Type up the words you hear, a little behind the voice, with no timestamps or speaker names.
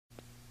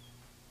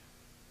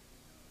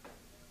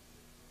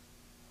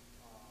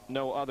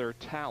no other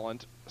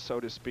talent, so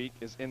to speak,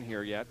 is in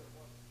here yet.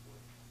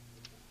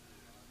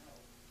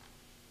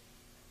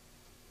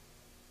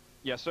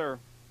 Yes, sir.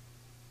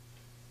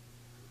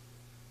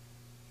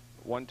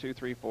 1, 2,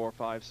 3, 4,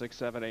 5, 6,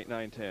 7, 8,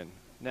 9, 10.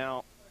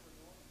 Now,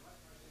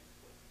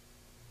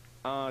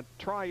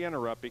 try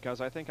interrupt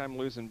because I think I'm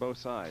losing both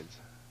sides.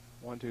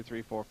 1, 2,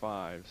 3, 4,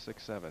 5,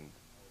 6, 7.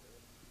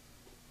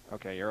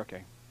 Okay, you're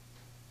okay.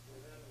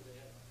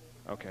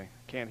 Okay,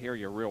 can't hear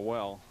you real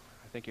well.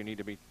 I think you need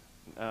to be,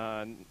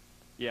 yeah,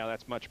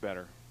 that's much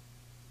better.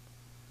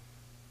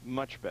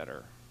 Much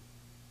better.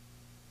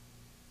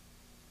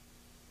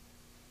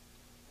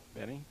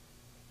 Benny?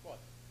 What?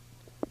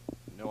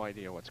 No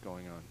idea what's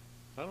going on.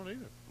 I don't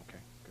either. Okay,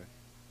 good.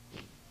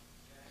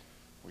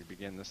 We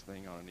begin this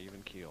thing on an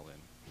even keel then.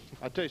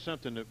 I'll tell you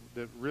something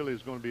that really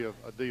is going to be a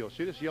deal.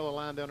 See this yellow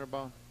line down there,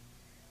 Bob?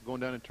 Going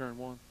down in turn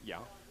 1? Yeah.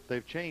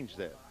 They've changed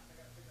that.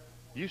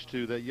 Used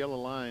to, that yellow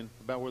line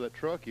about where that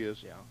truck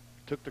is, yeah,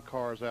 took the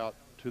cars out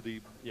to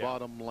the yeah,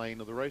 bottom lane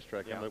of the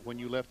racetrack. Yeah. And when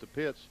you left the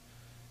pits,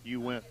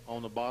 you went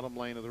on the bottom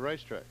lane of the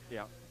racetrack.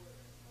 Yeah.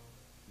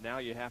 Now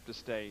you have to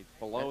stay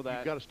below and that.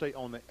 You've got to stay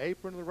on the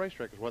apron of the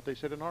racetrack is what they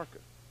said in ARCA.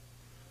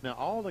 Now,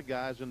 all the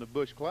guys in the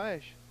Busch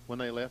Clash, when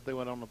they left, they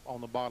went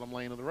on the bottom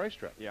lane of the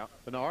racetrack. Yeah.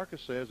 But now ARCA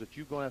says that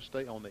you're going to have to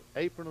stay on the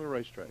apron of the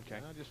racetrack. Okay.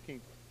 And I just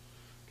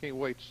can't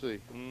wait to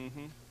see.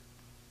 Mm-hmm.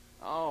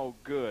 Oh,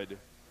 good.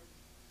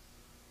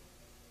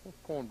 What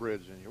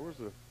cornbread's in here? Where's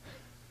the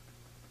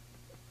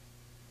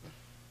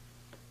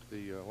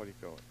what do you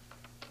call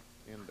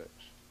it? Index.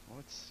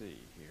 Let's see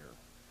here.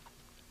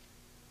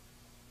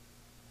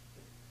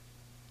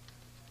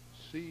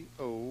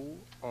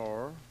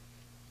 C-O-R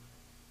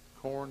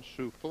corn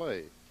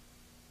souffle.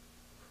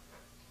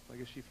 I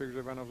guess she figures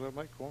everybody knows how to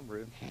make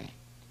cornbread.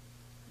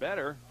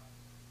 Better.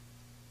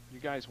 You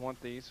guys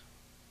want these?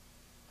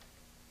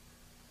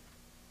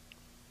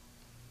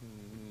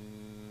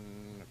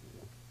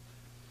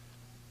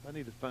 I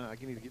need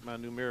to get my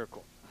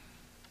numerical.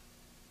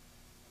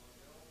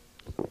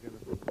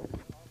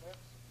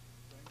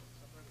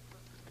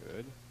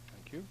 Good.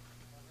 Thank you.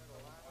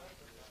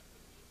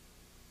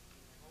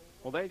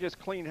 Well, they just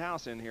cleaned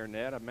house in here,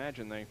 Ned.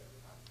 Imagine they.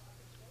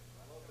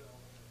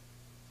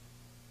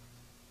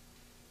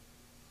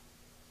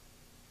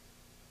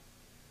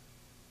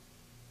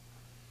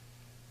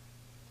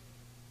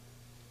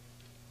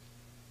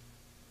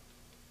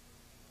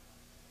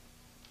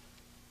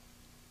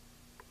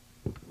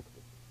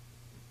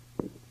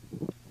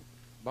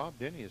 Bob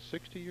Denny is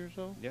 60 years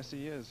old? Yes,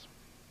 he is.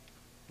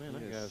 Man,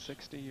 that he guy's is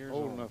 60 years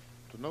old enough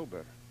to know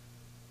better.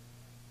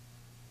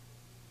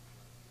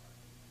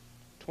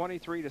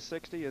 23 to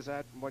 60, is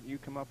that what you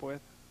come up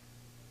with?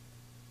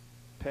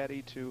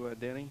 Petty to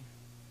Denny?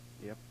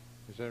 Yep.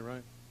 Is that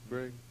right,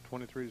 Greg?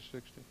 23 to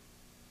 60?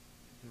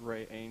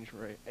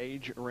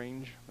 Age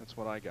range, that's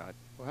what I got.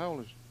 Well, how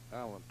old is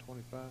Alan?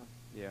 25?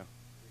 Yeah.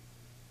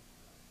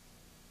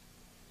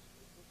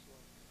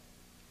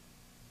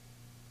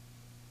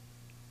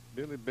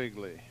 Billy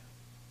Bigley.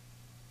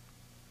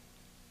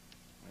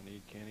 I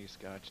need Kenny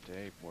Scotch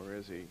tape. Where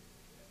is he?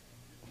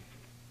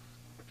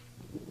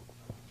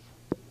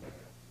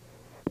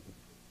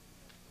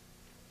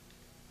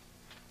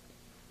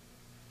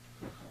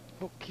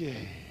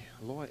 Okay.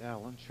 Loy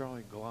Allen,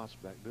 Charlie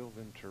Glossback, Bill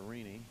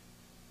Venturini,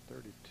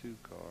 32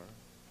 car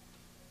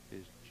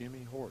is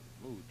Jimmy Horton.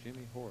 Ooh,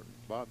 Jimmy Horton.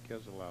 Bob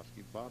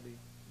Keselowski, Bobby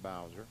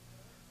Bowser,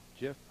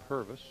 Jeff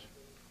Purvis,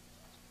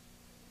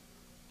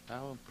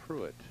 Alan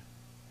Pruitt,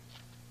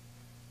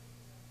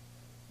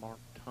 Mark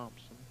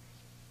Thompson.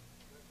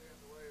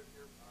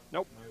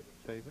 Nope. Mike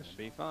Davis.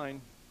 Be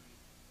fine.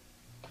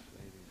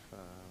 85.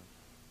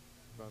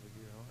 Bobby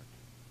Gearhart.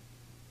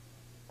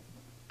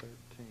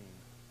 13.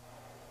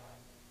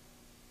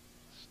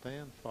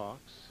 Stan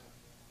Fox.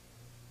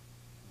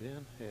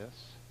 Ben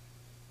Hess.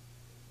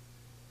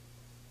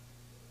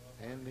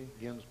 Andy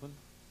Ginsman.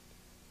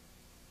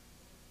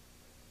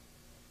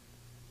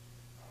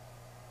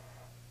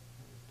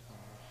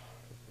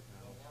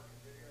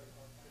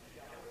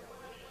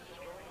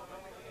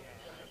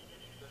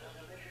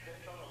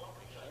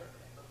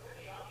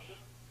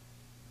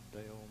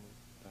 Dale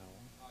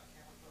McDowell.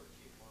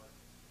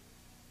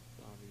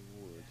 Bobby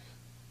Woods.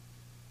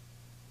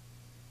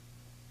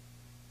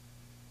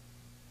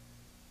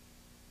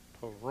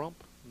 Pahrump,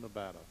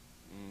 Nevada.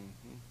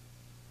 Mm-hmm.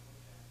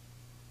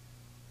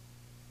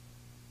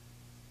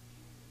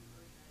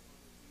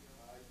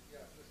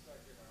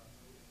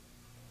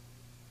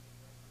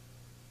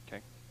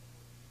 Okay.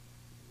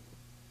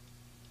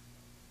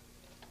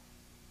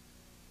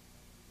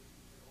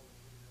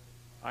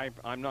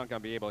 I'm not going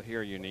to be able to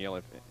hear you, Neil,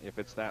 if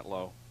it's that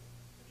low.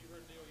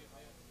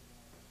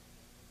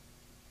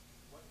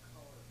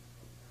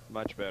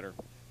 Much better.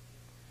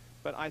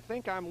 But I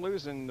think I'm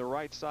losing the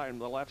right side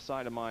and the left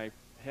side of my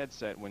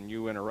headset when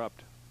you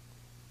interrupt.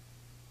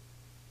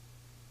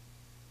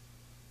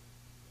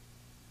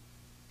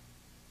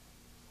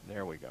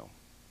 There we go.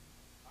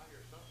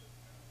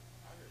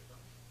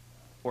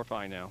 We're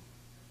fine now.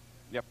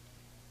 Yep.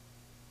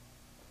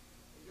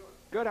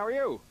 Good, how are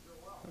you?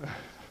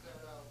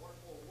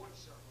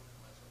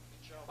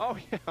 Oh,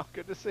 yeah,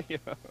 good to see you.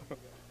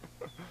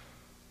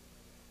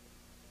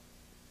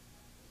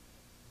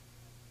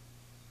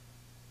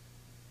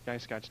 Guy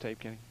scotch tape,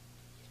 Kenny?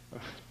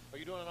 Are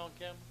you doing it on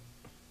camera?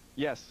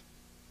 Yes.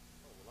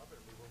 Oh, well, I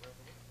better move over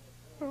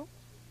there. Oh.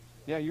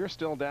 Yeah, you're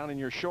still down in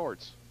your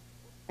shorts.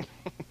 That's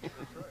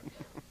right.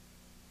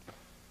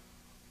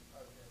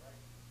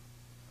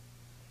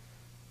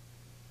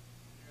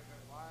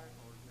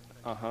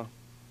 Uh-huh.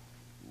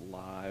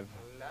 Live.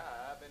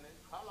 Live and in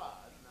color,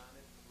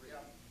 93. Yeah.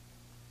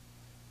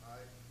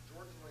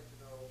 George would like to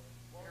know,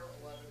 pair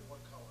 11, what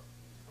color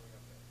is coming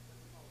up there?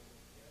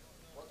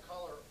 What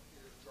color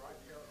is dry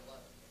pair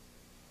 11?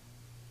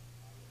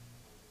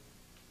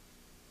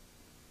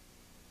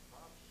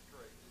 I'm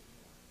straight.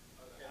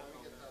 Okay, let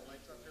me get the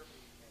lights up here.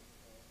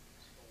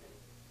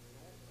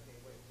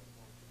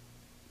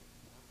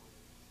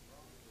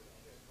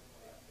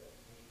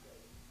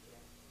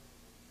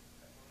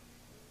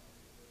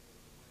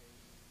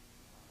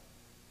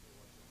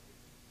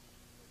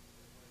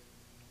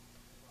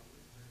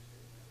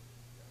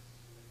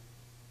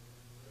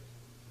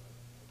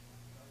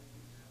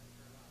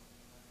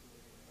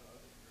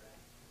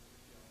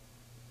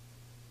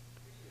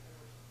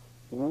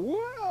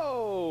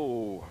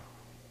 Whoa!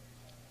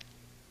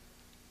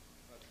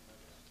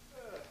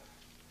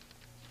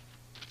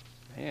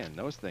 Man,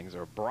 those things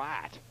are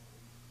bright.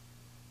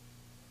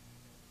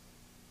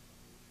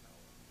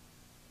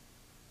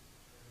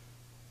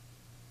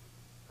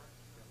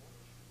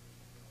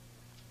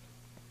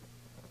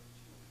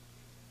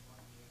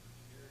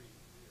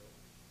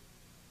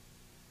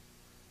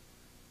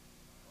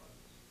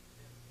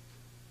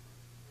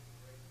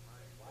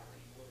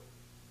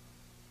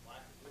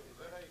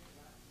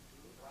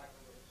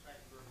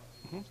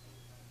 Mhm.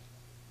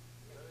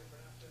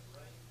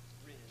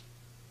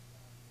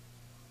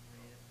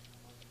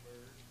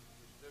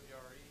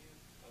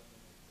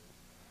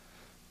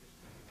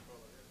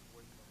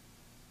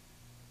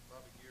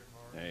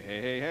 Hey,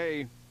 hey, hey,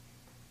 hey.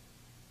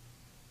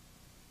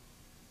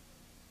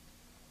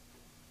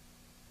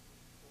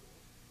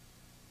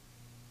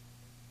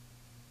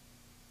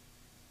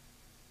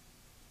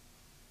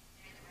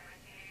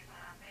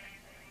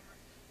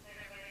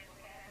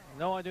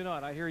 No, I do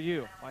not. I hear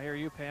you. I hear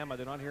you, Pam. I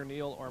do not hear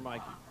Neil or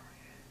Mikey.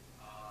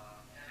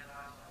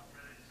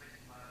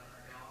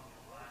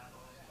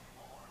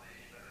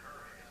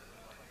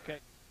 Okay.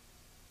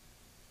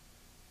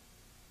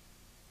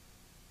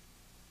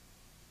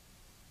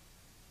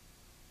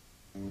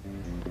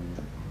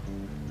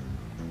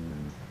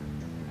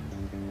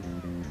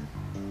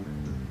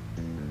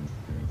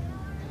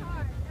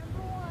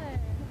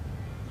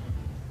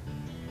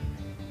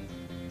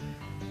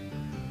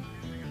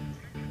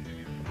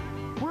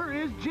 Where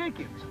is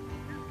Jenkins?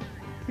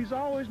 He's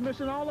always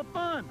missing all the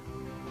fun.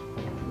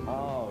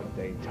 Oh,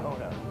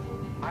 Daytona.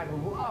 I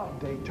love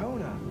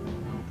Daytona.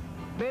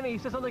 Benny, he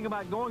said something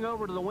about going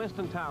over to the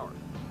Winston Tower.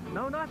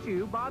 No, not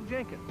you. Bob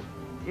Jenkins.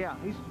 Yeah,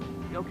 he's...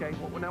 Okay,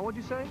 now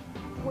what'd you say?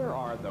 Where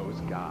are those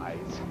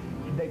guys?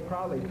 They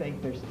probably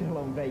think they're still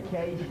on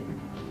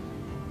vacation.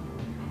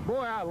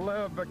 Boy, I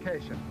love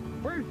vacation.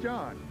 Where's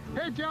John?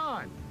 Hey,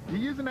 John, you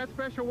using that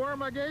special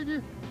worm I gave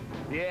you?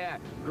 Yeah,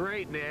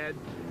 great, Ned.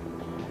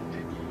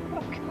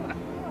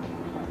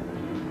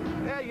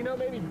 Yeah, you know,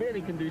 maybe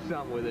Benny can do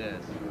something with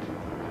this.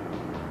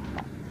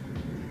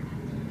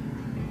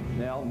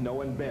 Now,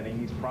 knowing Benny,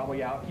 he's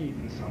probably out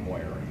eating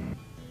somewhere.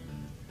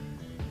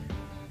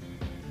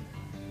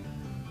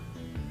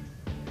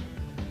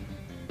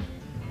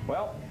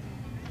 Well,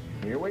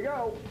 here we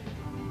go.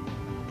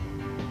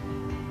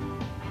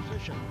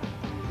 Position.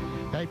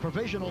 A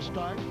provisional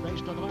start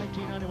based on the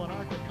 1991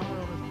 ARCA car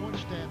owner's point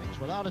standings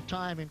without a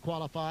time in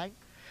qualifying.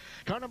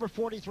 Car number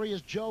 43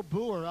 is Joe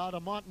Boer out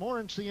of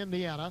Montmorency,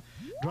 Indiana,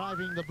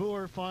 driving the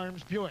Boer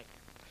Farms Buick.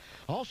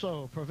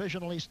 Also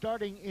provisionally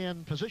starting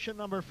in position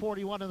number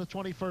 41 in the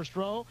 21st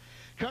row,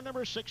 car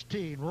number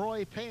 16,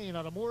 Roy Payne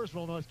out of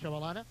Mooresville, North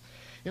Carolina.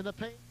 In the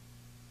Payne...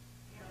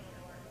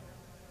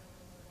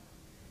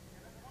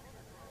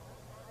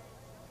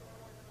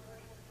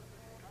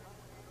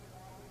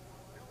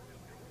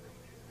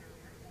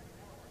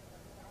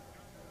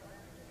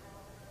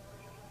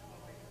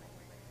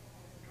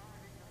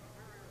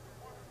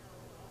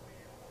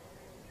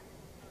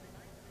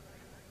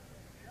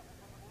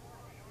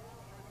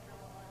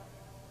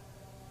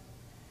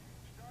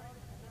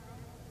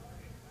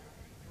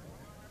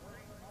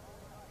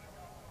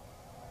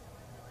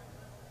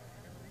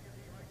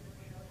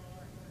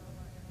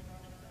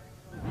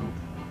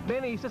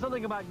 Benny, he said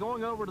something about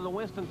going over to the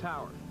Winston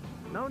Tower.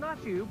 No,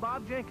 not you.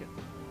 Bob Jenkins.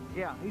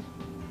 Yeah, he's...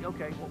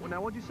 Okay, now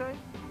what'd you say?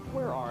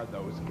 Where are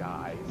those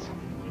guys?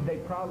 They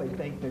probably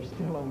think they're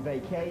still on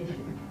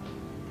vacation.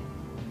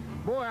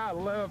 Boy, I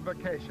love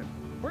vacation.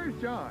 Where's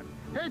John?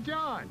 Hey,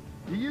 John,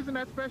 you using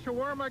that special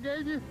worm I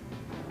gave you?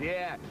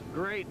 Yeah,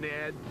 great,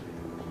 Ned.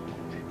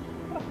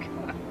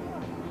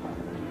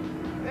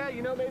 Yeah,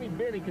 you know, maybe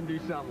Benny can do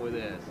something with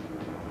this.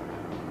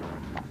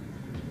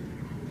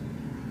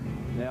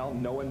 Now,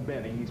 knowing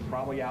Benny, he's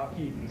probably out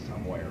eating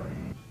somewhere.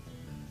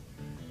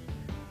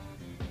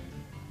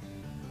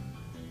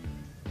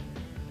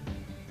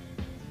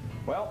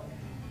 Well,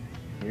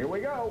 here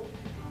we go.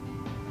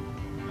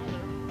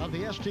 Of the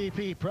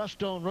STP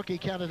Prestone rookie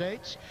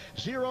candidates,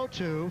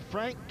 0-2,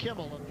 Frank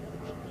Kimmel.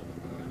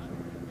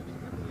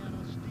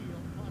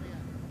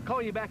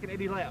 Call you back in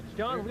 80 laps.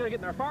 John, we're going to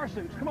get in our fire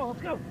suits. Come on,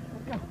 let's go.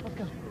 Let's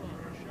go.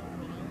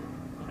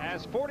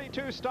 As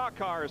 42 stock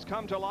cars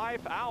come to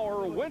life,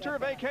 our winter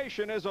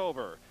vacation is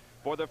over.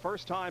 For the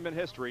first time in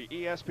history,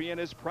 ESPN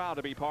is proud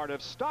to be part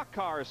of Stock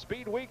Car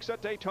Speed Weeks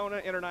at Daytona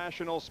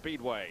International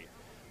Speedway.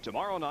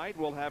 Tomorrow night,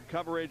 we'll have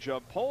coverage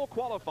of pole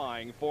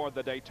qualifying for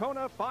the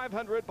Daytona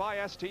 500 by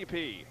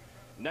STP.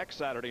 Next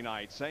Saturday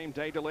night,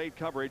 same-day delayed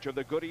coverage of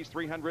the Goodies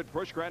 300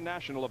 Busch Grand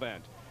National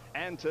event.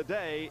 And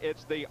today,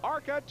 it's the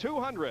ARCA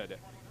 200.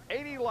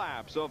 80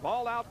 laps of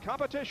all-out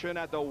competition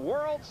at the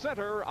World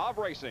Center of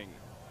Racing.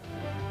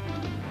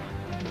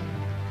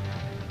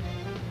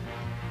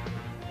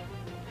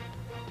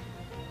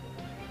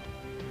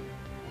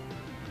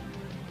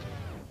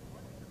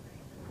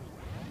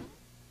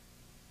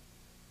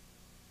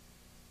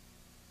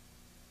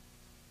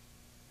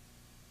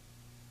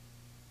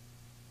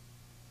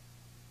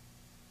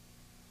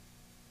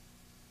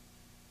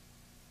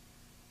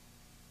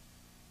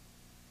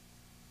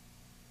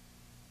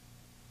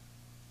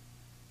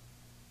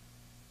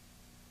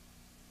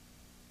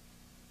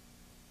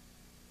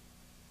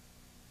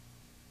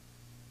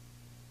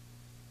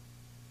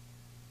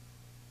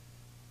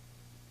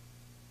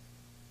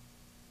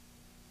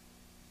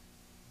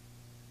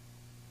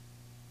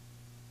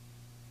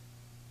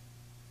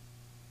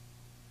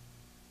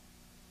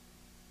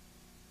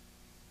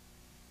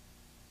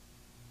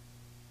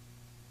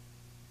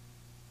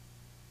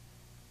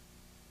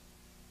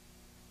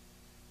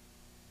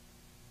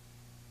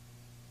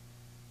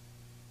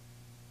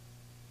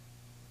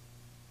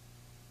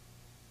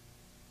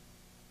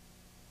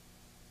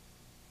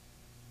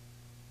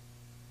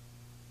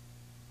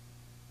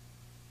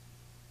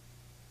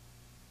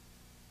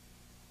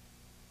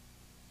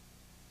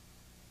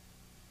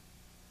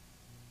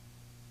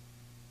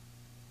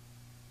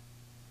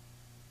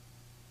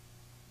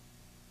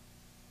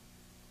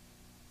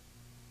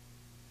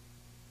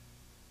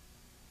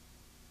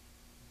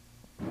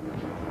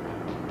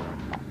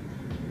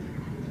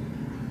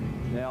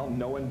 Now,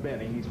 knowing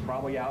Benny, he's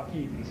probably out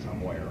eating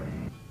somewhere.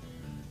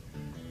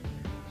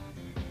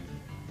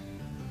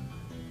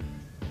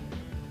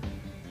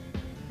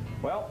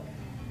 Well,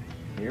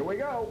 here we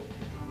go.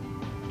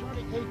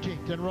 Starting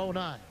 18th in row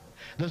 9,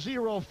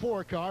 the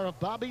 04 car of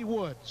Bobby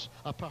Woods,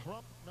 a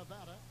Pahrump,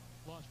 Nevada,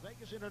 Las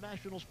Vegas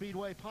International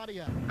Speedway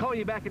Pontiac. Call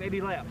you back in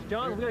 80 laps.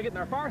 John, we're going to get in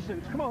our fire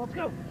suits. Come on, let's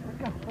go.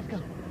 Let's go.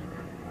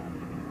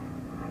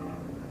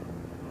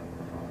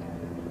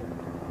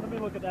 Let me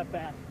look at that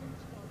fast.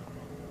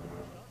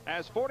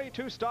 As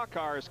 42 stock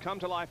cars come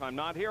to life, I'm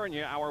not hearing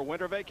you, our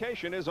winter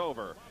vacation is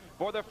over.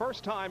 For the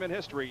first time in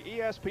history,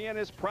 ESPN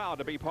is proud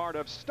to be part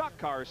of Stock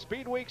Car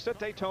Speed Weeks at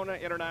Daytona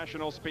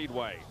International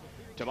Speedway.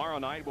 Tomorrow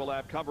night, we'll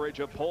have coverage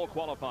of pole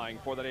qualifying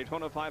for the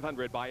Daytona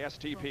 500 by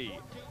STP.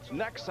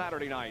 Next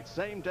Saturday night,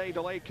 same-day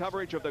delayed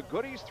coverage of the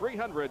Goodies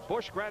 300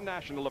 Busch Grand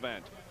National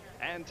event.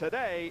 And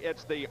today,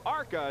 it's the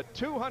ARCA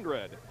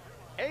 200.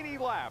 80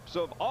 laps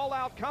of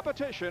all-out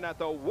competition at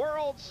the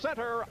World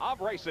Center of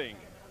Racing.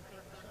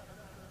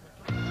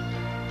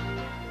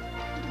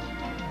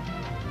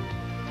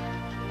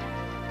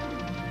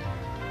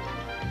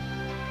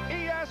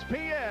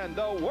 ESPN,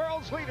 the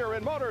world's leader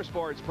in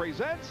motorsports,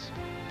 presents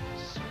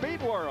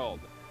Speed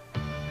World.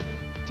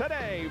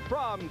 Today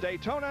from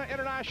Daytona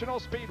International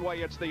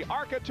Speedway, it's the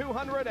ARCA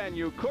 200, and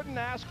you couldn't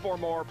ask for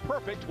more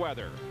perfect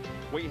weather.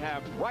 We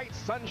have bright,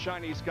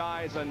 sunshiny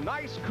skies, a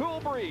nice, cool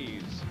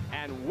breeze,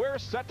 and we're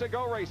set to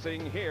go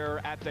racing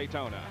here at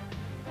Daytona.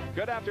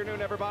 Good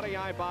afternoon, everybody.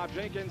 I'm Bob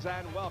Jenkins,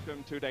 and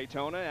welcome to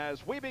Daytona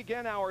as we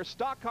begin our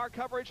stock car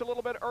coverage a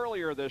little bit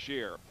earlier this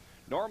year.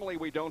 Normally,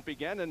 we don't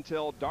begin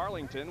until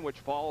Darlington, which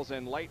falls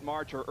in late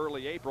March or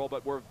early April,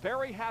 but we're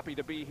very happy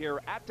to be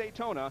here at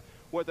Daytona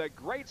with a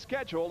great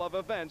schedule of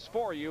events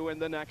for you in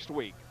the next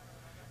week.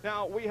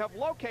 Now, we have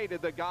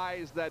located the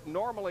guys that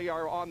normally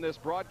are on this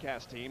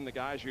broadcast team, the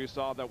guys you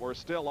saw that were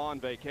still on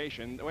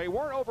vacation. We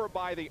weren't over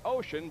by the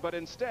ocean, but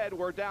instead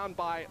we're down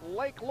by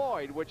Lake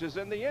Lloyd, which is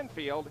in the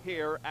infield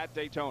here at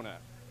Daytona.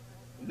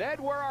 Ned,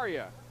 where are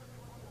you?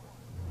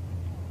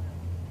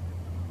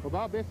 Well,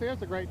 Bob, this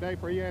is a great day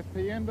for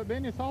ESPN, but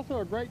then it's also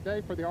a great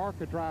day for the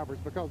ARCA drivers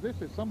because this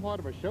is somewhat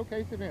of a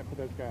showcase event for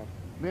those guys.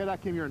 Ned, I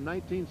came here in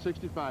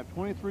 1965,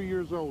 23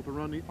 years old, to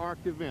run the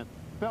ARCA event.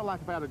 Felt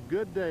like if I had a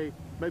good day,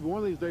 maybe one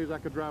of these days I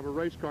could drive a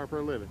race car for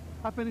a living.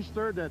 I finished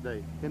third that day.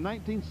 In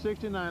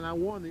 1969, I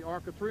won the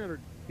ARCA 300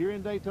 here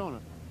in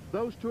Daytona.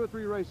 Those 2 or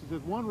 3 races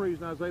is one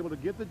reason I was able to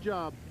get the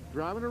job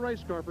driving a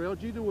race car for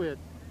LG DeWitt,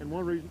 and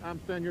one reason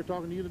I'm standing here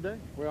talking to you today.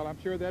 Well, I'm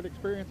sure that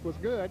experience was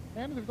good,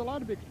 and there's a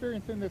lot of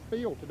experience in this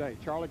field today.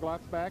 Charlie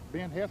Glotzbach,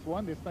 Ben Hess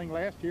won this thing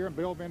last year, and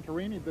Bill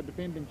Venturini, the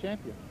defending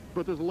champion.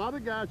 But there's a lot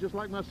of guys just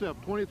like myself,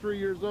 23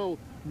 years old,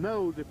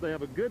 knows if they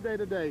have a good day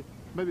today,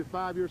 maybe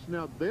 5 years from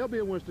now, they'll be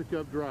a Winston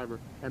Cup driver,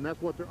 and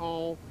that's what they're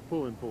all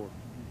pulling for.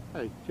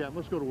 Hey, Chapman,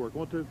 let's go to work.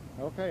 Want to?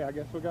 Okay, I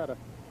guess we got to.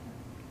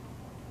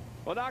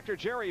 Well, Dr.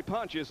 Jerry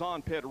Punch is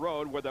on pit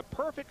road with a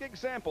perfect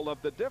example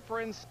of the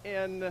difference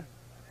in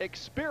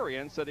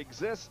experience that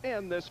exists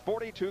in this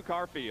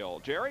 42-car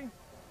field. Jerry?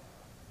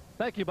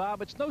 Thank you,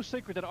 Bob. It's no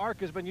secret that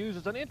ARCA has been used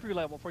as an entry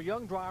level for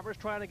young drivers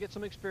trying to get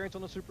some experience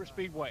on the super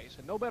speedways.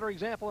 And no better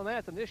example than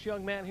that than this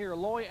young man here,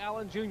 Loy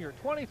Allen Jr.,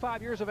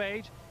 25 years of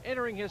age,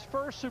 entering his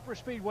first super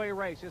speedway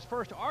race, his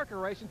first ARCA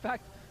race. In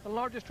fact, the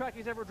largest track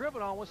he's ever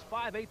driven on was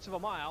 5/8 of a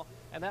mile,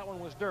 and that one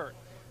was dirt.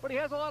 But he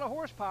has a lot of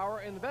horsepower,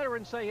 and the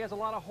veterans say he has a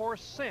lot of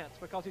horse sense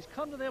because he's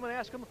come to them and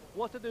asked them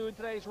what to do in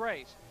today's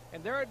race.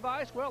 And their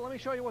advice, well, let me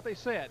show you what they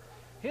said.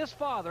 His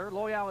father,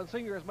 Loy Allen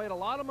Sr., has made a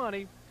lot of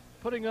money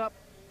putting up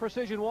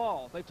precision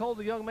walls. They told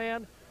the young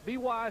man, be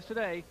wise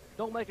today.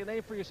 Don't make a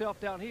name for yourself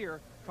down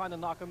here trying to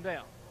knock them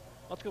down.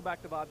 Let's go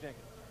back to Bob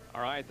Jenkins.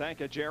 All right, thank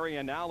you, Jerry.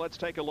 And now let's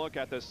take a look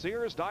at the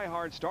Sears Die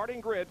Hard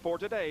starting grid for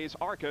today's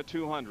ARCA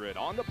 200.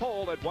 On the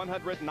pole at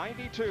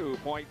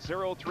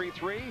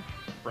 192.033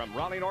 from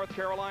Raleigh, North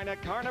Carolina,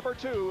 car number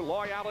 2,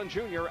 Loy Allen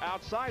Jr.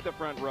 outside the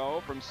front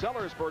row. From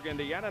Sellersburg,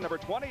 Indiana, number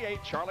 28,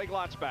 Charlie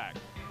Glotzbach.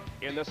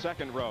 In the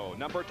second row,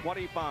 number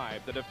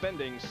 25, the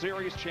defending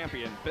series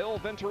champion, Bill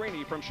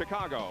Venturini from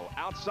Chicago.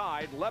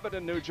 Outside,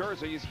 Lebanon, New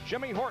Jersey's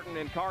Jimmy Horton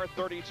in car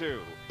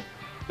 32.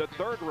 The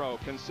third row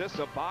consists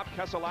of Bob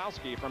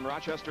Keselowski from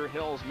Rochester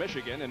Hills,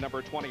 Michigan in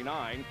number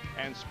 29,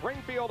 and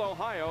Springfield,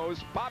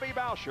 Ohio's Bobby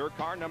Boucher,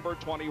 car number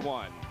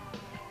 21.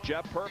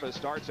 Jeff Purvis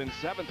starts in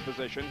 7th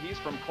position. He's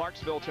from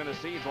Clarksville,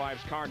 Tennessee,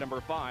 drives car number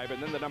 5,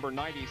 and then the number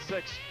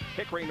 96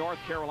 Hickory, North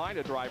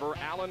Carolina driver,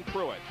 Alan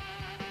Pruitt.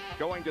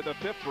 Going to the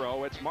 5th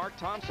row, it's Mark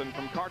Thompson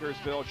from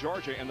Cartersville,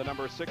 Georgia in the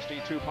number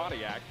 62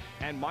 Pontiac,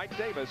 and Mike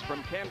Davis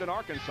from Camden,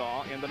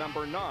 Arkansas in the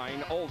number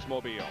 9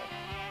 Oldsmobile.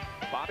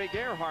 Bobby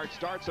Gerhardt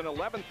starts in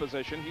 11th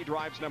position. He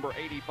drives number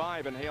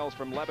 85 and hails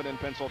from Lebanon,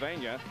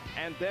 Pennsylvania.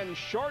 And then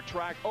short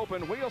track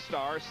open wheel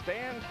star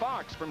Stan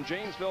Fox from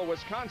Janesville,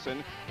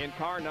 Wisconsin in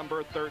car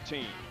number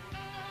 13.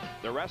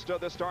 The rest of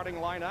the starting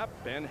lineup,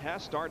 Ben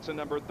Hess starts in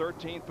number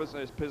 13th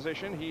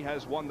position. He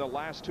has won the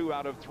last 2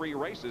 out of 3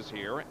 races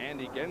here.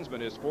 Andy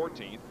Gensman is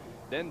 14th.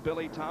 Then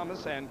Billy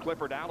Thomas and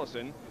Clifford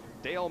Allison.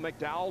 Dale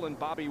McDowell and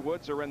Bobby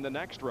Woods are in the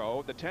next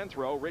row. The 10th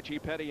row, Richie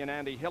Petty and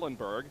Andy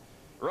Hillenberg.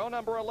 Row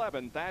number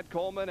 11, Thad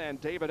Coleman and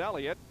David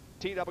Elliott.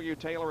 T.W.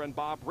 Taylor and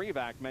Bob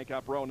Revac make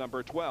up row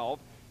number 12.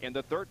 In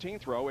the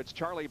 13th row, it's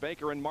Charlie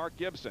Baker and Mark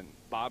Gibson.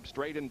 Bob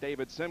Strait and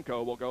David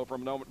Simcoe will go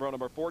from row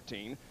number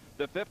 14.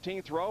 The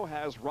 15th row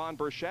has Ron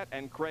Burchett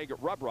and Craig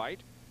Rubright.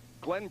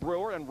 Glenn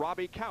Brewer and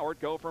Robbie Cowart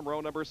go from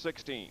row number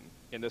 16.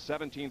 In the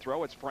 17th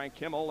row, it's Frank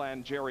Kimmel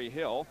and Jerry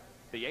Hill.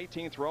 The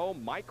 18th row,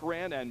 Mike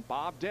Wren and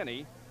Bob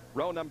Denny.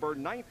 Row number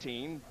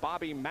 19,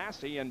 Bobby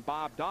Massey and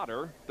Bob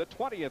Dodder. The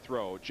 20th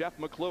row, Jeff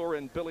McClure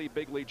and Billy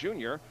Bigley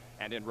Jr.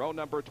 And in row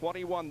number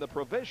 21, the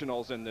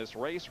provisionals in this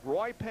race,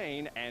 Roy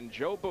Payne and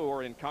Joe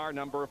Boer in car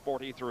number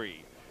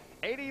 43.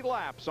 80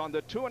 laps on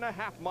the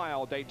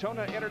 2.5-mile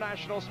Daytona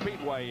International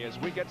Speedway as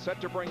we get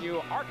set to bring you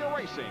ARCA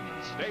Racing.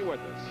 Stay with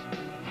us.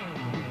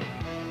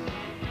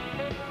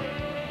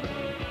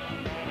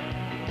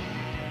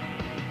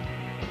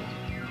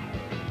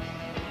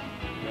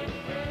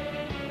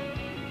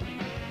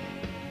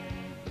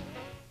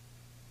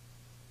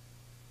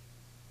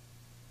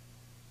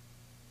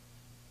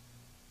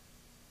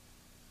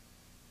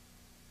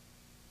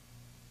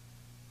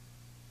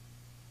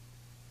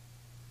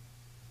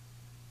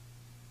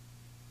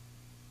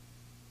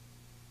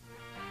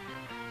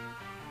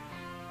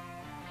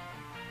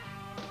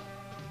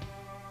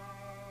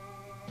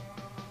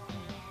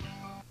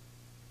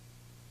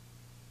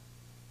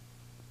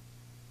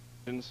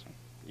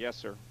 Yes,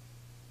 sir.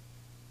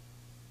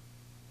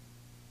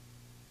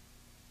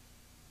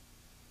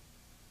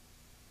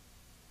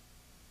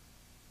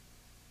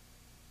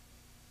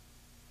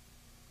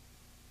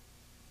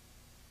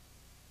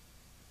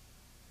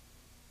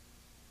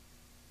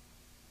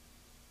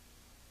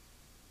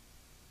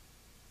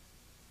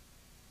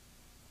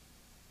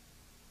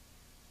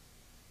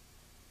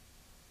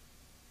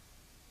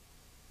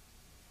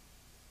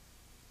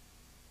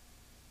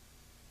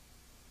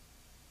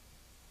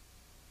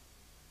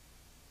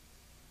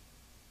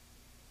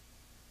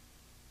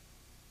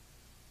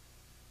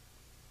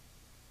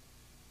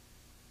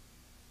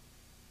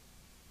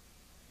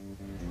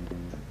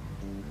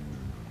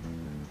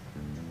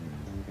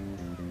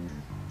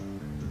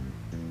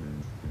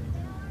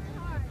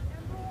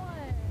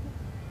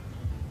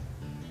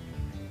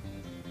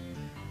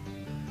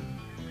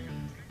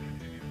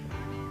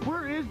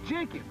 Where is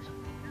Jenkins?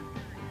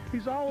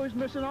 He's always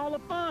missing all the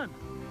fun.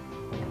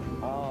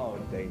 Oh,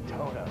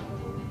 Daytona.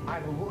 I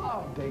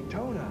love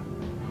Daytona.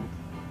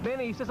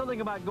 Benny said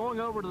something about going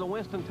over to the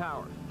Winston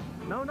Tower.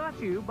 No, not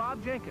you,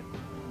 Bob Jenkins.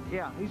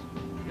 Yeah, he's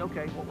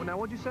okay. Well, now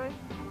what'd you say?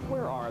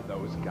 Where are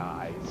those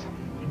guys?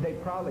 They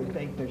probably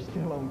think they're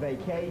still on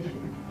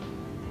vacation.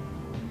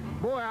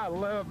 Boy, I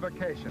love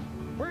vacation.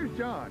 Where's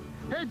John?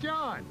 Hey,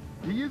 John,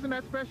 you using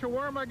that special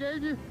worm I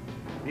gave you?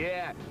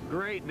 Yeah,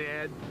 great,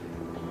 Ned.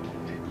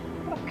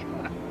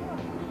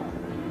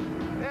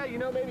 Yeah, you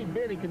know, maybe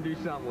Benny can do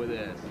something with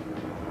this.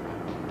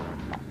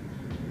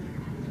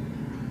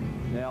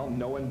 Well,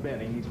 knowing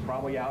Benny, he's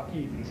probably out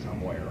eating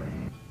somewhere.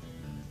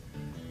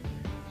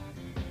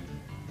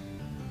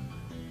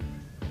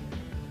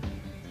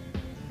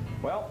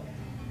 Well,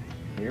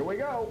 here we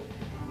go.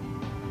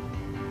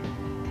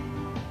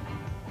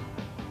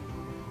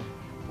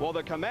 Well,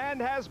 the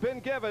command has been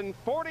given.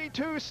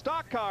 42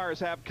 stock cars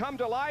have come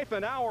to life,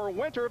 and our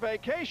winter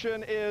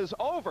vacation is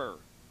over.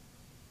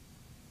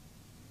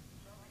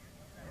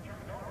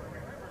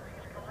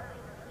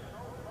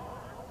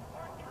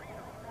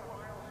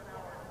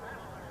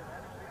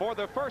 For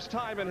the first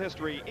time in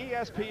history,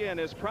 ESPN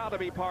is proud to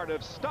be part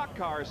of Stock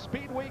Car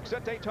Speed Weeks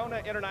at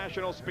Daytona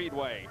International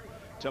Speedway.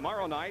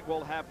 Tomorrow night,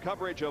 we'll have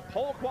coverage of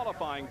pole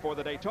qualifying for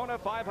the Daytona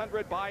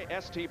 500 by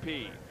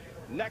STP.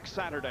 Next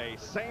Saturday,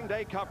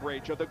 same-day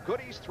coverage of the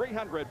Goodies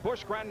 300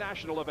 Busch Grand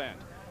National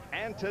event.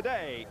 And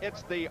today,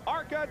 it's the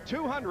ARCA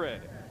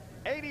 200.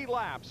 80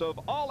 laps of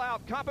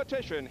all-out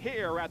competition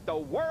here at the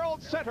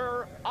World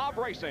Center of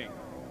Racing.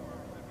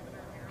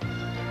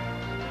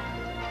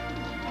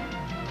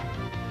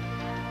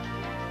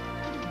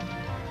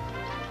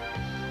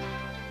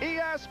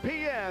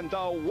 ESPN,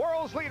 the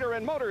world's leader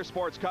in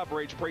motorsports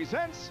coverage,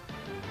 presents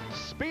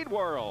Speed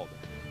World.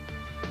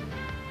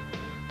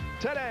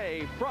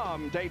 Today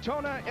from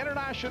Daytona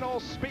International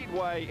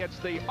Speedway, it's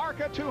the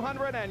ARCA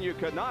 200, and you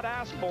could not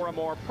ask for a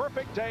more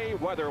perfect day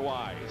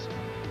weather-wise.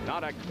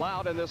 Not a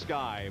cloud in the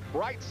sky,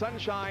 bright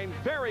sunshine,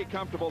 very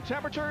comfortable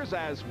temperatures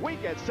as we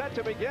get set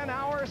to begin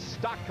our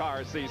stock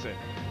car season.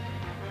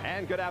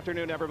 And good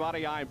afternoon,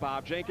 everybody. I'm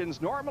Bob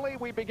Jenkins. Normally,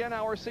 we begin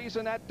our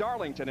season at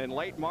Darlington in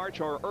late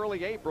March or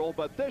early April,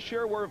 but this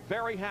year we're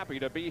very happy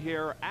to be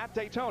here at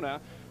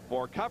Daytona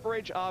for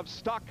coverage of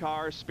Stock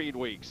Car Speed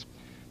Weeks.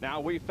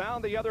 Now, we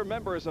found the other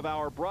members of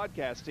our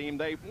broadcast team.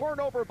 They weren't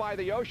over by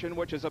the ocean,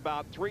 which is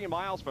about 3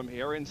 miles from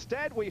here.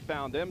 Instead, we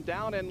found them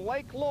down in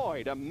Lake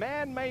Lloyd, a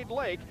man-made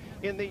lake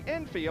in the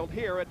infield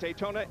here at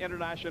Daytona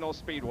International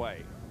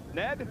Speedway.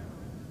 Ned?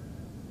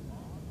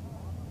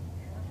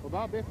 Well,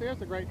 Bob, this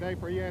is a great day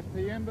for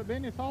ESPN, but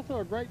then it's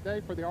also a great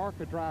day for the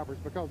ARCA drivers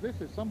because this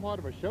is somewhat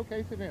of a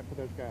showcase event for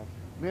those guys.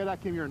 Ned, I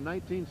came here in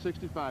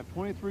 1965,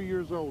 23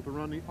 years old, to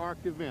run the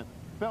ARCA event.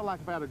 Felt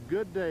like if I had a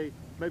good day,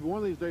 maybe one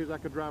of these days I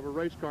could drive a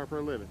race car for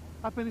a living.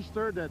 I finished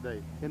third that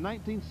day. In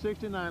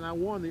 1969, I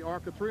won the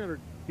ARCA 300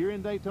 here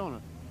in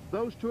Daytona.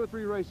 Those 2 or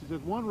 3 races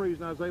is one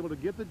reason I was able to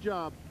get the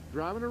job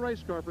driving a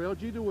race car for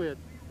LG DeWitt,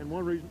 and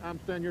one reason I'm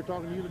standing here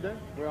talking to you today.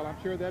 Well,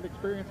 I'm sure that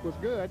experience was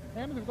good,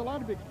 and there's a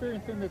lot of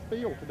experience in this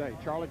field today.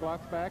 Charlie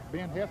Glotzback,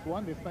 Ben Hess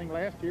won this thing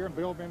last year, and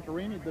Bill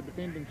Venturini, the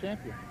defending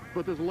champion.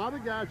 But there's a lot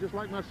of guys just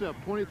like myself,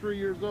 23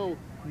 years old,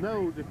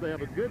 knows if they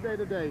have a good day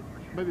today,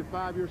 maybe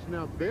 5 years from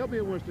now, they'll be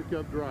a Winston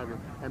Cup driver,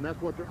 and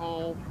that's what they're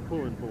all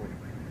pulling for.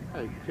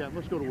 Hey, Chap,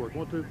 let's go to work.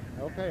 1, 2.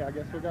 Okay, I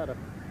guess we got to.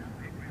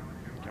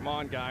 Come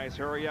on, guys,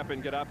 hurry up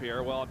and get up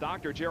here. Well,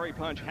 Dr. Jerry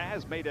Punch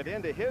has made it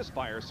into his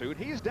fire suit.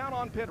 He's down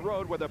on pit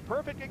road with a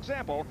perfect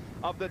example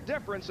of the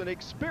difference in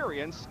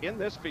experience in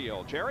this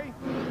field. Jerry?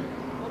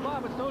 Well,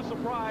 Bob, it's no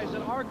surprise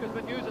that ARCA has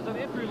been used as an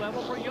entry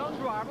level for young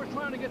drivers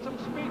trying to get some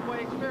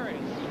speedway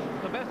experience.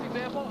 The best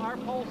example, our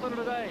pole sitter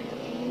today,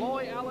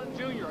 Loy Allen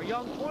Jr., a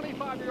young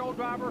 25-year-old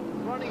driver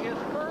running his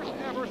first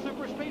ever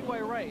super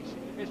speedway race.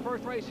 His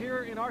first race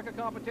here in ARCA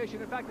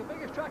competition. In fact, the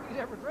biggest track he's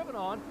ever driven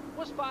on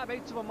was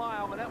 5/8 of a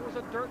mile, and that was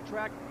a dirt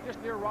track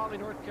just near Raleigh,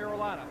 North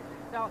Carolina.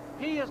 Now,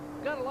 he has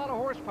got a lot of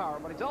horsepower,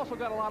 but he's also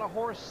got a lot of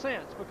horse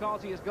sense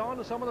because he has gone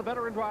to some of the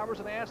veteran drivers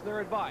and asked their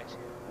advice.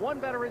 One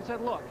veteran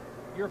said, look,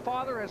 your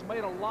father has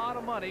made a lot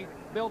of money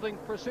building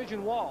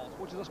Precision Walls,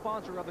 which is a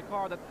sponsor of the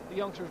car that the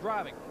youngster's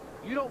driving.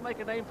 You don't make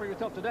a name for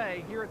yourself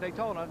today here at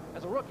Daytona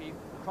as a rookie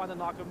trying to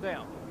knock him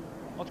down.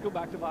 Let's go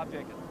back to Bob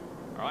Jenkins.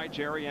 All right,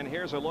 Jerry, and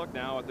here's a look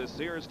now at the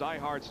Sears Die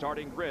Hard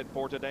starting grid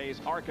for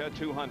today's ARCA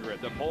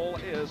 200. The pole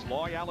is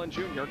Loy Allen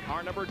Jr.,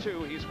 car number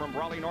 2. He's from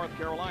Raleigh, North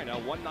Carolina,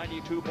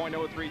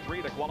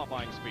 192.033, the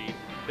qualifying speed.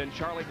 Then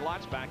Charlie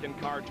Glotzback in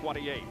car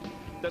 28.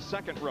 The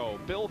second row,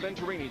 Bill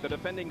Venturini, the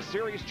defending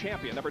series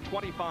champion, number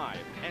 25.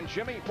 And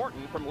Jimmy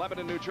Horton from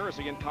Lebanon, New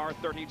Jersey in car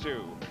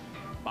 32.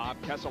 Bob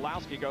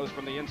Keselowski goes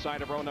from the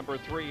inside of row number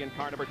 3 in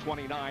car number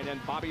 29. And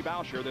Bobby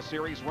Boucher, the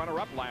series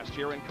runner-up last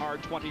year in car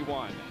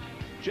 21.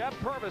 Jeff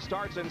Purvis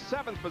starts in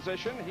 7th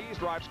position. He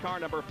drives car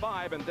number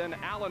 5, and then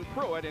Alan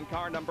Pruitt in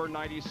car number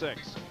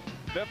 96.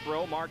 5th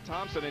row, Mark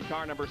Thompson in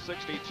car number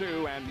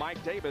 62, and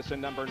Mike Davis in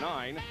number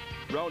 9.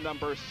 Row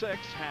number 6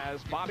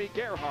 has Bobby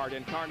Gerhardt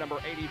in car number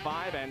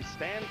 85, and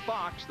Stan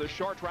Fox, the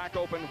short track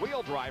open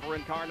wheel driver,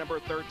 in car number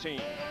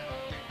 13.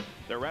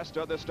 The rest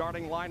of the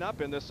starting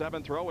lineup in the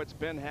 7th row, it's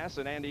Ben Hess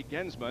and Andy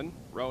Ginsman.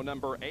 Row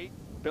number 8,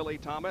 Billy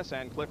Thomas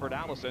and Clifford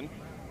Allison.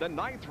 The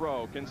 9th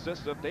row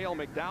consists of Dale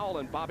McDowell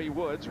and Bobby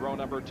Woods. Row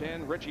number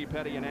 10, Richie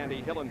Petty and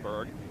Andy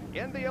Hillenberg.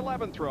 In the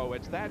 11th row,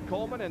 it's Thad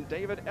Coleman and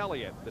David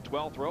Elliott. The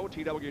 12th row,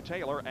 T.W.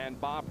 Taylor and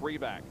Bob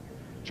Reback.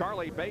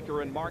 Charlie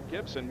Baker and Mark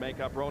Gibson make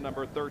up row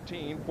number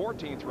 13.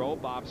 14th row,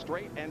 Bob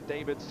Strait and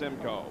David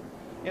Simcoe.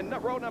 In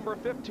row number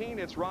 15,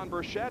 it's Ron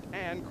Burchett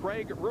and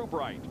Craig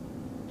Rubright.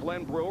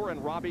 Glenn Brewer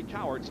and Robbie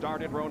Coward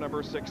start in row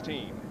number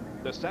 16.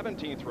 The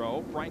 17th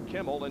row, Frank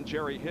Kimmel and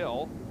Jerry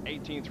Hill.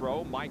 18th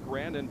row, Mike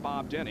Wren and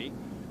Bob Denny.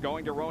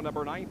 Going to row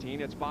number 19,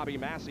 it's Bobby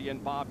Massey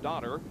and Bob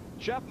Donner.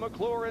 Jeff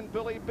McClure and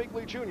Billy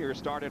Bigley Jr.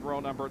 started row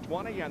number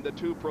 20, and the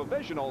two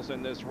provisionals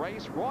in this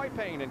race, Roy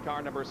Payne in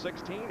car number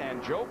 16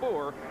 and Joe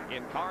Boer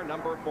in car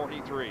number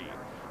 43.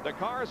 The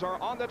cars are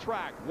on the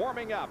track,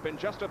 warming up. In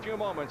just a few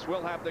moments,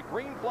 we'll have the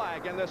green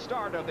flag and the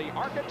start of the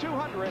ARCA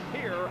 200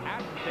 here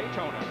at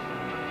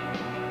Daytona.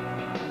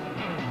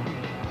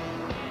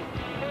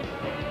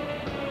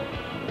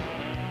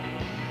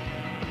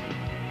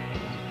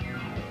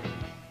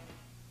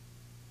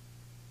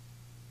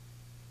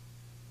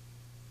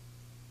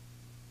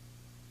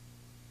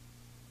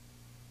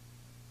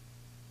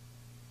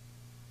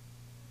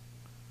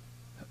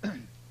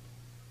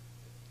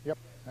 Yep,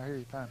 I hear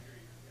you fine.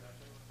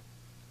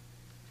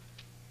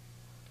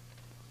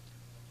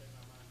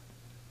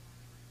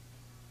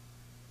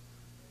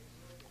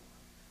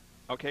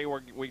 Okay,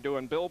 we're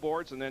doing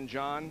billboards, and then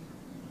John.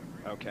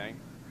 Okay.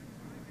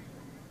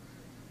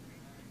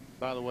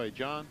 By the way,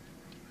 John,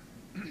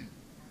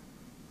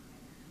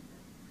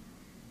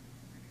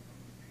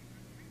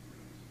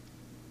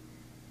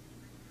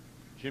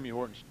 Jimmy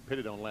Horton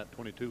pitted on lap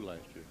 22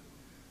 last year.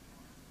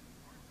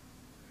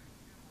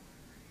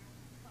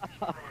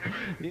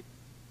 Did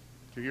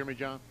you hear me,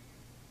 John?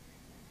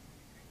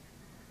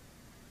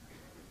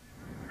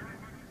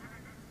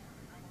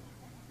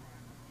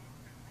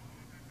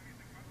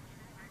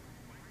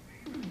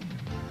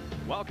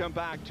 Welcome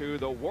back to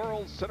the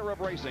World Center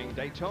of Racing,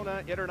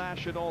 Daytona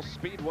International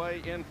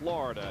Speedway in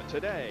Florida.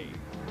 Today,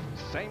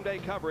 same-day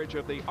coverage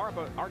of the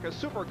ARCA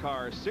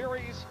SuperCar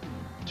Series,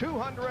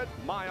 200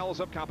 miles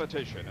of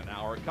competition. And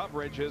our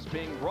coverage is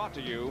being brought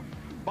to you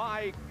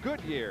by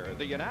Goodyear,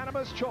 the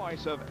unanimous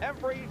choice of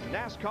every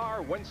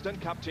NASCAR Winston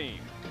Cup team.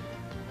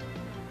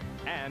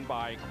 And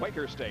by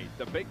Quaker State,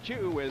 the Big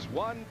Q is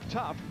one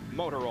tough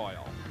motor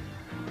oil.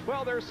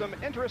 Well, there's some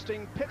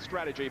interesting pit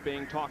strategy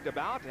being talked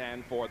about,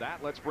 and for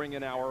that, let's bring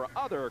in our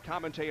other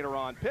commentator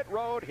on pit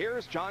road.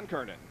 Here's John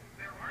Kernan.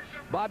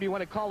 Bob, you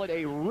want to call it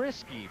a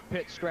risky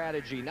pit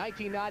strategy.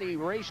 1990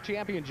 race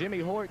champion Jimmy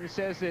Horton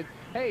says that,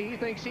 hey, he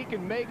thinks he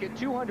can make it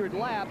 200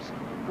 laps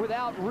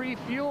without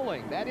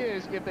refueling. That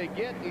is, if they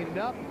get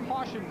enough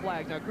caution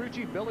flags. Now, crew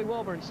chief Billy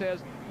Wilburn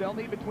says they'll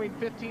need between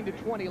 15 to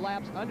 20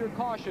 laps under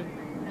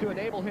caution to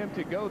enable him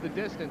to go the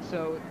distance.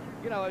 So,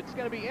 you know, it's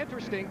going to be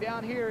interesting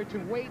down here to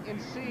wait and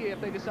see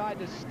if they decide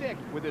to stick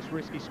with this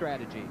risky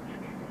strategy.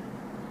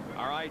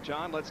 All right,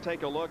 John, let's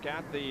take a look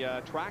at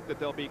the track that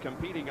they'll be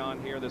competing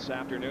on here this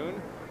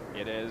afternoon.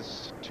 It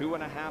is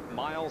 2.5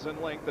 miles in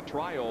length, the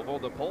tri-oval.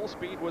 The pole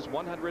speed was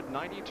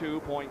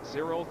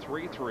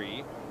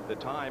 192.033. The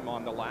time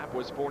on the lap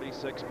was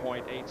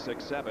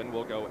 46.867.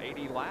 We'll go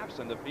 80 laps,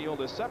 and the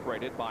field is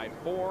separated by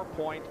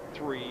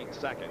 4.3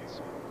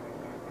 seconds.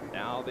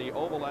 Now, the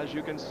oval, as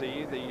you can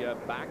see, the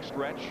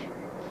backstretch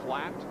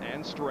flat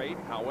and straight.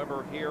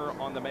 However, here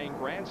on the main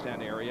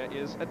grandstand area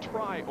is a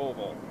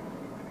tri-oval.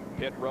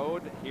 Pit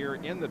road here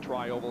in the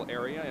tri-oval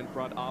area in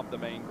front of the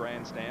main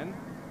grandstand.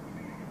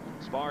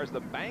 As far as the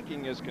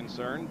banking is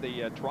concerned,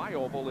 the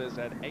tri-oval is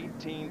at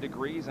 18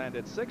 degrees and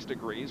at 6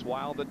 degrees,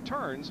 while the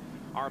turns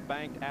are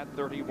banked at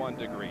 31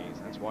 degrees.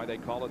 That's why they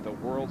call it the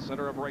World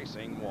Center of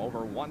Racing.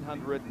 Over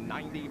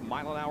 190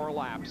 mile-an-hour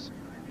laps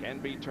can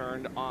be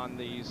turned on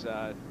these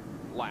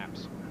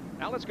laps.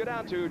 Now let's go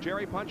down to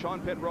Jerry Punch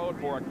on pit road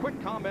for a quick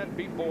comment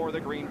before the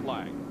green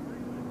flag.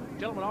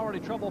 Gentlemen, already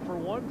trouble for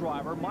one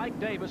driver. Mike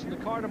Davis in the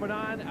car number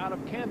 9 out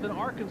of Camden,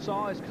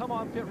 Arkansas, has come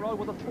on pit road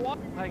with a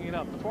throttle hanging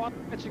up. The throttle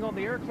catching on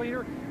the air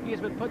cleaner. He has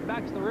been put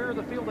back to the rear of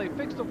the field. They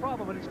fixed the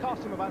problem, and it's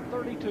cost him about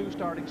 32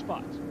 starting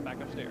spots. Back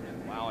upstairs.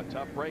 Wow, a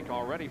tough break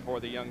already for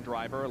the young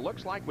driver.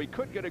 Looks like we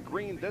could get a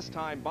green this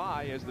time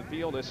by as the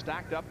field is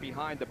stacked up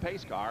behind the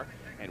pace car,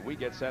 and we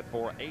get set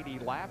for 80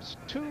 laps,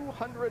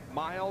 200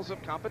 miles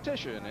of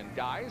competition. And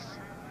guys,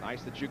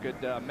 nice that you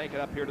could make it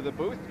up here to the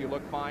booth. You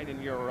look fine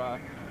in your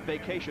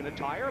vacation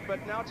attire,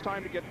 but now it's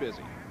time to get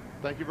busy.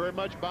 Thank you very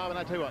much, Bob. And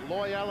I tell you what,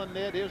 Loy Allen,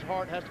 Ned, his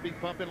heart has to be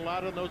pumping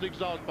louder than those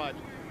exhaust pipes.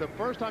 The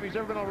first time he's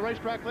ever been on a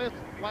racetrack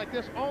like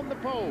this on the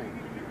pole.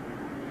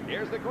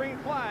 Here's the green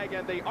flag,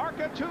 and the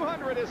ARCA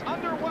 200 is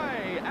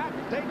underway at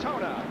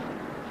Daytona.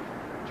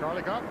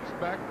 Charlie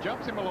Gottsback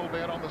jumps him a little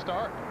bit on the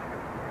start.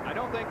 I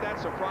don't think that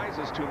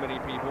surprises too many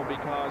people,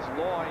 because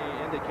Loy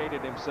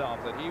indicated himself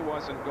that he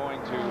wasn't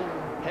going to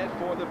head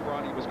for the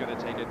front. He was going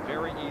to take it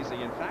very easy.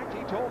 In fact,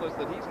 he told us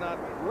that he's not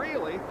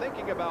really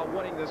thinking about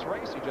winning this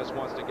race. He just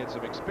wants to get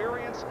some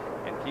experience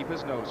and keep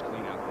his nose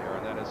clean out there,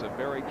 and that is a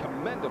very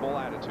commendable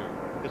attitude.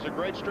 It's a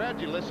great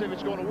strategy. Let's see if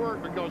it's going to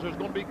work, because there's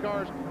going to be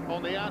cars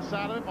on the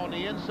outside of him, on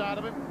the inside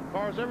of him,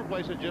 cars every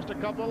place in just a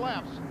couple of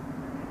laps.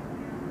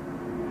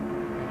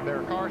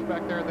 There are cars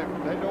back there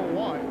that they don't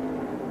want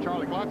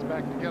Charlie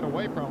Gottsback to get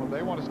away from him.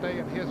 They want to stay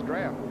in his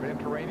draft.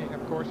 Venturini,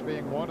 of course,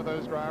 being one of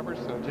those drivers,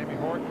 so Jimmy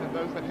Horton and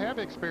those that have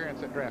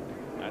experience at drafting.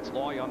 That's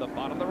Loy on the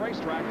bottom of the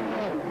racetrack.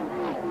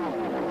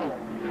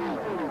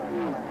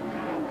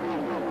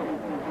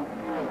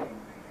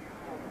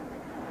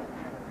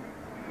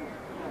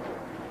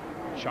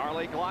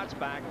 Charlie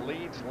Glotzback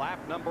leads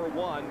lap number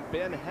 1.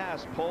 Ben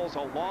Hess pulls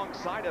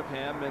alongside of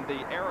him in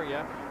the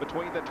area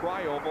between the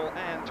trioval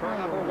and turn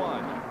number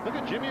 1. Look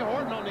at Jimmy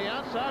Horton on the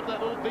outside of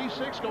that little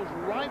V6, goes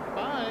right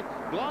by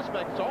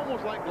Glotzback. It's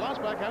almost like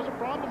Glotzback has a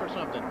problem or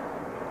something.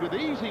 With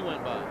ease he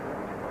went by.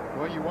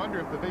 Well, you wonder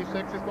if the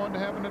V6 is going to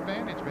have an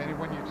advantage, Benny,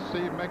 when you see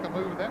him make a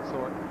move of that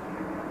sort.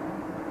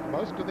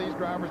 Most of these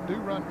drivers do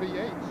run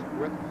V8s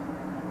with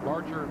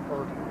larger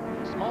or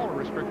smaller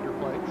restrictor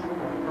plates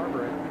on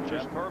carburetor.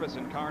 Jeff Purvis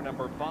in car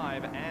number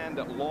 5 and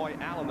Loy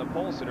Allen, the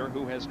pole sitter,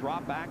 who has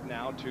dropped back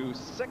now to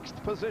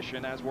 6th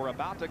position as we're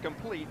about to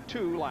complete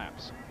 2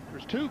 laps.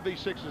 There's 2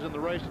 V6s in the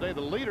race today. The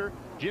leader,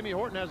 Jimmy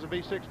Horton, has a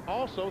V6.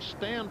 Also,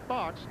 Stan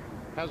Fox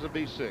has a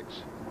V6.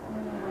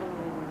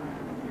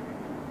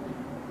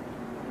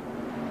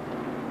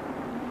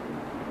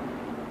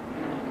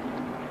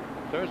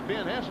 There's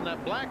Ben Hess in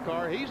that black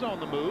car. He's on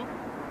the move.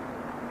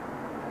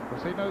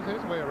 Because he knows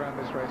his way around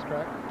this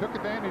racetrack. Took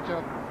advantage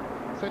of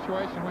the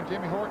situation when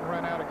Jimmy Horton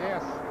ran out of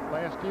gas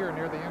last year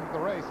near the end of the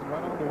race and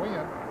went on to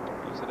win.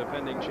 He's the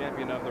defending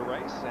champion of the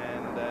race,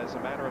 and as a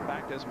matter of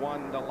fact has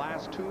won the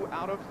last 2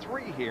 out of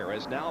 3 here,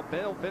 as now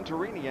Bill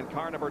Venturini in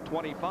car number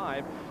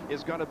 25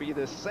 is going to be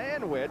the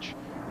sandwich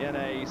in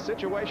a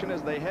situation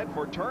as they head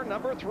for turn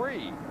number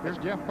 3. Here's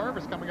Jeff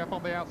Purvis coming up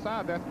on the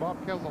outside. That's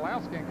Bob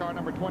Keselowski in car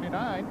number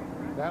 29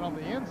 down on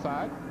the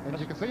inside, and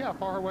you can see how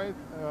far away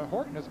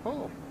Horton is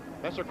pulled.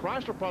 That's a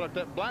Chrysler product.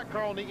 That black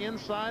car on the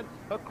inside,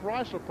 a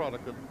Chrysler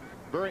product. A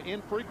very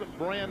infrequent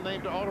brand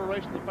name to auto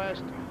race in the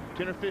past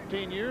 10 or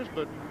 15 years,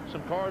 but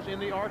some cars in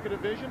the ARCA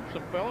division,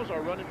 some fellows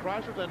are running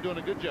Chryslers and doing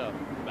a good job.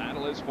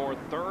 Battle is for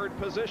 3rd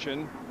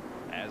position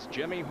as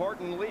Jimmy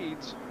Horton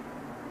leads.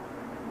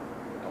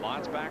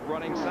 Glotzback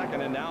running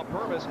 2nd, and now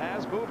Purvis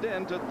has moved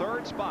into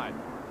 3rd spot.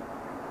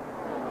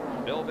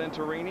 Bill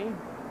Venturini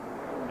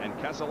and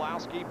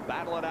Keselowski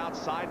battle it out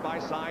side by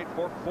side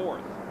for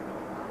 4th.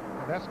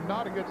 And that's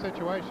not a good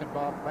situation,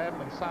 Bob,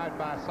 battling side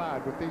by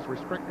side with these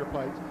restrictor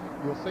plates.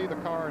 You'll see the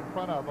car in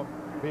front of them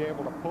be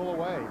able to pull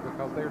away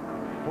because they're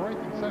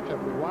breaking such a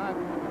wide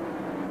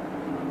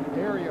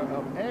area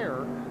of air,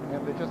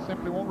 and they just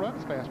simply won't run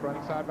as fast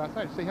running side by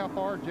side. See how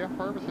far Jeff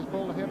Purvis has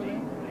pulled ahead of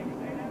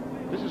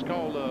them? This is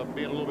called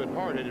being a little bit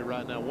hard-headed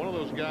right now. One of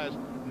those guys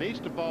needs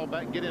to fall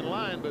back and get in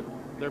line, but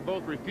they're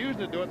both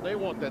refusing to do it. They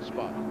want that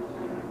spot.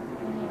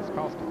 It's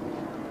costing.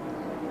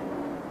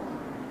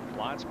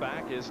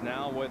 Glotzback is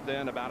now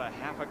within about a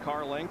half a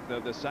car length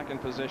of the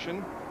 2nd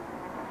position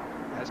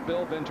as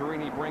Bill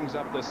Venturini brings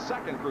up the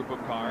 2nd group of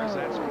cars.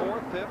 That's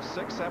 4th, 5th,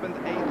 6th, 7th,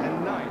 8th,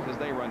 and 9th as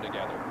they run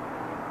together.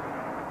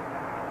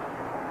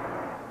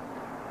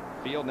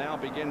 Field now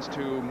begins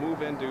to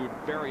move into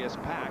various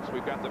packs.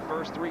 We've got the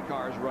first 3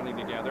 cars running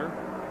together,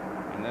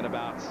 and then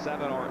about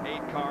 7 or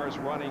 8 cars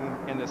running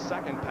in the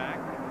 2nd pack,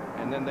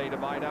 and then they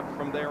divide up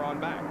from there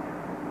on back.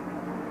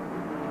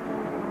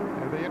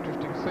 It'll be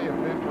interesting to see if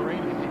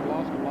Venturini, he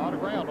lost a lot of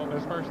ground on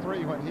those first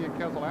 3 when he and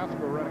Keselowski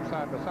were running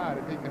side by side,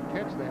 if he can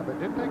catch them. But it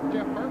didn't take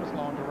Jeff Purvis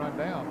long to run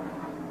down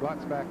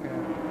Glotzback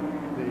and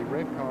the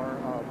red car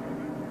of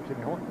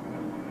Jimmy Horton.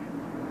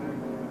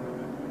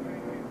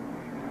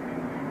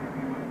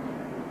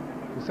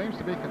 He seems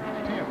to be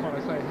content when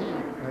I say he,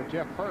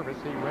 Jeff Purvis,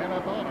 he ran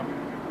up on him,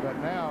 but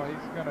now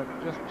he's going to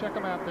just check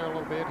him out there a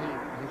little bit.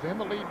 He's in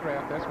the lead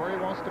draft. That's where he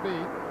wants to be,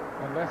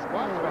 unless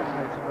Glotzback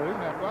makes a move.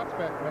 Now, if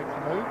Glotzback makes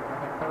a move, I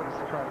think Purvis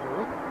will try to go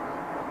with it.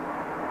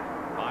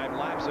 5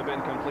 laps have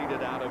been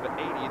completed out of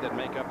 80 that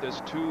make up this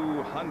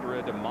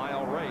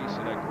 200-mile race,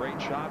 and a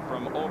great shot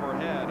from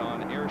overhead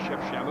on Airship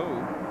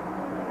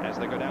Shamu as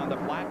they go down the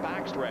flat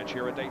backstretch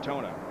here at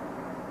Daytona.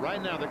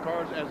 Right now, the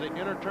cars, as they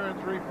enter turn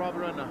 3,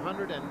 probably running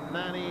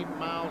 190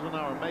 miles an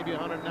hour, maybe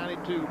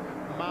 192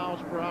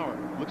 miles per hour.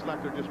 Looks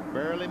like they're just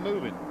barely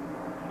moving.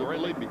 But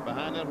believe me,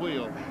 behind that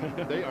wheel,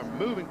 they are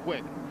moving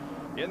quick.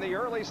 In the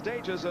early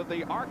stages of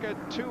the ARCA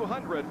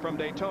 200 from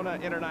Daytona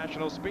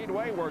International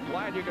Speedway, we're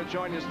glad you could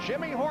join us.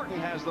 Jimmy Horton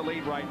has the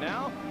lead right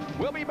now.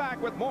 We'll be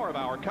back with more of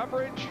our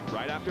coverage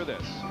right after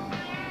this.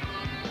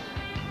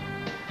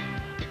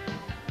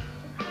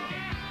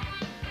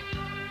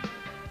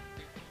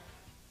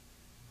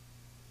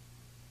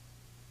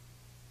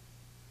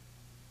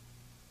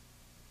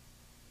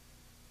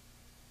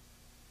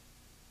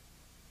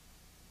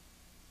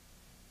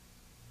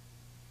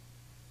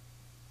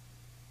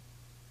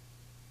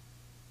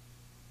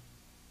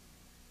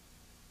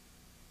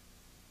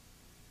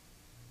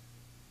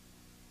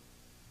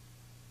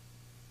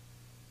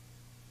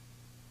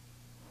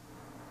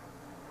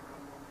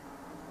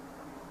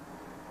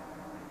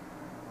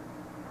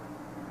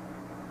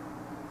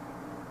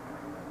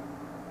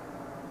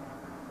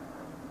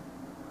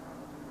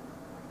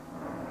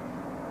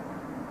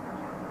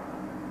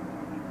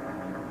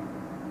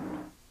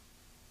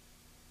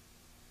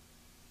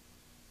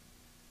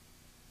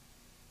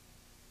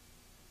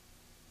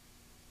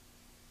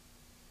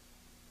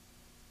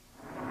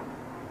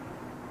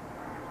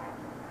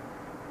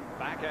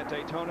 Back at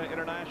Daytona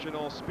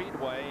International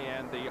Speedway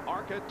and the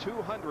ARCA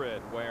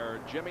 200, where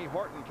Jimmy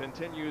Horton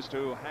continues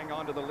to hang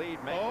on to the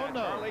lead. Make that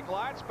no. Charlie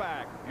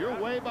Glattsback. You're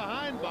way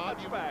behind, Bob.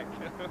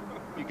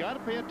 You got to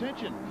pay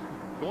attention.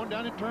 Going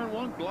down in turn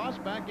one,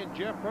 Glattsback and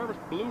Jeff Purvis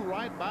blew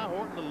right by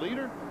Horton, the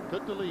leader,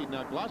 took the lead.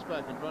 Now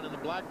Glattsback in front in the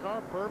black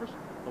car, Purvis,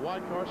 the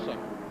white car second.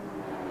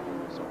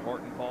 So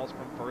Horton falls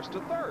from first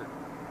to third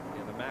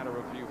in a matter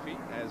of a few feet,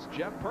 as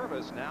Jeff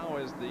Purvis now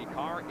is the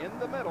car in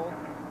the middle.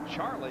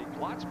 Charlie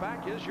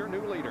Glattsback is your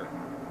new leader.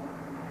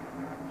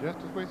 Just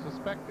as we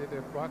suspected,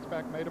 if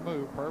Glattsback made a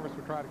move, Purvis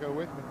would try to go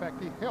with him. In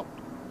fact, he helped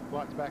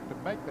Glattsback to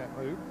make that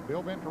move.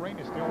 Bill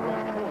Venturini still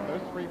running fourth.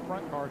 Those three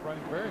front cars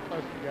running very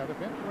close together.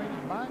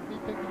 Venturini might be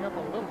picking up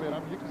a little bit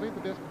of them. You can see the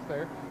distance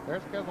there.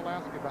 There's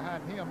Keselowski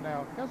behind him.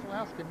 Now,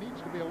 Keselowski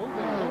needs to be a little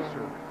bit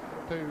closer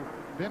to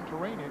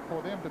Venturini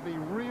for them to be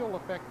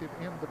real effective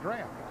in the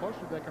draft. The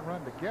closer they can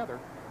run together,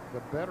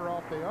 the better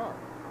off they are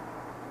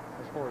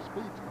as far as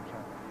speed's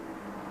concerned.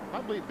 I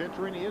believe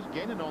Venturini is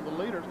gaining on the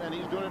leaders, and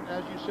he's doing it,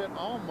 as you said,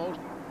 almost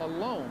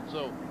alone.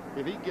 So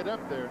if he get up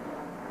there,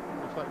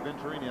 looks like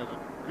Venturini has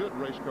a good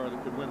race car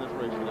that could win this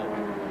race today.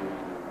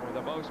 For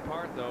the most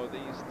part, though,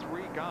 these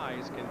three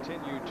guys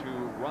continue to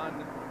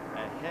run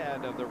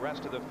ahead of the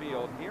rest of the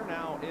field. Here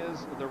now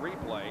is the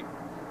replay.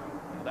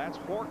 That's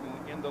Horton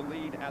in the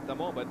lead at the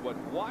but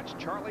watch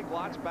Charlie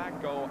Glattsback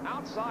go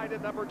outside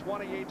at number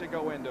 28 to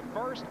go into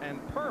first, and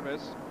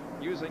Purvis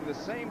using the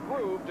same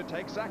groove to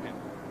take second.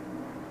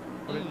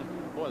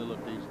 Boy, they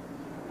looked easy.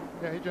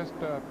 Yeah, he just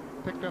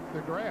picked up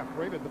the draft.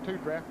 Really, the two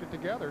drafted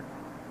together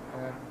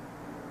and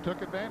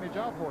took advantage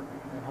of Horton.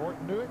 And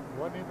Horton knew it.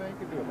 Wasn't anything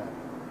he could do about it.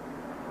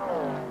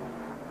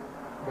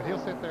 But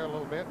he'll sit there a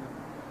little bit,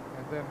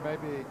 and then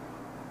maybe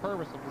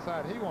Purvis will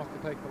decide he wants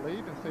to take the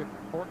lead and see if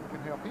Horton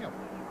can help him.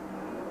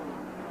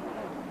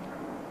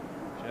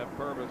 Jeff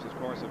Purvis, of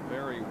course, a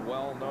very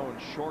well-known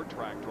short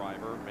track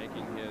driver,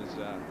 making his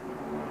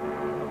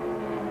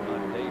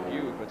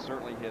debut, but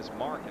certainly his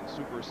mark in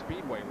super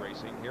speedway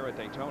racing here at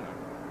Daytona.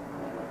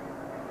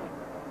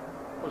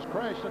 Was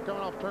crashed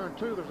coming off turn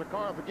two. There's a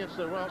car up against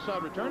the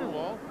outside returning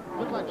wall.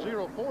 Looked like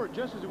 04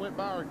 just as he went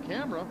by our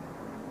camera.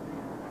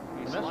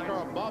 And that's the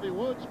car of Bobby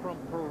Woods from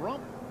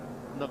Pahrump,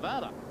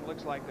 Nevada.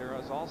 Looks like there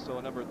is also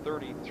a number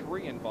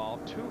 33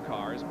 involved. Two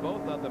cars.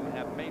 Both of them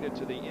have made it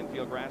to the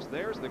infield grass.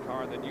 There's the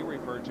car that you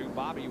referred to,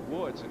 Bobby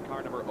Woods, in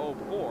car number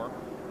 04.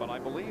 But I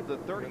believe the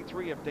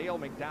 33 of Dale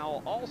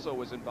McDowell also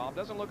was involved.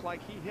 Doesn't look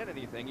like he hit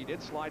anything. He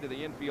did slide to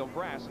the infield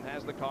grass and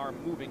has the car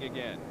moving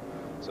again.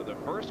 So the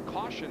first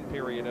caution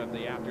period of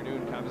the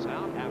afternoon comes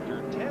out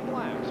after 10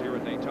 laps here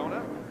at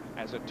Daytona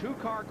as a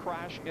two-car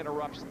crash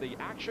interrupts the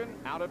action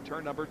out of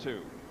turn number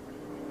 2.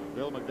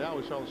 Bill McDowell,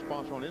 we saw the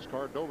sponsor on his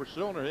car, Dover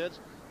Cylinder Heads.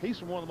 He's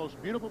from one of the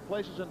most beautiful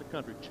places in the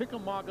country,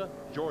 Chickamauga,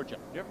 Georgia.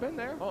 You ever been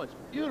there? Oh, it's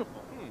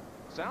beautiful.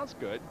 Sounds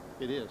good.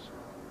 It is.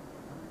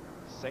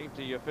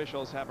 Safety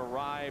officials have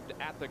arrived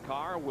at the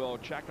car. We'll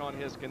check on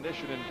his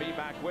condition and be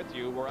back with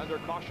you. We're under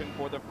caution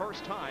for the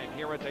first time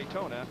here at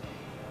Daytona.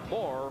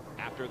 More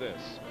after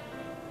this.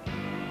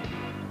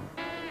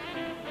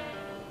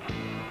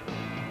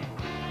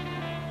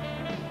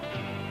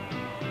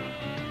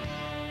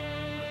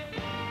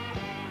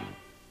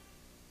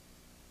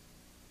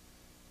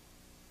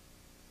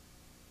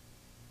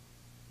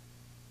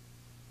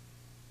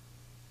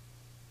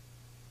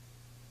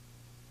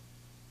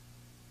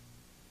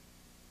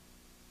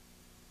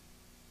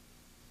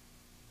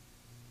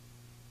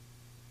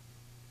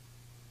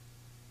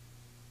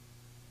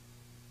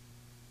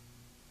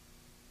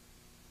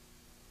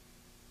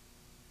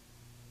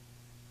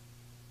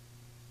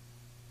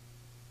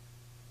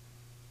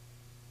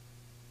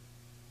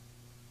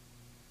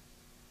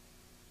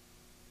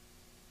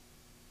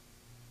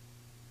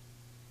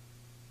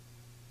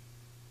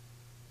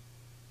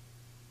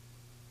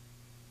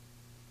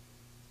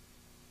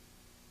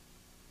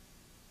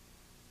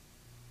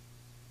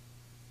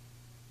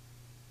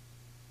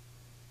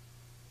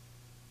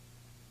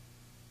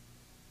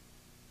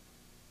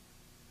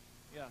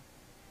 Yeah.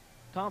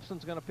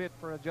 Thompson's going to pit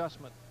for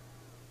adjustment.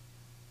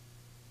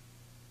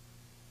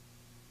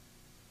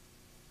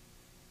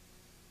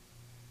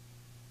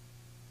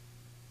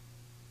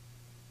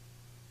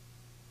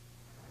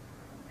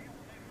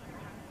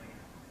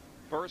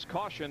 First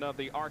caution of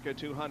the ARCA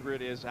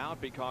 200 is out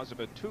because of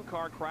a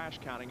two-car crash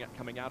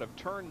coming out of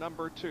turn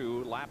number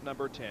 2, lap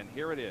number 10.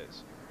 Here it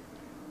is.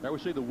 There we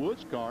see the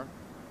Woods car.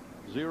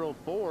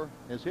 04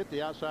 has hit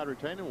the outside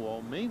retaining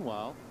wall.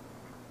 Meanwhile,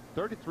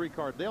 33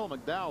 car Dale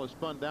McDowell has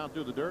spun down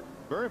through the dirt.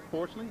 Very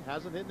fortunately,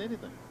 hasn't hit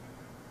anything.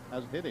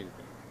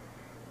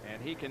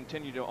 And he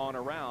continued to on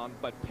around,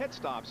 but pit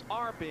stops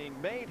are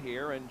being made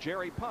here, and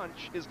Jerry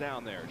Punch is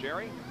down there.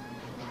 Jerry?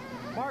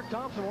 Mark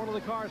Thompson, one of the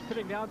cars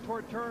pitting down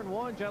toward turn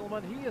 1,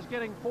 gentlemen. He is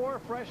getting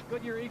 4 fresh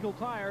Goodyear Eagle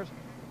tires.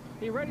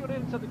 He radioed in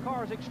and said the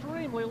car is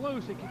extremely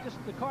loose.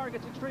 The car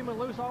gets extremely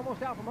loose,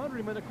 almost out from under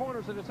him in the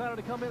corners, and decided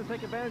to come in and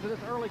take advantage of this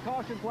early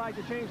caution flag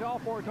to change all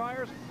 4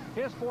 tires.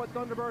 His Ford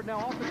Thunderbird now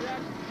off the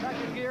jacks, back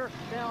in gear,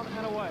 down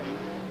and away.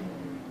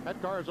 That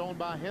car is owned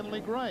by Henley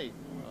Gray.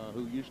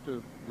 who used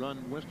to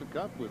run Winston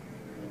Cup with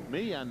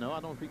me. I know. I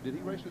don't think, did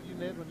he race with you,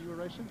 Ned, when you were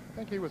racing? I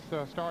think he was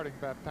starting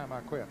by the time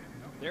I quit.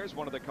 There's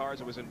one of the cars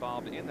that was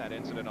involved in that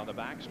incident on the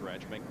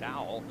backstretch.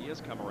 McDowell, he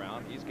has come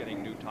around. He's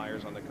getting new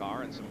tires on the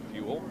car and some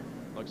fuel.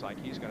 Looks like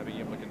he's going to be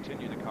able to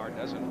continue. The car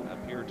doesn't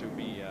appear to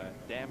be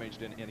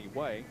damaged in any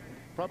way.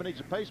 Probably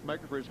needs a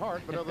pacemaker for his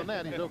heart, but other than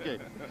that, he's okay.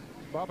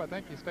 Bob, I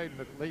think he stayed in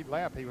the lead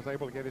lap. He was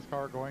able to get his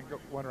car going,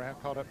 went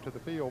around, caught up to the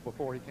field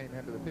before he came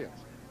into the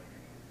pits.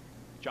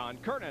 John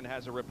Kernan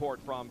has a report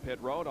from pit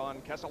road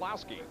on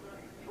Keselowski.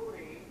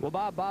 Well,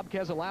 Bob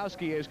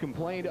Keselowski has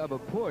complained of a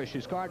push.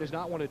 His car does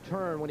not want to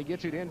turn when he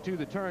gets it into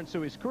the turn,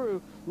 so his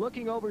crew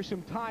looking over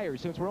some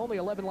tires. Since we're only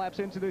 11 laps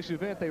into this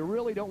event, they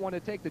really don't want to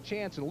take the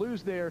chance and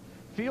lose their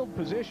field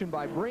position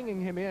by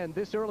bringing him in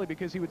this early,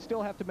 because he would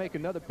still have to make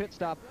another pit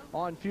stop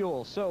on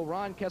fuel. So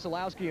Ron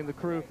Keselowski and the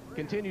crew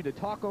continue to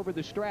talk over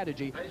the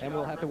strategy, and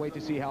we'll have to wait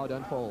to see how it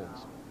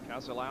unfolds.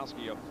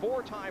 Keselowski, a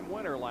four-time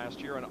winner last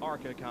year in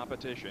ARCA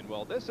competition.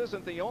 Well, this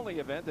isn't the only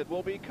event that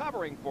we'll be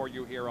covering for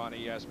you here on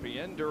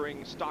ESPN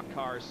during Stock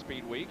Car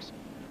Speed Weeks.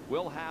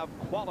 We'll have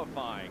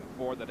qualifying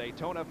for the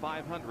Daytona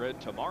 500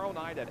 tomorrow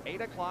night at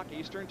 8 o'clock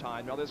Eastern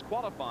Time. Now, this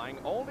qualifying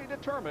only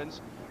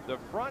determines the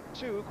front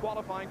two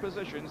qualifying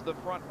positions, the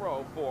front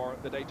row for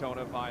the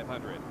Daytona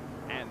 500.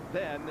 And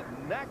then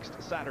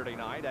next Saturday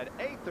night at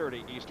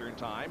 8:30 Eastern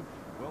Time,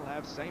 we'll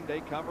have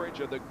same-day coverage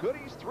of the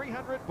Goodies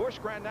 300 Busch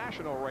Grand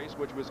National race,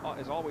 which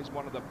is always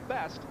one of the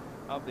best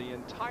of the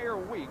entire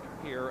week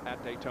here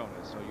at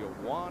Daytona. So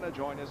you'll want to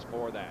join us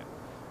for that.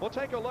 We'll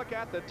take a look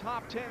at the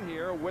top 10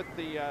 here with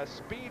the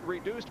speed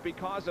reduced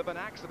because of an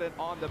accident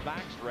on the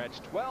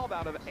backstretch. 12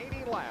 out of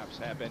 80 laps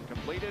have been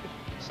completed.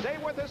 Stay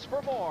with us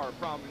for more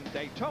from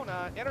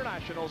Daytona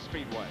International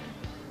Speedway.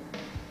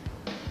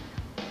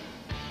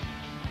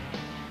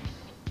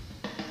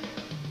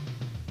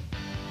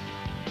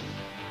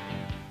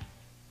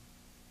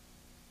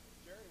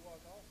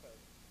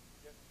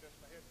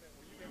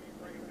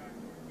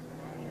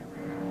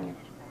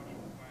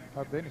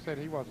 Then he said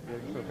he wasn't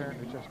getting, so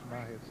apparently it's just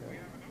my headset.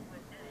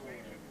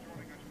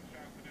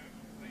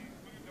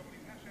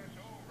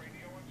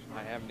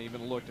 I haven't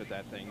even looked at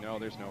that thing. No,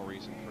 there's no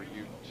reason for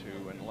you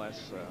to,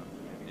 unless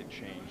it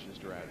changes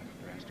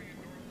drastically.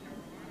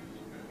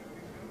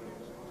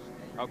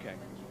 Okay.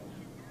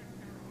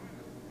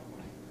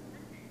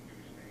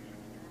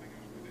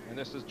 And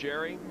this is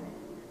Jerry.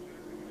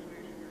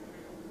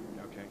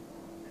 Okay.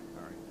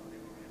 All right.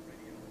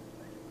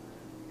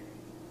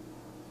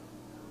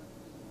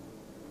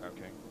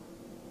 Okay.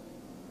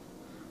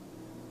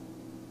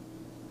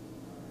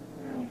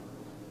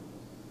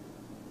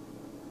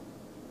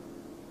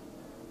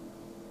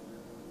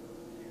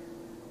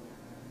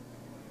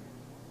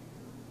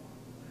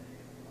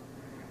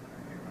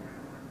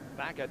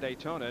 Back at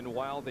Daytona, and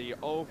while the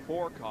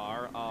 04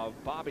 car of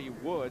Bobby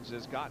Woods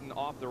has gotten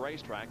off the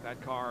racetrack,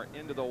 that car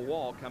into the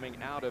wall coming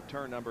out of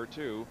turn number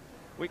 2,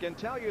 we can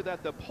tell you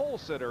that the pole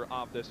sitter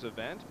of this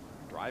event,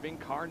 driving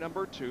car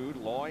number 2,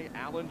 Loy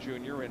Allen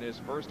Jr. in his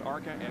first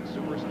ARCA and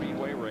Super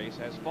Speedway race,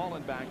 has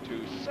fallen back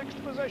to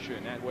 6th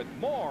position. And with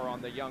more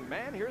on the young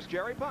man, here's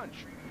Jerry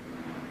Punch.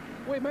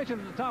 We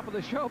mentioned at the top of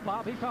the show,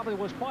 Bob, he probably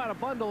was quite a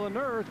bundle of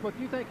nerves, but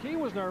you think he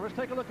was nervous?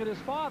 Take a look at his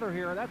father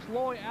here. That's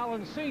Loy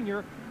Allen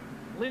Sr.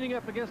 leaning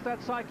up against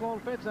that cyclone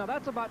fence. Now,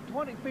 that's about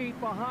 20 feet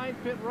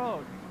behind pit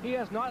road. He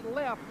has not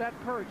left that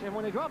perch, and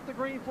when he dropped the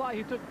green flag,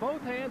 he took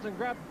both hands and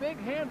grabbed big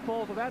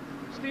handfuls of that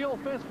steel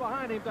fence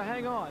behind him to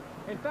hang on.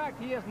 In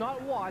fact, he has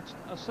not watched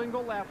a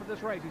single lap of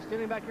this race. He's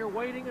standing back here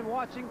waiting and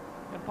watching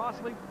and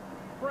possibly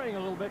praying a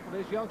little bit for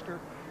this youngster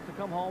to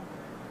come home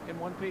in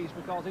one piece,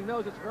 because he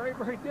knows it's very,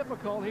 very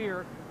difficult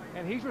here,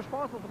 and he's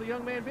responsible for the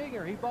young man being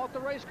here. He bought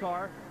the race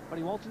car, but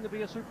he wants him to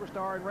be a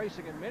superstar in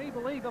racing, and many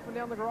believe up and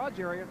down the garage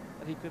area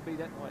that he could be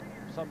that one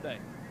someday.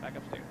 Back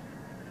upstairs.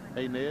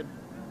 Hey, Ned,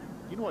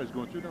 you know what he's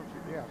going through, don't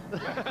you? Yes.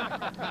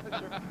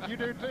 You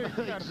do too.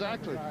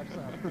 Exactly.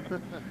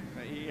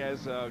 He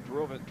has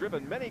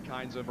driven many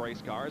kinds of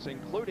race cars,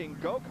 including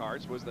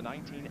go-karts. Was the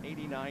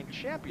 1989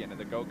 champion in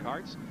the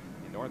go-karts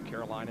in North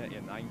Carolina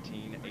in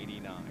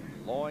 1989.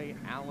 Loy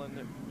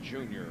Allen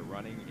Jr.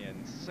 running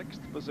in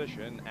 6th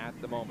position at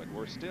the moment.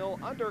 We're still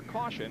under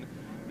caution.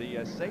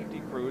 The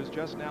safety crews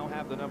just now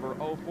have the number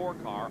 04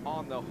 car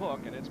on the hook,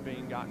 and it's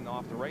being gotten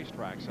off the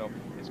racetrack. So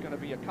it's going to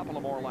be a couple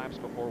of more laps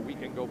before we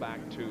can go back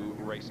to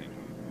racing.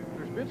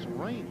 There's been some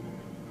rain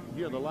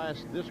here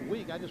this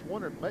week. I just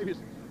wondered if maybe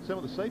some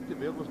of the safety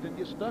vehicles didn't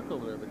get stuck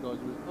over there, because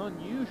it was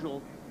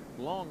unusual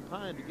long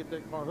time to get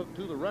that car hooked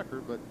to the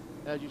wrecker. But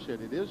as you said,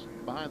 it is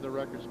behind the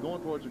wrecker. It's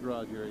going towards the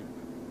garage area.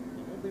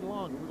 It won't be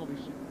long. We're going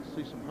to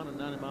see some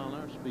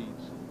 190-mile-an-hour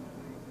speeds.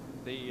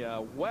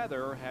 The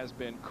weather has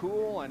been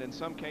cool and in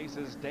some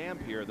cases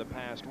damp here the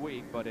past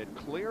week, but it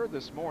cleared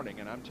this morning,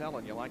 and I'm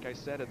telling you, like I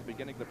said at the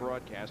beginning of the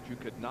broadcast, you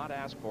could not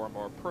ask for a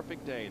more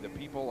perfect day. The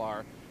people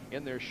are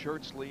in their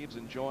shirt sleeves,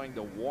 enjoying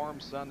the warm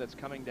sun that's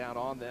coming down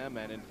on them.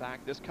 And in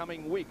fact, this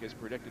coming week is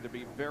predicted to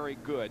be very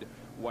good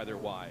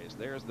weather-wise.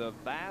 There's the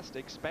vast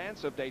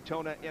expanse of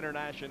Daytona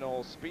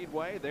International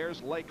Speedway.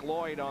 There's Lake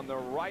Lloyd on the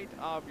right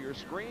of your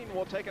screen.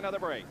 We'll take another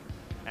break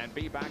and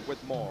be back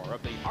with more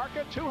of the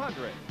ARCA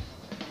 200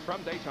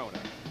 from Daytona.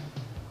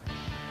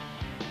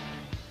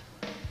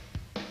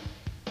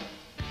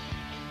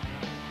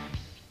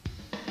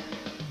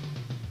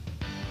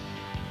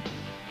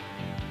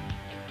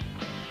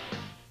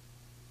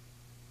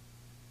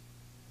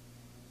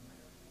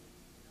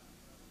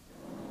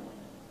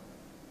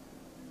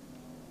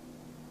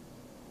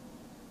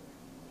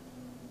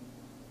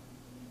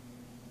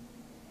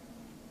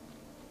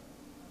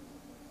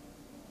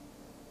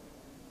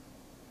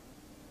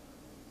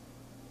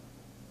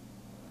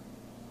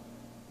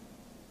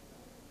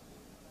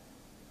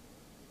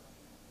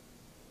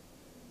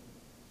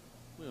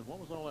 What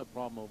was all that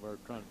problem over there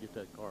trying to get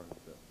that car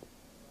hooked up?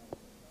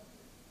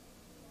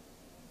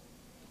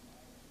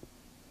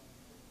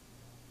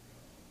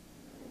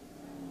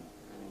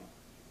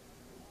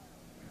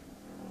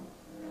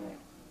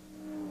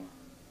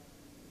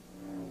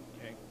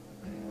 Okay.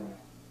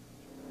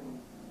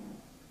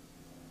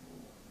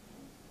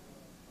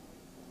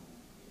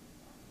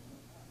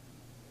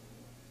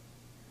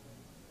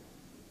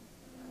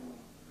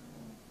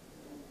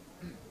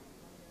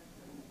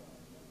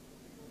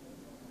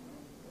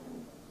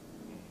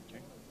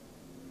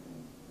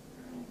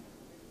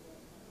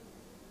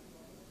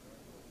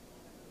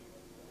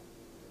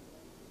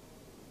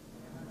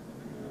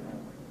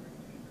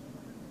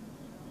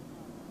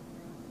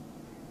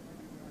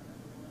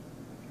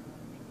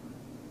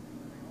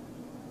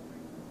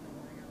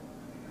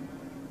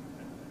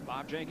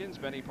 Bob Jenkins,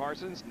 Benny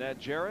Parsons, Ned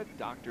Jarrett,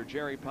 Dr.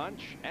 Jerry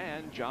Punch,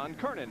 and John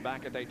Kernan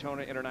back at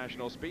Daytona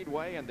International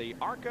Speedway and the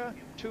ARCA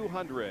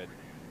 200.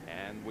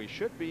 And we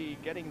should be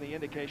getting the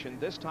indication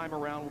this time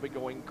around we'll be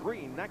going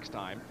green next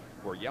time.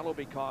 We're yellow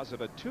because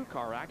of a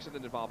two-car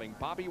accident involving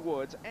Bobby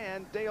Woods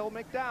and Dale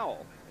McDowell.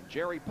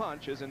 Jerry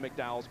Punch is in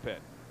McDowell's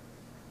pit.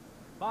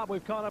 Bob,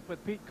 we've caught up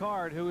with Pete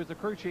Card, who is the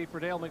crew chief for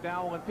Dale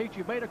McDowell. And Pete,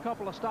 you made a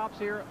couple of stops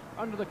here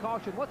under the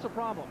caution. What's the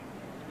problem?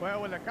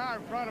 Well, when the car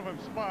in front of him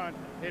spun,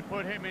 it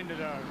put him into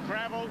the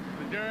gravel,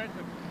 the dirt,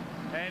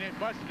 and it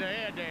busted the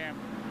air dam,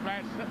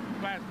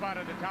 flat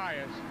spotted the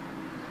tires.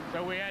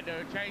 So we had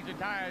to change the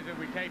tires, and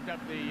we taped up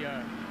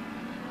the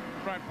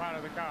front part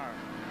of the car.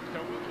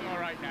 So we're all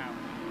right now.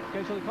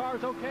 Okay, so the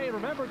car's okay.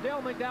 Remember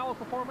Dale McDowell's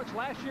performance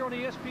last year on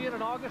ESPN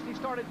in August. He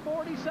started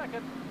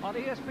 42nd on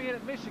ESPN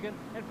at Michigan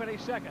and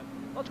finished second.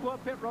 Let's go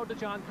up pit road to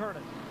John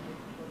Kernan.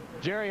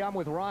 Jerry, I'm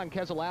with Ron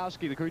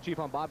Keselowski, the crew chief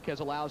on Bob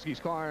Keselowski's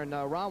car. And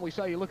Ron, we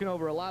saw you looking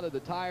over a lot of the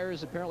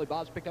tires. Apparently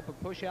Bob's picked up a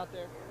push out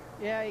there.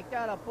 Yeah, he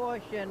got a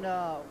push, and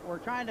we're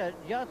trying to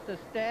adjust the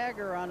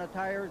stagger on the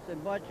tires as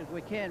much as we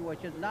can,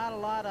 which is not a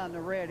lot on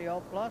the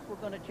radio. Plus, we're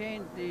going to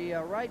change the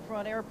right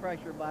front air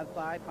pressure by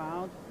 5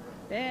 pounds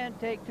and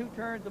take 2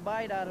 turns of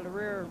bite out of the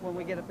rear when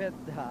we get a pit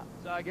stop.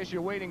 So I guess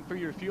you're waiting for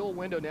your fuel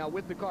window now.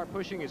 With the car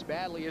pushing as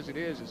badly as it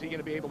is he going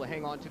to be able to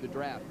hang on to the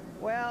draft?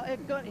 Well,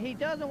 he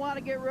doesn't want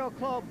to get real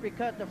close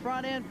because the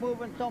front end's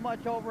moving so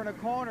much over in the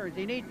corners.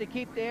 He needs to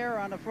keep the air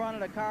on the front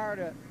of the car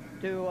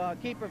to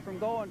keep it from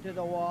going to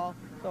the wall.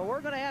 So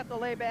we're going to have to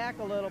lay back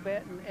a little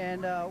bit,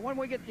 and when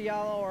we get the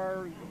yellow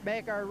or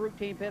make our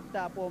routine pit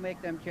stop, we'll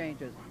make them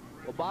changes.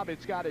 Well, Bob,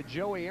 it's got a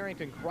Joey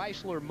Arrington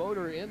Chrysler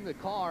motor in the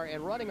car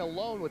and running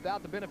alone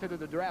without the benefit of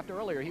the draft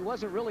earlier. He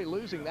wasn't really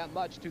losing that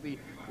much to the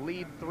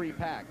lead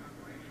 3-pack.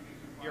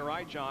 You're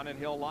right, John, and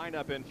he'll line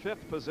up in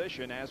 5th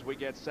position as we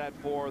get set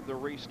for the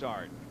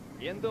restart.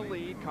 In the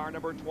lead, car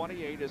number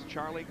 28 is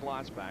Charlie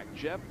Glotzbach.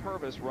 Jeff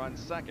Purvis runs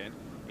 2nd.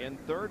 In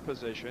 3rd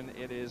position,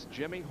 it is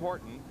Jimmy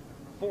Horton.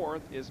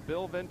 4th is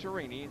Bill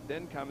Venturini.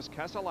 Then comes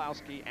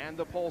Keselowski and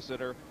the pole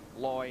sitter,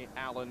 Loy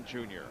Allen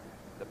Jr.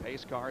 The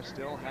pace car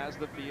still has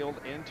the field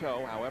in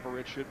tow. However,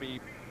 it should be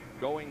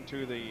going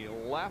to the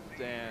left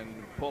and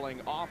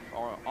pulling off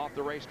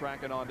the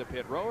racetrack and onto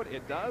pit road.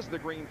 It does. The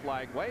green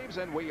flag waves,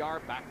 and we are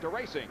back to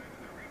racing.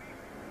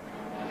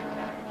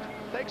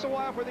 Takes a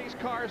while for these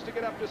cars to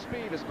get up to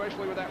speed,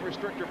 especially with that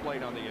restrictor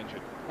plate on the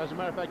engine. As a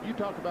matter of fact, you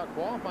talked about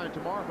qualifying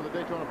tomorrow for the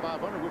Daytona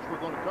 500, which we're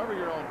going to cover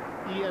here on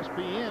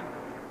ESPN.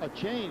 A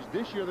change.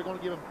 This year they're going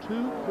to give them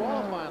 2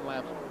 qualifying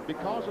laps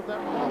because of that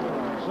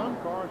problem. Some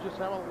cars just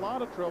have a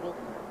lot of trouble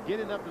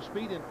getting up to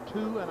speed in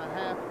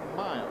 2.5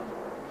 miles.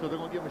 So they're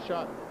going to give them a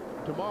shot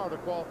tomorrow to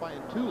qualify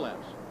in 2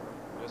 laps.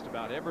 Just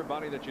about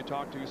everybody that you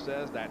talk to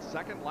says that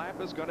second lap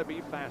is going to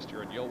be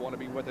faster, and you'll want to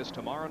be with us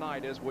tomorrow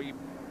night as we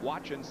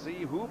watch and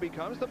see who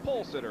becomes the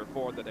pole sitter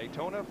for the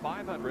Daytona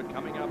 500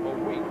 coming up a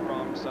week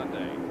from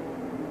Sunday.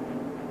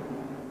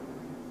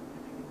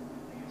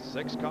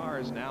 6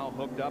 cars now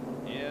hooked up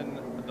in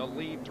the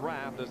lead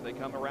draft as they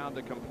come around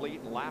to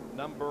complete lap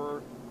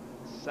number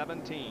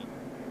 17.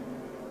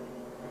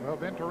 Well,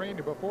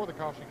 Venturini, before the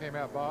caution came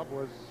out, Bob,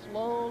 was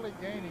slowly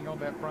gaining on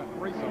that front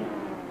threesome.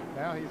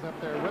 Now he's up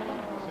there with him.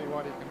 See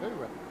what he can do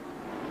with it.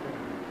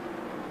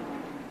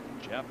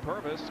 Jeff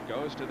Purvis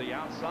goes to the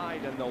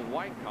outside in the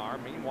white car.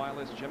 Meanwhile,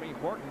 it's Jimmy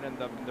Horton in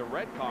the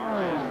red car.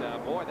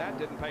 And boy, that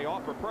didn't pay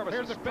off for Purvis.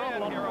 Here's a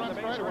spin here on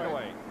the main straightaway.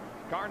 straightaway.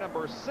 Car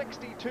number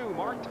 62,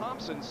 Mark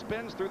Thompson,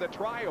 spins through the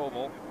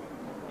tri-oval.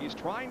 He's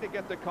trying to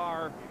get the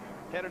car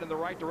headed in the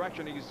right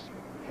direction. He's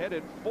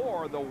headed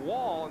for the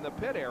wall in the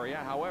pit area,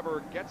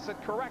 however, gets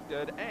it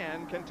corrected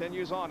and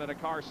continues on in a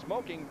car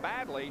smoking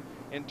badly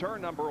in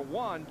turn number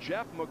 1.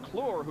 Jeff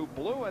McClure, who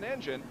blew an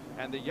engine,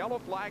 and the yellow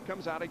flag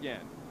comes out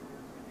again.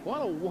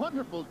 What a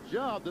wonderful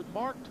job that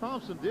Mark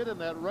Thompson did in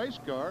that race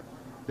car.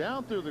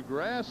 Down through the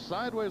grass,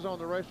 sideways on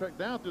the racetrack,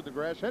 down through the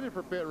grass, headed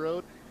for pit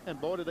road, and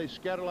boy, did they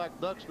scatter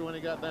like ducks when he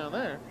got down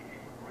there.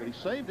 But he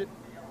saved it.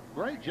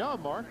 Great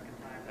job, Mark.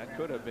 That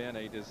could have been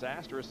a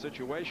disastrous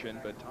situation,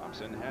 but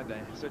Thompson had the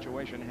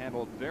situation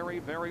handled very,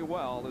 very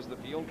well as the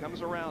field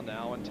comes around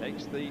now and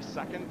takes the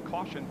second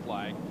caution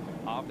flag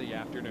of the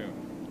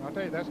afternoon. I'll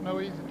tell you, that's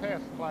no easy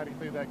task, sliding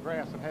through that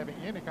grass and having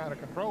any kind of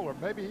control. Or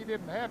maybe he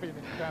didn't have any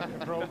kind of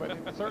control, but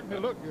it certainly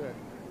looked good.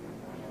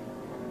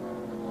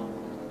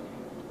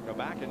 Go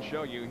back and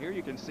show you. Here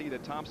you can see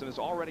that Thompson has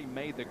already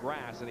made the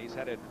grass, and he's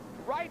headed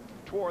right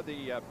toward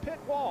the pit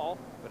wall.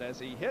 But as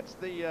he hits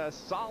the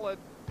solid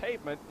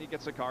pavement, he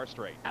gets the car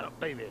straight. Atta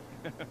baby.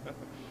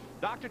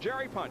 Dr.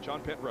 Jerry Punch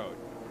on pit road.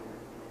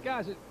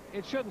 Guys,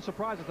 it shouldn't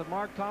surprise us that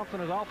Mark Thompson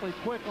is awfully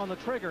quick on the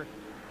trigger.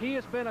 He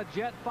has been a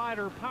jet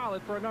fighter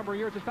pilot for a number of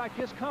years. In fact,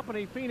 his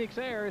company, Phoenix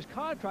Air, is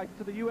contracted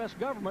to the U.S.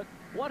 government.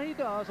 What he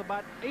does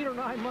about 8 or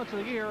 9 months of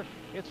the year,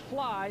 it's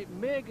fly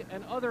MiG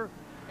and other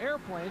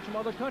airplanes from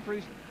other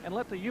countries and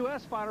let the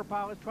U.S. fighter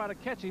pilots try to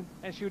catch him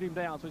and shoot him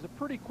down. So he's a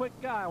pretty quick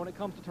guy when it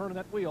comes to turning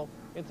that wheel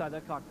inside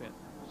that cockpit.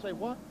 Say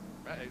what?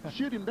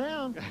 Shoot him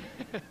down?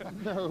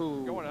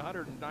 No. Going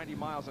 190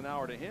 miles an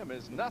hour to him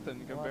is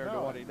nothing compared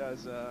to what he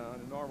does on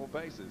a normal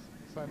basis.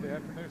 Sunday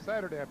afternoon,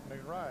 Saturday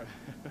afternoon ride.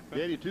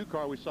 The 82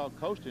 car we saw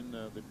coasting,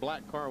 the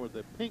black car with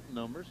the pink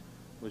numbers,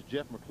 was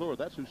Jeff McClure.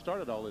 That's who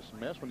started all this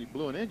mess when he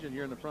blew an engine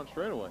here in the front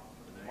straightaway.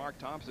 Mark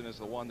Thompson is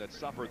the one that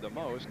suffered the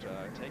most,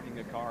 taking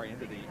the car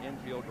into the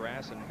infield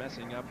grass and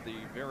messing up the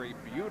very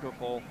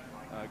beautiful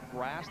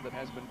grass that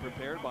has been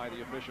prepared by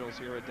the officials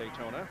here at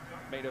Daytona.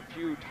 Made a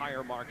few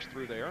tire marks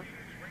through there.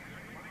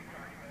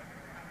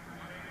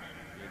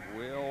 It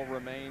will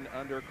remain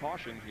under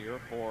caution here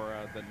for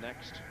the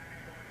next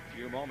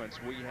few moments.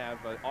 We have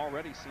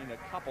already seen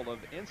a couple of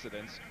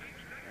incidents,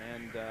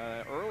 and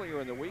earlier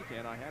in the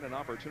weekend I had an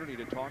opportunity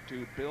to talk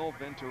to Bill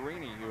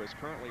Venturini, who is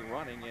currently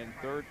running in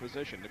 3rd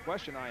position. The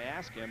question I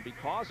asked him,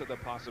 because of the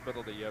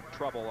possibility of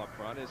trouble up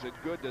front, is it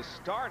good to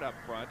start up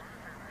front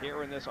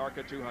here in this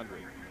ARCA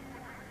 200?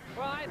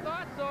 Well, I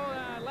thought so.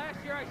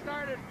 Last year I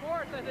started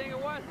 4th, I think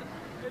it was.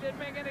 It didn't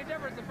make any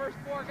difference. The first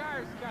 4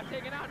 cars got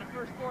taken out in the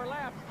first 4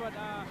 laps, but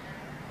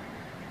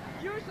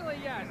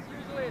usually, yes.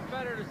 Usually it's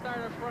better to start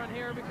up front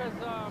here because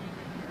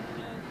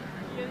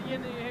you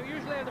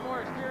usually have the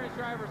more experienced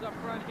drivers up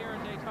front here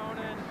in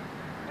Daytona,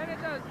 and it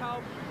does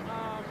help.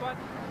 But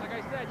like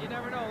I said, you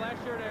never know.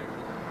 Last year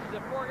the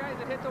 4 guys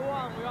that hit the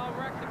wall and we all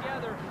wrecked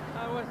together.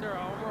 Was there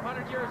over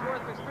 100 years worth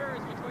of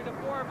experience between the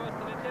 4 of us,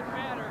 and it didn't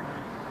matter.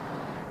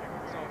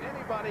 So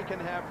anybody can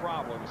have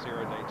problems here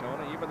at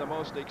Daytona, even the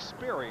most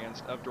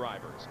experienced of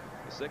drivers.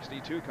 The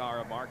 62 car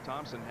of Mark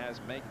Thompson has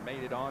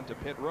made it on to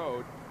pit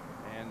road.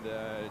 And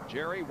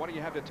Jerry, what do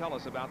you have to tell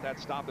us about that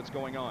stop that's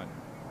going on?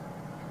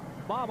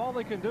 Bob, all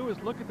they can do is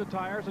look at the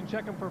tires and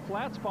check them for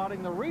flat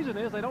spotting. The reason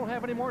is they don't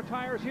have any more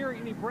tires here,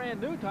 any brand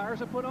new tires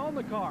to put on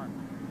the car.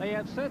 They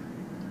have sent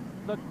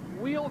the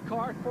wheel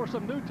cart for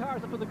some new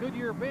tires up in the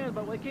Goodyear bin,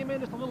 but when they came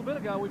in just a little bit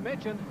ago, we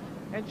mentioned,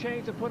 and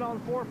changed and put on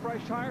 4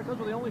 fresh tires. Those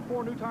were the only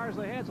 4 new tires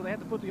they had, so they had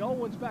to put the old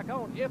ones back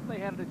on if they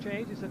had to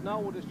change. He said, no,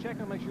 we'll just check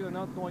them, make sure they're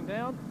not going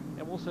down,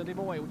 and we'll send him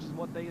away, which is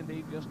what they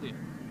indeed just did.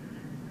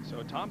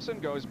 So Thompson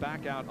goes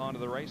back out onto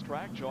the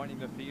racetrack, joining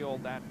the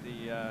field at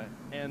the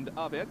end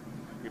of it.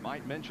 We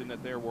might mention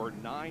that there were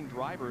 9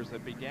 drivers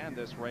that began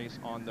this race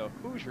on the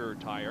Hoosier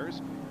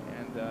tires,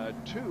 and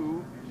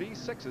 2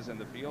 V6s in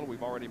the field.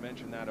 We've already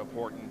mentioned that of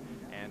Horton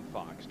and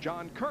Fox.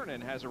 John Kernan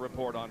has a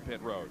report on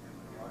pit road.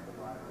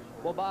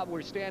 Well, Bob,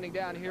 we're standing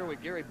down here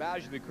with Gary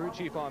Bowser, the crew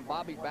chief on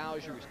Bobby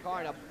Bowser's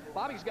car. Now,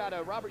 Bobby's got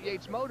a Robert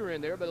Yates motor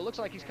in there, but it looks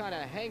like he's kind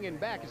of hanging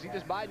back. Is he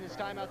just biding his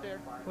time out there?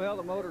 Well,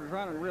 the motor's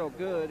running real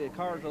good. The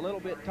car's a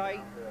little bit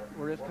tight.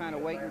 We're just kind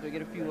of waiting to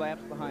get a few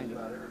laps behind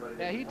us.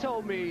 Now, he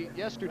told me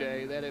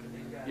yesterday that if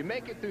you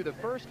make it through the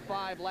first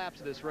 5 laps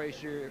of this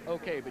race, you're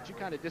okay, but you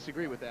kind of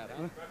disagree with that,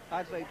 huh?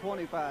 I'd say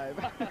 25.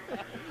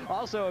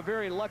 Also, a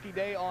very lucky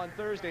day on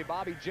Thursday.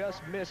 Bobby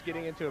just missed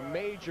getting into a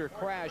major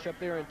crash up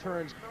there in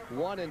turns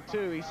 1 and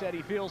 2. He said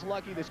he feels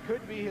lucky. This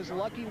could be his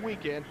lucky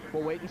weekend.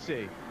 We'll wait and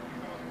see.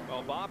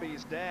 Well,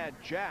 Bobby's dad,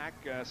 Jack,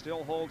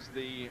 still holds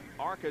the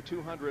ARCA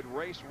 200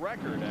 race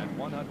record at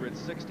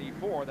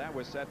 164. That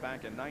was set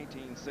back in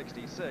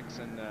 1966,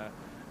 and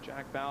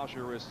Jack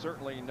Bowser is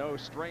certainly no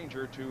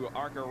stranger to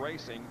ARCA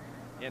racing.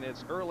 In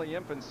its early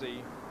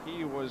infancy,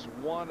 he was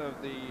one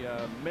of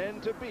the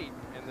men to beat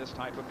in this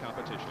type of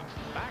competition.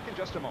 Back in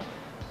just a moment.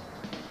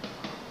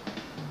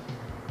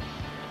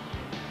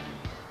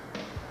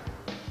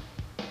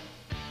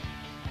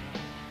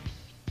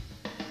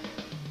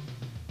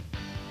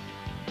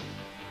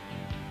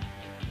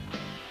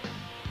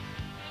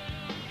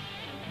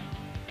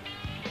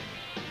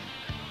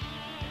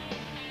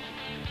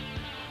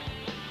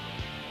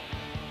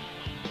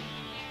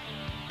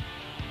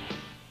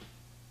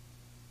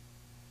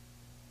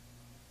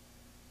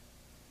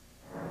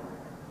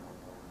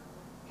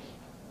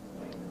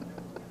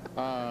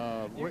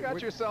 You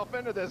got yourself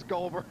into this,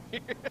 Goldberg.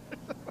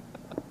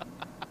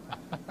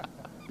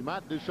 You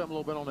might do something a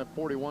little bit on that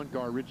 41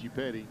 car, Richie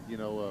Petty. You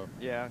know.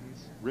 Yeah,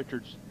 he's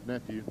Richard's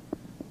nephew.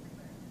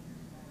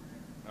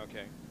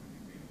 Okay.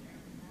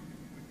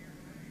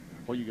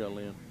 What you got,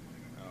 Lynn?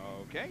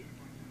 Okay.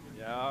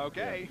 Yeah.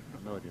 Okay. Yeah,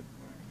 no idea.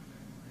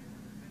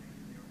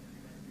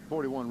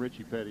 41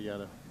 Richie Petty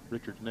out of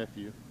Richard's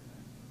nephew,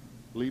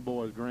 Lee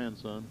Boy's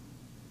grandson.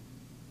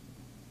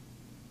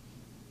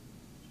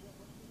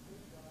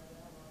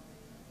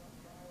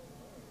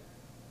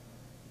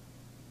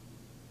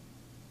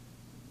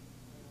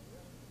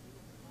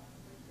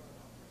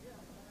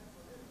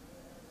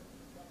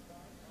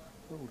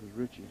 How old is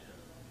Richie?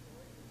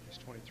 He's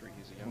 23.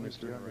 He's the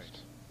youngest in the race.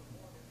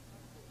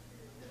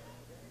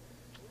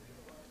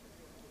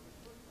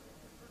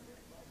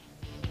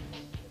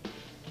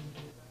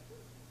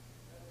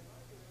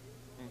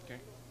 Okay.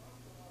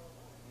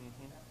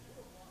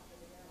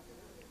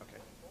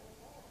 Okay.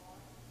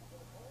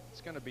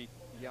 It's going to be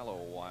yellow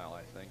a while,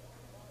 I think.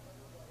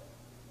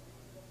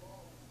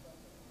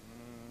 I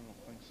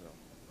don't think so.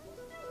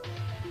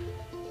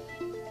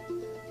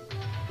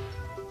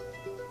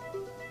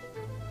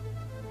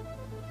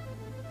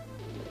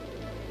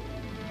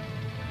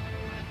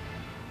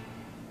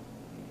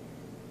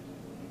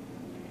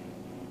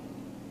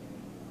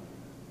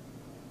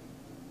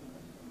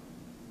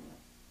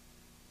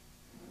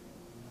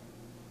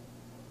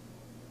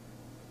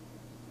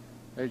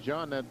 Hey,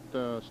 John, that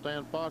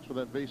Stan Fox with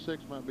that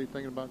V6 might be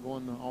thinking about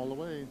going all the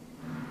way.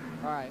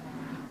 All right.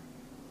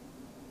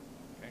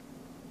 Okay.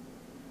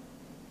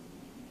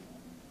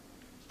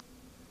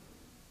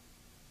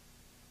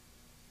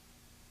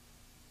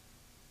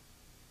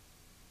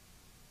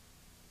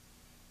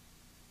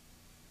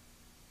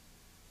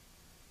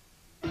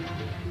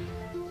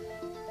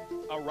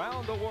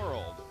 Around the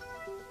world,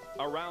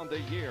 around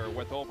the year,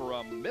 with over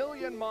 1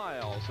 million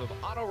miles of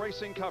auto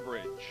racing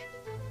coverage.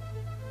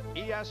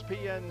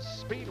 ESPN's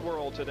Speed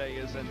World today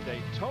is in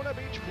Daytona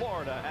Beach,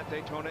 Florida at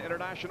Daytona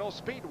International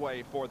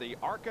Speedway for the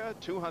ARCA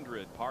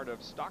 200, part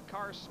of Stock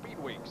Car Speed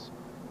Weeks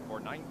for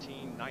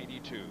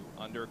 1992.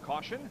 Under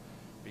caution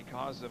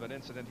because of an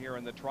incident here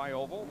in the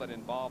Tri-Oval that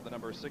involved the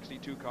number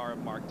 62 car of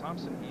Mark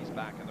Thompson. He's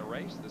back in the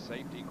race. The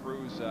safety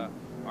crews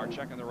are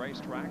checking the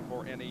racetrack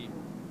for any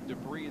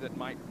debris that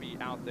might be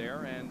out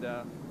there. And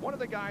one of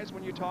the guys,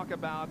 when you talk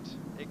about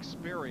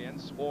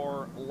experience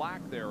or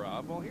lack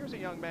thereof, well, here's a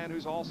young man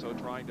who's also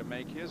trying to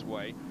make his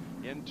way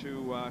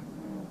into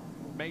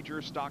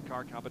major stock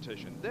car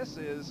competition. This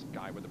is a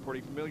guy with a pretty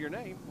familiar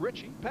name,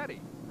 Richie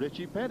Petty.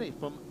 Richie Petty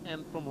from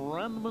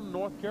Redmond,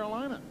 North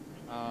Carolina.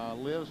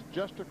 Lives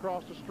just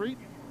across the street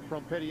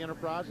from Petty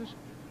Enterprises.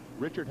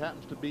 Richard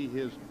happens to be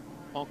his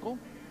uncle,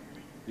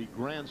 the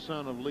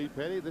grandson of Lee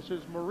Petty. This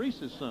is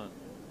Maurice's son.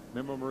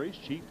 Remember Maurice,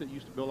 chief that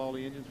used to build all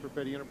the engines for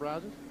Petty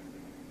Enterprises?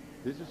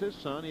 This is his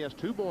son. He has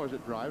two boys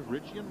that drive,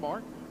 Richie and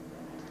Mark.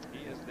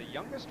 He is the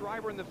youngest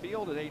driver in the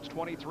field at age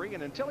 23,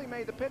 and until he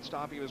made the pit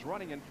stop, he was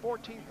running in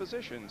 14th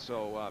position.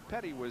 So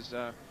Petty was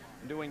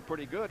doing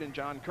pretty good, and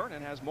John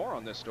Kernan has more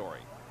on this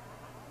story.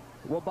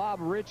 Well, Bob,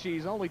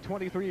 Richie's only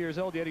 23 years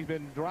old, yet he's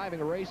been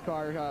driving a race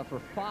car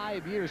for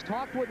 5 years.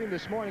 Talked with him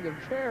this morning, a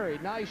very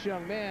nice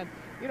young man.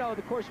 You know,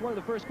 of course, one of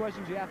the first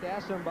questions you have to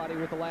ask somebody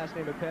with the last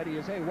name of Petty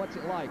is, hey, what's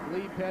it like?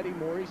 Lee Petty,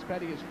 Maurice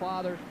Petty, his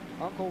father,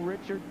 Uncle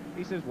Richard.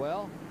 He says,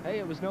 well, hey,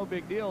 it was no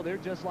big deal. They're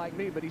just like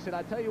me. But he said,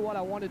 I tell you what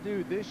I want to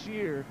do this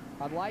year.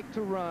 I'd like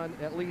to run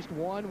at least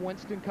one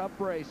Winston Cup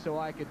race so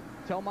I could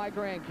tell my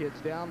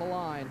grandkids down the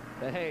line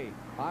that, hey,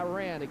 I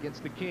ran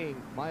against the king,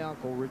 my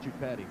uncle, Richard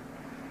Petty.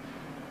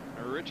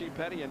 Richie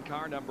Petty in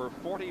car number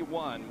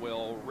 41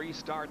 will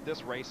restart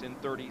this race in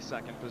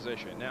 32nd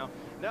position. Now,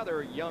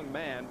 another young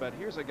man, but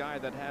here's a guy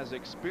that has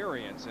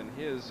experience in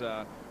his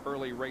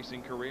early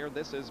racing career.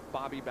 This is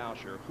Bobby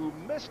Boucher, who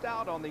missed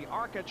out on the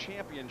ARCA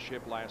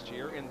championship last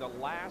year in the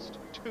last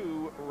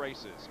 2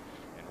 races.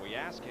 And we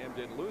asked him,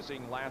 did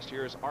losing last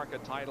year's ARCA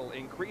title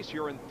increase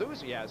your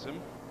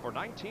enthusiasm for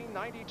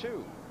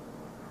 1992?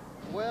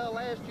 Well,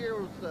 last year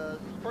was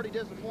pretty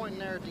disappointing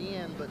there at the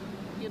end, but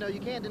you know,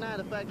 you can't deny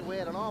the fact that we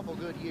had an awful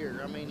good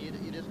year. I mean,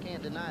 you just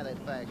can't deny that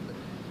fact. But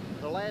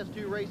the last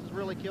 2 races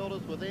really killed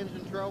us with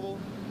engine trouble.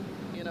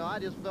 You know, I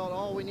just felt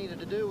all we needed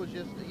to do was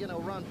just, you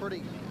know, run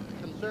pretty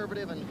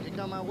conservative and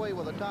come our way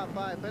with a top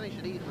 5 finish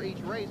at each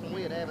race, and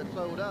we'd have it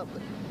sewed up.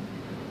 But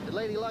the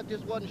lady luck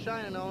just wasn't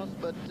shining on us,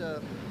 but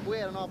we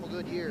had an awful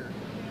good year.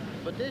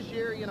 But this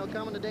year, you know,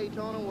 coming to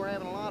Daytona, we're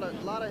having a lot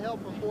of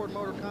help from Ford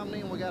Motor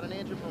Company, and we got an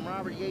engine from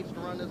Robert Yates to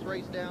run this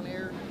race down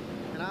here.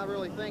 And I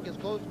really think, as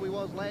close as we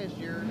was last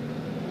year,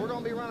 we're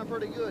going to be running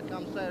pretty good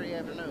come Saturday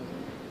afternoon.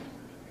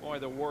 Boy,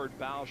 the word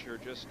Boucher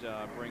just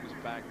brings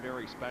back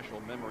very special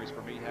memories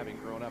for me, having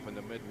grown up in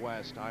the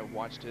Midwest. I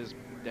watched his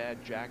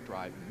dad, Jack,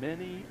 drive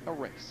many a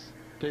race.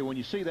 Tell you, when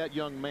you see that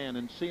young man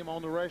and see him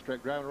on the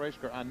racetrack driving a race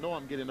car, I know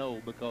I'm getting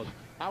old, because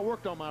I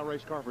worked on my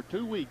race car for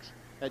 2 weeks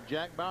at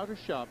Jack Boucher's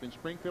shop in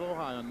Springfield,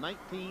 Ohio in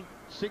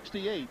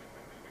 1968.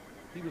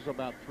 He was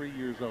about 3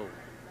 years old.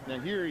 Now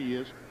here he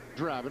is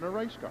driving a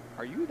race car.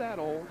 Are you that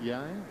old? Yeah,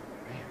 I am.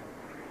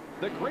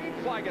 The green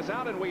flag is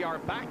out, and we are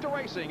back to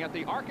racing at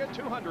the ARCA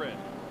 200.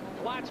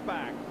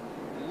 Glatzback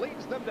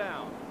leads them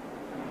down.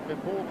 And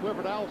poor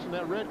Clifford Allison,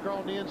 that red car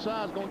on the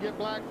inside, is going to get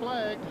black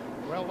flagged.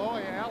 Well,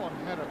 Loy Allen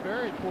had a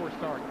very poor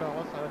start,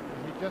 fellas.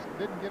 He just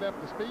didn't get up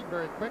to speed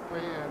very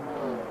quickly, and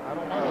I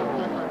don't know if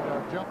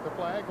Clifford jumped the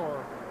flag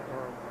or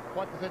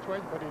what the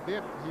situation, but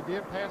he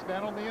did pass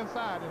down on the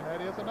inside, and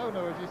that is a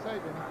no-no, as you say,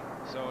 Vinny.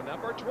 So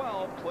number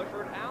 12,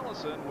 Clifford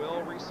Allison,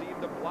 will receive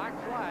the black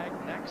flag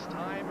next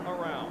time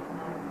around.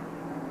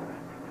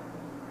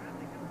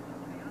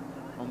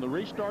 On the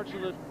restarts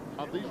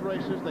of these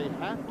races, they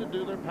have to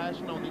do their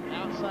passing on the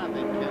outside.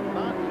 They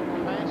cannot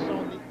pass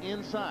on the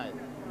inside.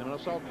 And when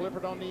I saw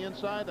Clifford on the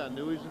inside, I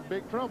knew he was in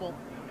big trouble.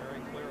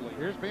 Very clearly.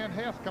 Here's Ben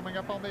Hess coming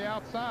up on the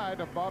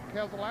outside of Bob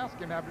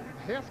Keselowski. Now,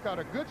 Hess got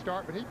a good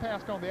start, but he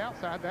passed on the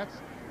outside.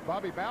 That's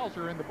Bobby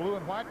Bowser in the blue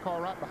and white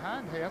car right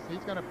behind Hess.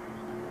 He's going to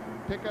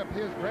pick up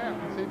his draft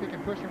and see if he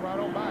can push him right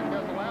on by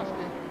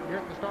Keselowski here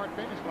at the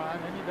start-finish line,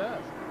 and he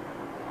does.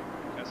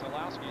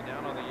 Keselowski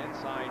down on the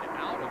inside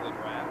out of the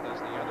draft as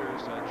the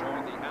others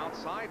join the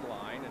outside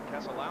line, and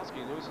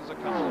Keselowski loses a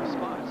couple of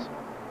spots.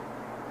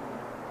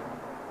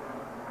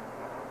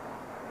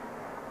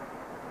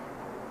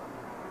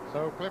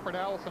 So Clifford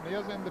Allison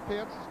is in the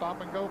pits.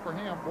 Stop and go for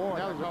him. Boy,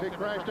 that was a big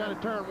crash down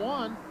at turn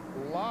 1.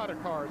 A lot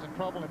of cars in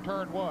trouble in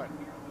turn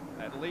 1.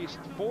 At least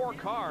 4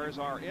 cars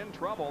are in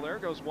trouble. There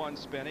goes one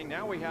spinning.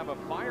 Now we have a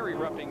fire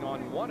erupting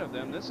on one of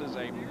them. This is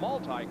a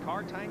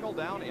multi-car tangle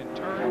down in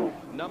turn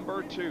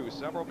number 2.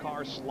 Several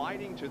cars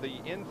sliding to the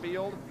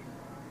infield,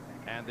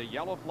 and the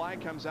yellow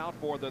flag comes out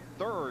for the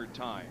 3rd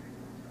time.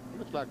 It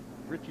looks like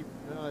Richie,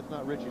 no, it's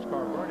not Richie's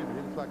car burning, but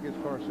it looks like his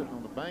car sitting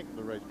on the bank of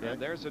the racetrack.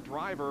 And there's a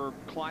driver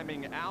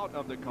climbing out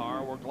of the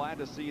car. We're glad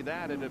to see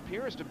that. It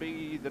appears to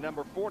be the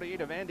number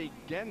 48 of Andy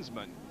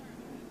Gensman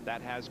that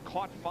has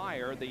caught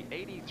fire. The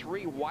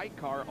 83 white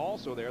car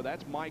also there.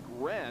 That's Mike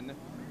Wren,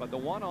 but the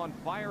one on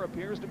fire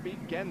appears to be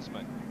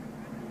Gensman.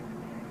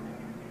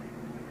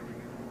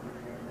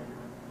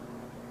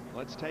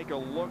 Let's take a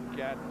look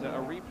at a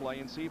replay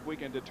and see if we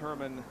can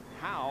determine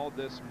how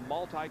this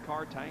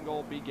multi-car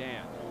tangle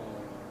began.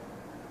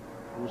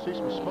 We'll see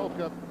some smoke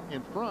up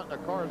in front. A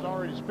car is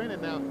already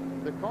spinning. Now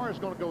the car is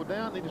going to go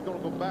down, then he's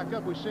going to go back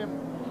up. We see him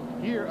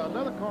here.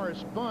 Another car is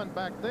spun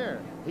back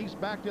there. He's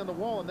backed in the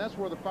wall, and that's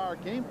where the fire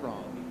came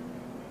from.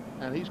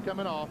 And he's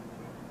coming off.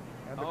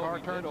 And the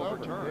car turns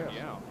over. Yes.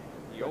 Yeah.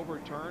 He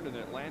overturned, and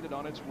it landed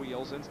on its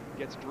wheels and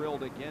gets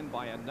drilled again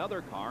by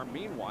another car.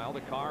 Meanwhile,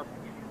 the car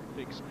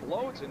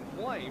explodes in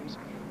flames,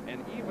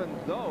 and even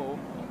though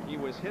he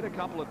was hit a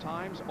couple of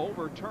times,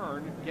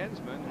 overturned,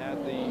 Gensman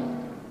had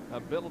the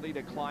ability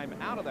to climb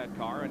out of that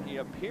car, and he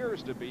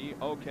appears to be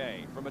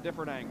okay from a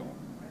different angle.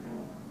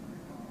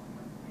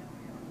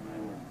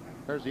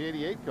 There's the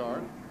 88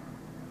 car.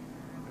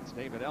 It's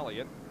David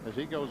Elliott. As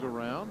he goes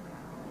around,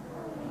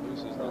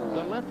 loses the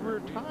left rear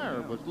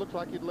tire, but looks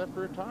like his left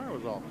rear tire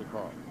was off the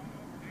car.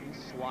 He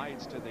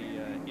slides to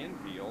the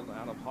infield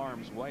out of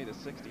harm's way. The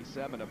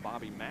 67 of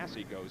Bobby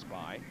Massey goes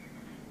by,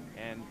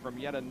 and from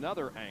yet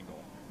another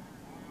angle.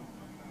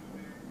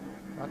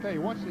 I'll tell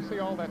you, once you see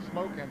all that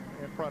smoke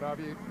in front of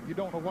you, you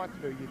don't know what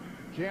to do. You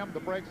jam the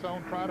brakes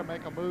on, try to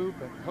make a move,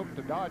 and hope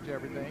to dodge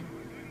everything.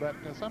 But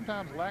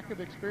sometimes lack of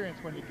experience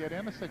when you get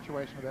in a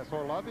situation of that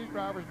sort. A lot of these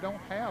drivers don't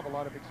have a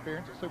lot of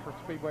experience at super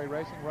speedway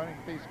racing running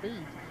at these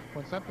speeds.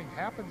 When something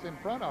happens in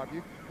front of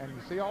you and you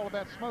see all of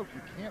that smoke,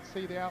 you can't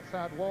see the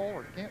outside wall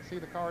or you can't see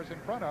the cars in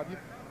front of you,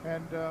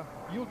 and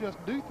you'll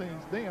just do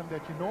things then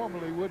that you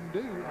normally wouldn't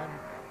do.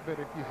 But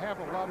if you have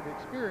a lot of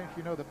experience,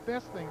 you know the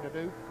best thing to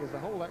do is to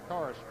hold that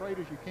car as straight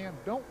as you can.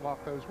 Don't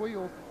lock those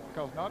wheels,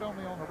 because not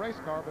only on a race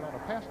car, but on a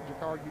passenger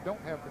car, you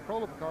don't have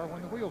control of the car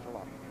when the wheels are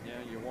locked.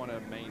 Yeah, you want to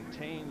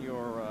maintain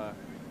your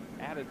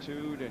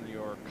attitude and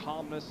your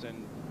calmness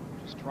and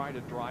just try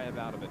to drive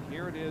out of it.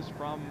 Here it is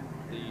from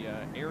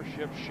the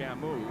airship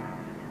Shamu.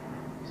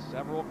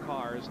 Several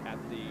cars at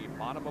the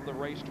bottom of the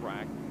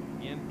racetrack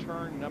in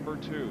turn number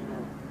 2.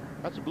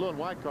 That's a blue and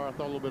white car I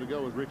thought a little bit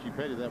ago was Richie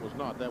Petty. That was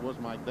not. That was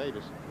Mike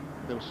Davis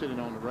that was sitting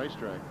on the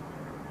racetrack.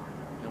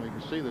 And we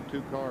can see the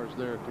 2 cars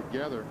there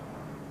together.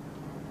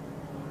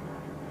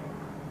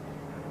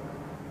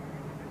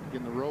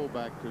 Getting the roll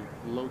back to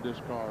load this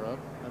car up.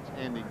 That's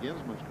Andy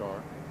Gensman's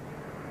car.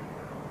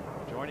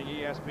 Joining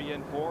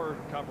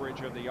ESPN4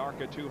 coverage of the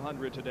ARCA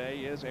 200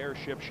 today is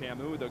Airship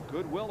Shamu, the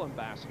goodwill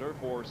ambassador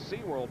for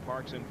SeaWorld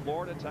parks in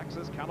Florida,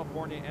 Texas,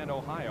 California, and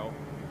Ohio.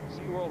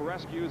 SeaWorld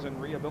rescues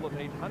and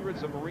rehabilitate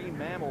hundreds of marine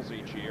mammals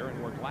each year,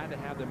 and we're glad to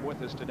have them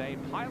with us today.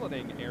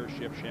 Piloting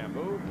Airship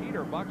Shamu,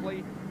 Peter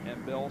Buckley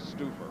and Bill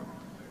Stufer.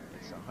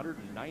 It's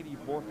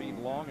 194 feet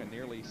long and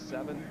nearly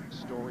 7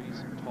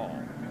 stories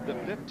tall. The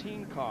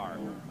 15 car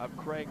of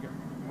Craig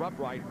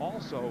Rubright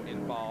also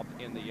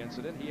involved in the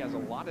incident. He has a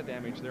lot of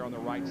damage there on the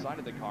right side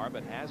of the car,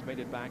 but has made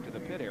it back to the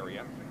pit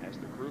area as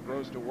the crew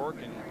goes to work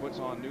and puts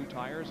on new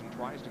tires and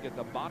tries to get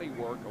the body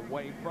work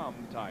away from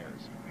the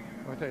tires.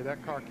 I'll tell you,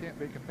 that car can't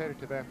be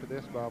competitive after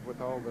this, Bob,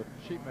 with all the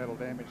sheet metal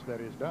damage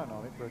that is done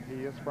on it. But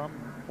he is from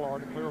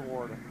Florida,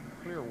 Clearwater,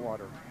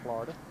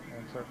 Florida,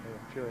 and certainly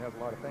I'm sure he has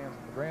a lot of fans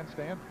in the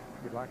grandstand.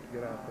 He'd like to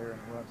get out there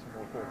and run some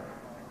more for them.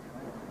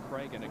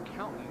 Craig, an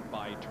accountant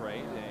by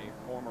trade,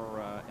 a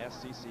former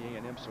SCCA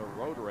and IMSA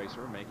road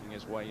racer, making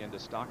his way into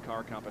stock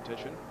car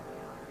competition.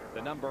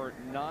 The number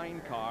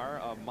 9 car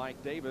of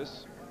Mike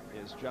Davis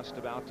is just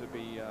about to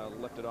be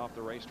lifted off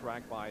the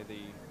racetrack by the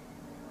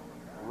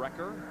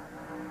wrecker.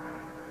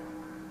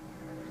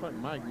 Looks like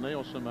Mike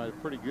nailed somebody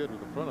pretty good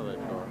with the front of that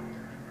car.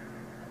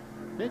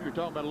 I think you're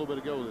talking about a little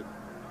bit ago that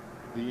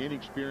the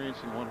inexperience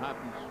and what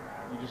happens,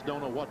 you just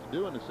don't know what to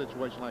do in a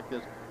situation like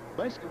this.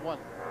 Basically what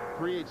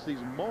creates these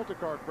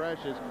multi-car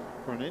crashes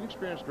for an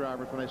inexperienced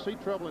driver, when they see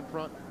trouble in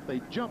front,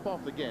 they jump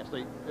off the gas.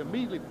 They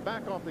immediately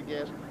back off the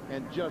gas,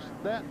 and just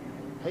that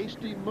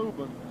hasty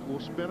movement will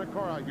spin a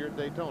car out here at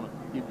Daytona.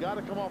 You've got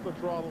to come off the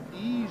throttle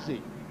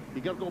easy.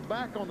 You got to go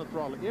back on the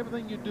throttle.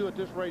 Everything you do at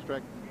this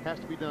racetrack has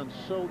to be done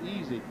so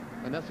easy,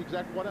 and that's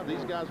exactly what happens.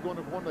 These guys go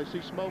into the corner, they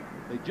see smoke,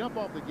 they jump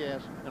off the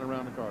gas, and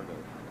around the car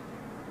goes.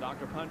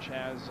 Dr. Punch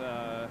has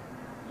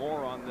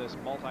more on this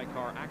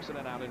multi-car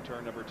accident out in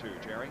turn number 2.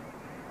 Jerry?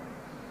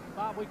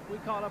 Bob, we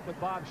caught up with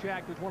Bob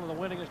Shack, who's one of the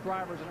winningest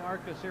drivers in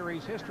ARCA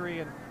Series history,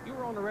 and you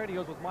were on the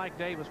radios with Mike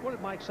Davis. What did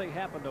Mike say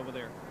happened over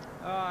there?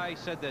 I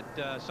said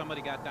that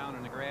somebody got down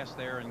in the grass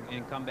there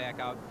and come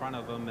back out in front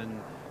of him, and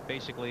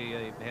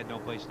basically had no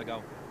place to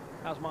go.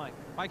 How's Mike?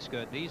 Mike's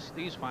good.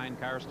 He's fine.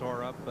 Car's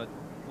tore up, but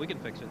we can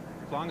fix it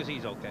as long as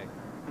he's okay.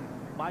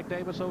 Mike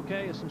Davis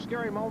okay. It's some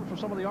scary moments for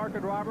some of the ARCA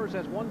drivers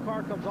as one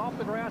car comes off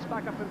the grass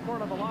back up in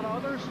front of a lot of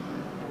others.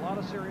 A lot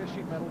of serious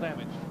sheet metal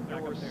damage.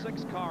 There were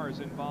 6 cars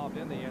involved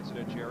in the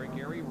incident, Jerry.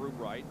 Gary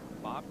Rubright,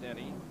 Bob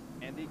Denny,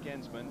 Andy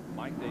Gensman,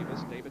 Mike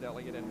Davis, David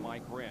Elliott, and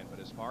Mike Brin. But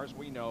as far as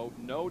we know,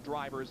 no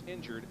drivers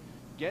injured.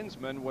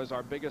 Gensman was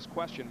our biggest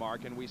question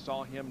mark, and we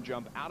saw him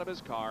jump out of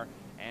his car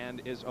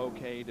and is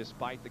okay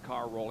despite the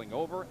car rolling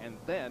over and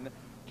then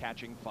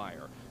catching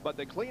fire. But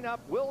the cleanup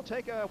will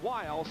take a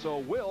while, so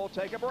we'll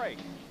take a break.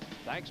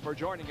 Thanks for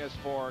joining us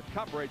for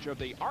coverage of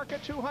the ARCA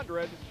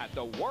 200 at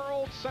the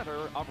World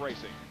Center of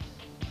Racing.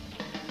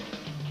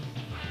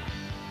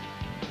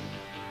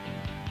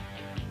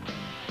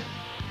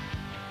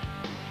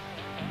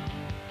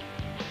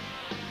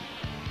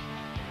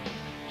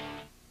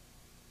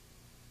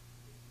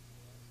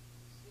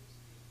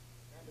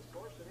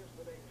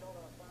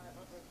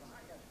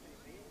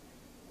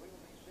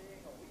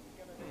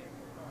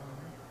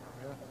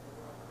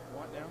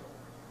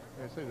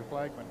 See the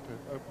flagman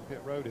to open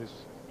pit road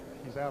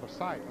he's out of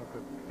sight of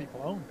the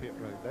people on pit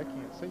road. They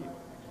can't see it.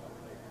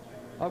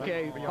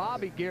 Okay,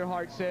 Bobby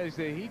Gerhardt says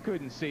that he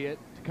couldn't see it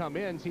to come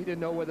in, so he didn't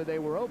know whether they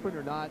were open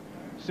or not.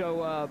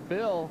 So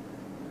Bill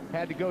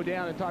had to go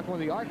down and talk to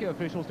one of the ARCA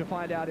officials to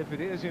find out if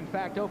it is in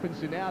fact open.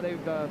 So now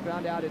they've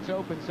found out it's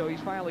open, so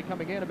he's finally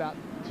coming in about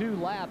 2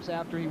 laps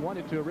after he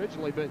wanted to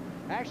originally. But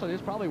actually,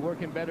 this is probably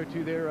working better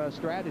to their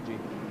strategy.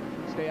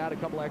 Stay out a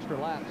couple extra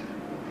laps.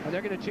 And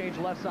they're going to change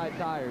left side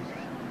tires.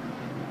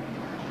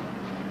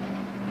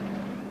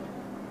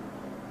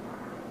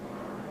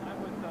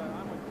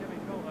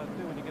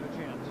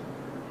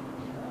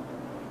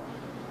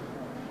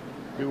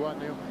 Do what,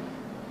 Neil?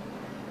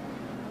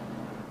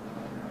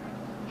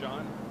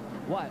 John?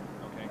 What?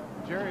 Okay.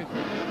 Jerry's.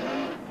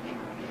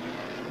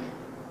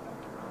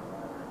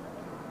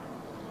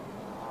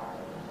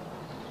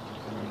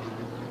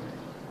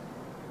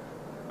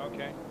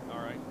 Okay. All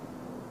right.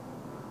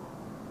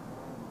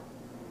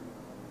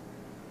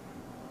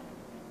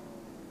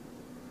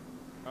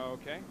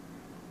 Okay.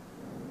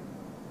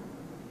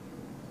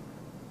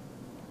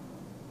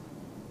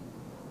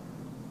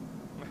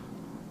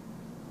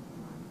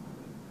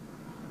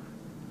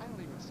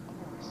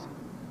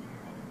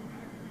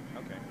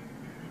 Okay.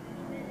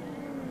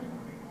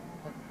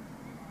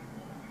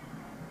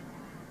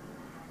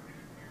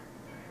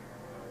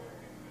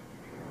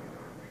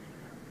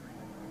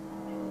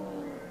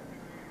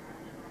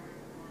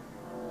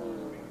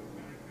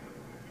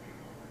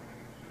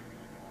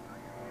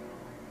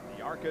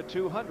 The ARCA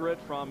 200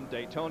 from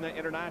Daytona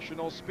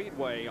International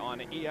Speedway on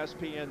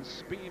ESPN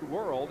Speed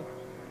World.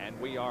 And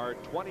we are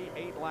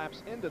 28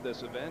 laps into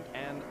this event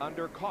and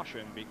under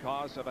caution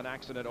because of an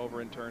accident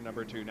over in turn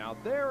number 2. Now,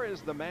 there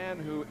is the man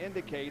who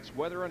indicates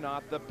whether or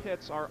not the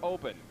pits are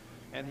open.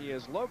 And he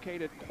is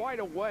located quite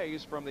a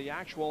ways from the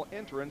actual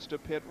entrance to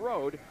pit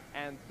road.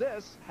 And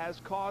this has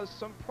caused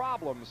some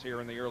problems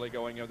here in the early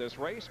going of this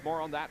race.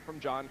 More on that from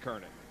John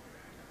Kernan.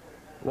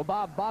 Well,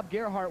 Bob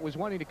Gerhardt was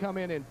wanting to come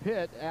in and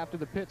pit after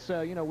the pits,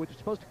 you know, which was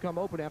supposed to come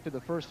open after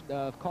the first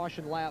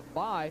caution lap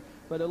by,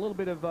 but a little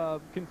bit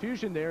of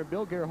confusion there.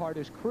 Bill Gerhardt,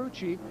 his crew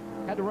chief,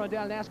 had to run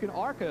down and ask an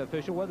ARCA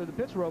official whether the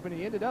pits were open,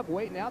 and he ended up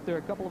waiting out there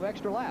a couple of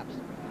extra laps.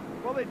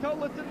 Well, they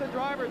told us at the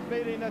drivers'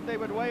 meeting that they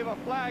would wave a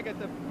flag at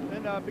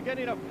in the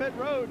beginning of pit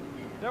road.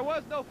 There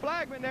was no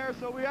flagman there,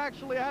 so we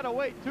actually had to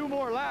wait 2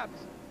 more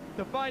laps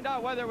to find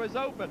out whether it was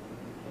open.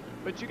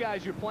 But you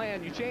guys, your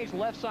plan, you changed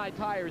left side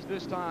tires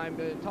this time.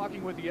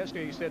 Talking with you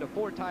yesterday, you said a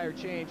 4-tire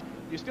change.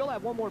 You still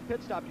have one more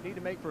pit stop you need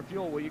to make for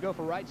fuel. Will you go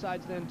for right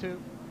sides then too?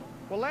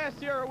 Well,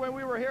 last year when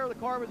we were here, the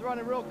car was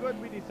running real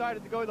good. We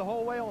decided to go the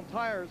whole way on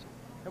tires.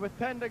 And with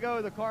 10 to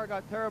go, the car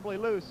got terribly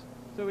loose.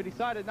 So we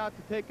decided not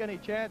to take any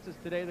chances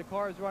today. The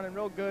car is running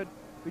real good.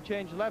 We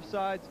changed left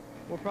sides.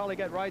 We'll probably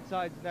get right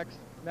sides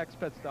next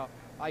pit stop.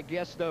 I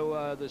guess,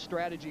 though, the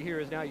strategy here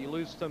is now you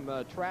lose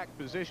some track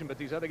position, but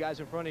these other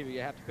guys in front of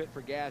you have to pit for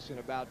gas in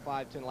about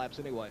 5-10 laps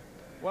anyway.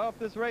 Well, if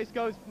this race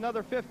goes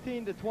another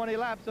 15 to 20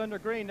 laps under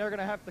green, they're going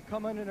to have to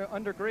come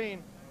under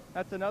green.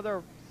 That's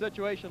another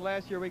situation.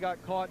 Last year we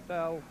got caught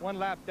 1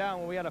 lap down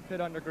when we had to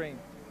pit under green.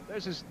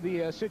 This is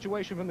the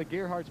situation from the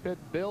Gerhardt's pit.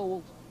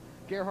 Bill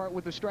Gerhardt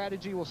with the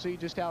strategy. We'll see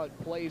just how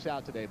it plays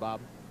out today, Bob.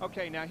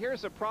 Okay, now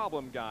here's a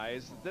problem,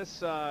 guys.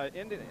 This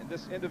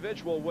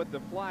individual with the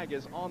flag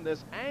is on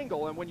this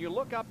angle, and when you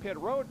look up pit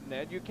road,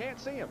 Ned, you can't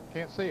see him.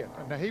 Can't see it.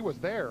 Now, he was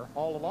there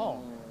all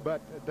along,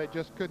 but they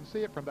just couldn't see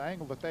it from the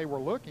angle that they were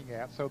looking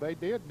at, so they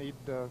did need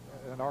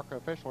an ARCA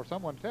official or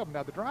someone to tell them.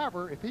 Now, the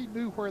driver, if he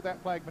knew where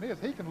that flagman is,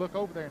 he can look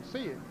over there and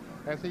see it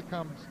as he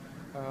comes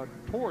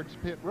towards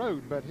pit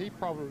road, but he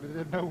probably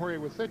didn't know where he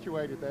was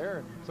situated there,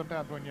 and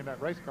sometimes when you're in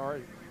that race car,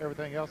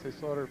 everything else is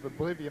sort of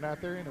oblivion out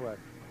there anyway.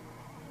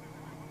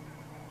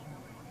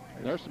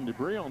 There's some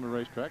debris on the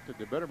racetrack that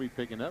they better be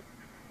picking up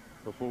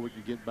before we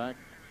can get back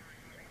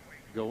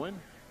going.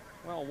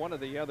 Well, one of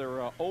the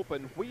other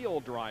open wheel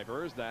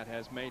drivers that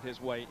has made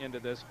his way into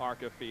this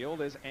ARCA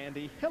field is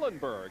Andy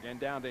Hillenberg, and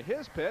down to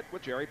his pit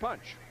with Jerry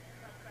Punch.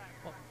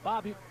 Well,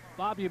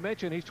 Bob, you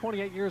mentioned he's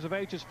 28 years of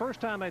age, his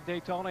first time at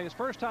Daytona, his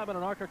first time in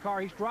an ARCA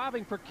car. He's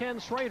driving for Ken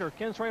Schrader.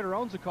 Ken Schrader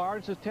owns the car,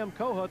 and this is Tim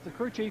Kohut, the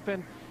crew chief.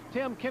 And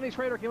Tim, Kenny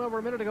Schrader came over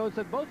a minute ago and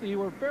said both of you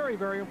were very,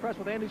 very impressed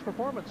with Andy's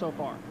performance so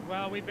far.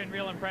 Well, we've been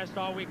real impressed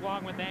all week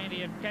long with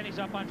Andy, and Kenny's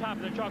up on top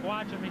of the truck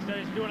watching him. He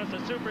said he's doing us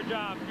a super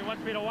job. He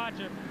wants me to watch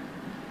him.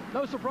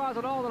 No surprise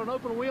at all that an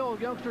open wheel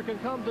youngster can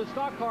come to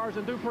stock cars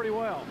and do pretty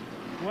well.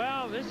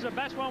 Well, this is the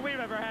best one we've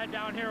ever had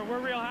down here. We're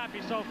real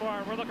happy so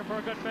far. We're looking for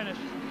a good finish.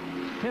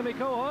 Timmy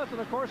Kohut and,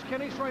 of course,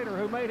 Kenny Schrader,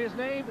 who made his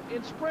name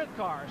in sprint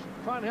cars,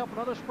 trying to help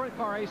another sprint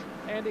car ace,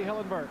 Andy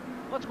Hillenberg.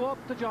 Let's go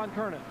up to John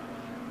Kernan.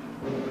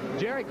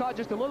 Jerry caught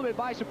just a little bit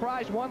by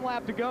surprise. 1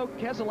 lap to go.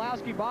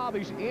 Keselowski,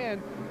 Bobby's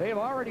in. They have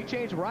already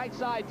changed right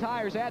side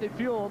tires, added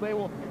fuel. They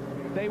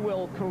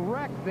will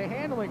correct the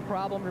handling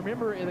problem.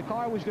 Remember, the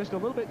car was just a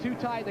little bit too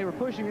tight. They were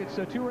pushing it,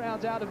 so 2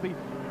 rounds out of the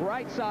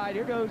right side.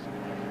 Here goes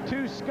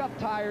 2 scuff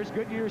tires,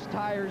 Goodyear's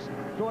tires,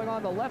 going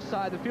on the left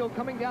side of the field,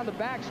 coming down the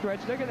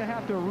backstretch. They're going to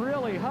have to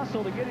really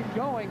hustle to get him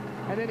going,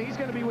 and then he's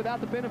going to be without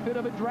the benefit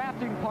of a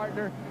drafting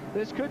partner.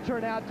 This could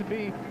turn out to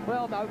be,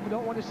 well, I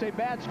don't want to say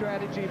bad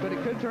strategy, but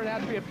it could turn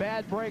out to be a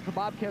bad break for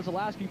Bob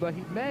Keselowski, but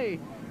he may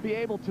be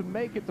able to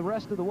make it the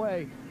rest of the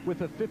way with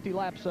the 50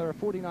 laps or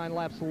 49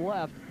 laps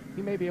left.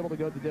 He may be able to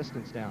go the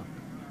distance down.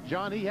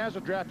 John, he has a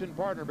drafting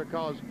partner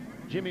because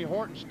Jimmy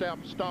Horton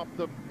stopped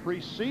the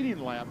preceding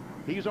lap.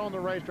 He's on the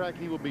racetrack.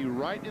 He will be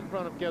right in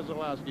front of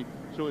Keselowski.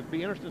 So it'd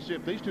be interesting to see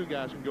if these 2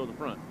 guys can go to the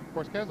front. Of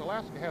course,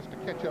 Keselowski has to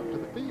catch up to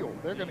the field.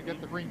 They're going to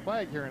get the green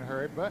flag here in a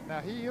hurry, but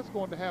now he is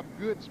going to have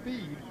good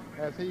speed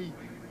as he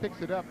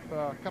picks it up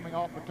coming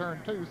off of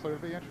turn 2. So it'll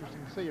be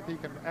interesting to see if he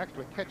can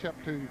actually catch up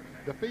to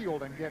the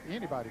field and get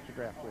anybody to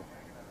draft with.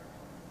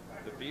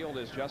 The field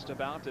is just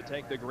about to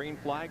take the green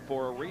flag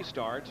for a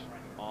restart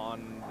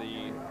on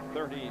the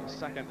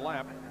 32nd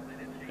lap.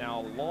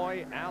 Now,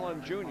 Loy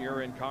Allen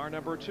Jr. in car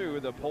number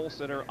 2, the pole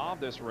sitter of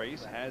this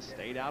race, has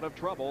stayed out of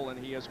trouble, and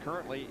he is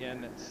currently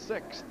in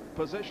 6th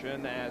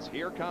position as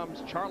here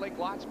comes Charlie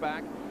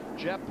Glotzback,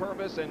 Jeff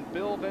Purvis, and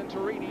Bill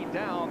Venturini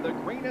down. The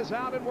green is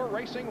out, and we're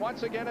racing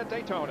once again at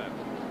Daytona.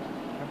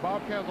 And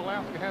Bob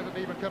Keselowski hasn't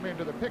even come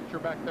into the picture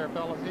back there,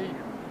 fellas.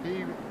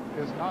 He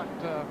is not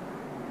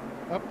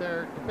up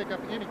there to pick up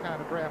any kind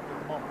of draft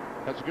at the moment.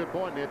 That's a good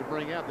point, Ned, to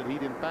bring out that he,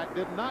 in fact,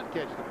 did not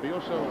catch the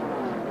field, so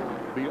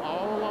be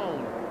all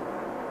alone.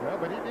 Well,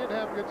 but he did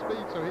have good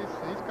speed, so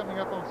he's coming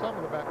up on some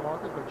of the back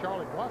markers, but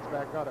Charlie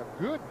Glotzback got a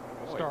good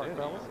start,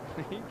 fellas.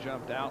 He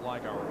jumped out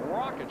like a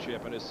rocket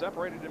ship and has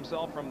separated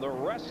himself from the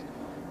rest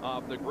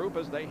of the group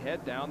as they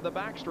head down the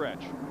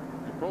backstretch.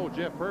 Poor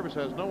Jeff Purvis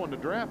has no one to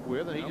draft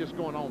with, and he's just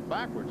going on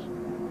backwards.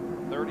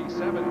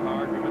 37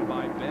 car driven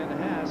by Ben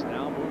Haas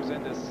now moves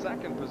into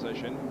 2nd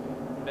position.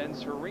 Ben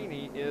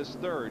Serini is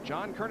 3rd.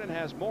 John Kernan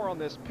has more on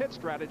this pit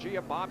strategy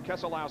of Bob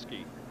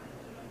Keselowski.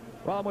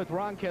 Well, I'm with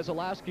Ron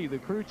Keselowski, the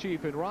crew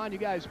chief. And Ron, you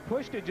guys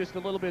pushed it just a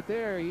little bit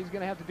there. He's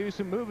going to have to do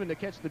some moving to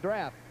catch the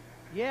draft.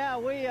 Yeah,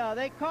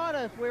 they caught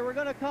us. We were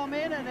going to come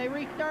in, and they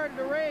restarted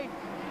the race.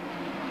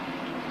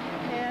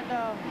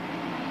 And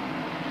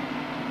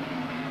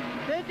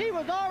since he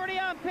was already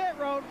on pit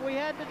road, we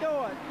had to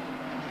do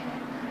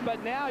it.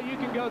 But now you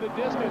can go the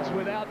distance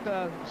without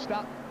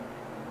stop.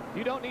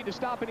 You don't need to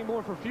stop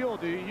anymore for fuel,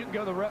 do you? You can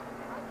go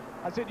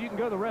I said you can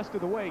go the rest of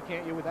the way,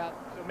 can't you, without,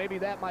 so maybe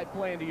that might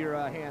play into your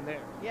hand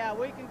there. Yeah,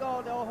 we can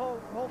go the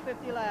whole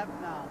 50 laps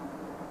now.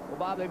 Well,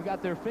 Bob, they've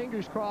got their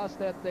fingers crossed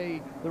that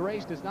the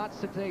race does not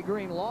stay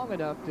green long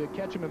enough to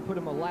catch them and put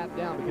them a lap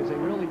down, because they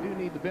really do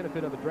need the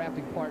benefit of a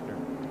drafting partner.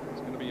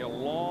 It's going to be a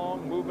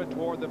long movement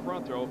toward the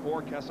front row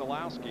for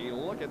Keselowski.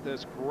 Look at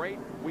this great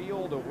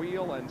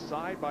wheel-to-wheel and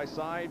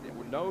side-by-side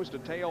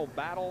nose-to-tail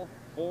battle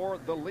for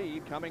the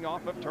lead coming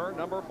off of turn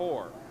number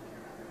 4.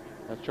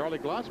 That's Charlie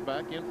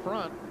Glotzback in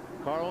front.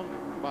 Car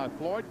owned by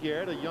Floyd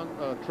Garrett, a young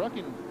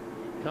trucking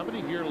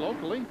company here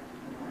locally.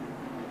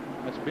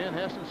 That's Ben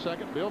Hess in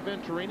second. Bill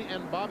Venturini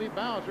and Bobby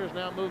Bowser has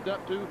now moved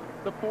up to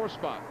the 4th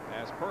spot.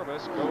 As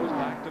Purvis goes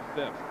back to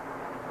 5th.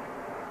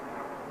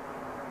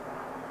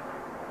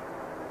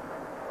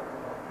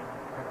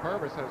 And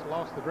Purvis has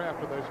lost the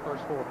draft of those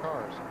first 4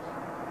 cars.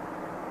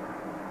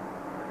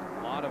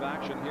 A lot of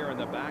action here in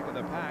the back of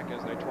the pack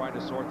as they try to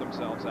sort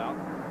themselves out.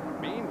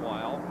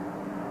 Meanwhile,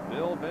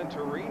 Bill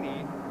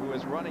Venturini, who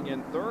is running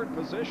in 3rd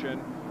position,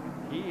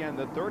 he and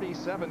the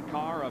 37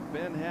 car of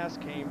Ben Hess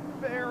came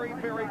very,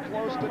 very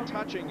close to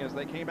touching as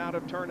they came out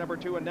of turn number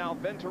 2, and now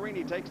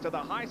Venturini takes to the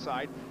high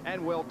side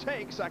and will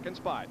take 2nd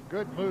spot.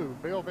 Good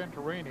move. Bill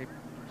Venturini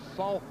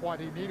saw what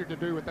he needed to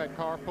do with that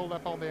car, pulled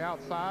up on the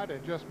outside,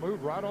 and just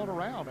moved right on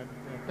around. And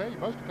I tell you,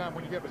 most of the time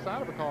when you get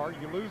beside of a car,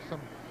 you lose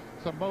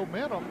some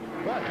momentum,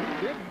 but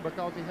he didn't,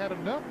 because he had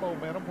enough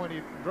momentum when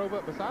he drove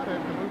up beside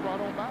him to move right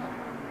on by.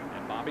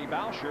 And Bobby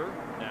Bowser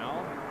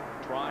now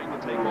trying to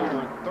take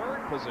over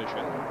 3rd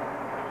position,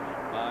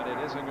 but it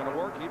isn't going to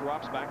work. He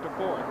drops back to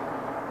 4th.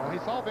 Well, he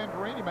saw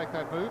Venturini make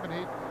that move, and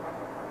he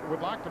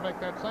would like to make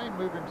that same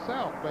move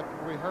himself, but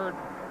we heard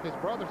his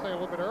brother say a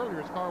little bit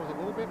earlier his car was a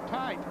little bit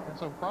tight, and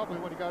so probably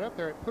when he got up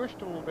there it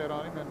pushed a little bit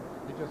on him, and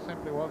he just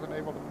simply wasn't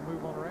able to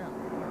move on around.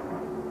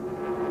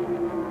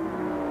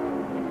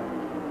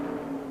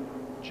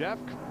 Jeff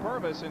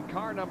Purvis in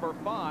car number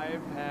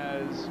 5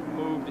 has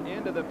moved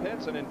into the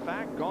pits and in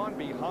fact gone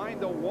behind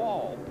the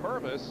wall.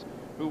 Purvis,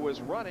 who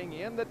was running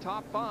in the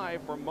top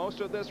 5 for most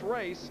of this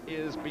race,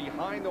 is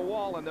behind the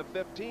wall, and the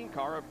 15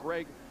 car of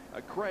Craig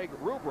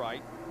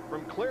Rubright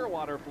from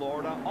Clearwater,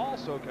 Florida,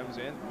 also comes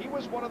in. He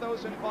was one of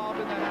those involved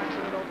in that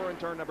accident over in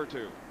turn number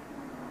 2.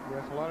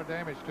 Yes, a lot of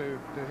damage to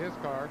his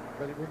car,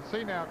 but we can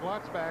see now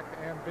Glotzback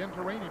and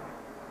Venturini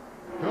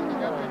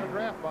hooking up in a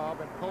draft,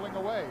 Bob, and pulling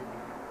away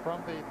from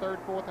the 3rd,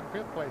 4th, and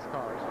 5th place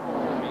cars.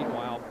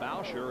 Meanwhile,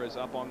 Bowser is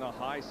up on the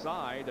high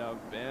side of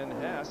Ben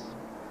Hess.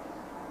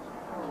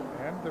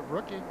 And the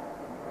rookie,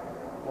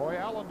 Roy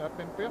Allen, up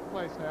in 5th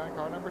place now in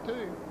car number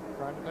 2,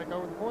 trying to take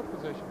over the 4th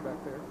position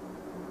back there.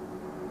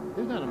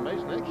 Isn't that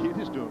amazing? That kid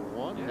is doing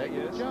one heck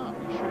of a job.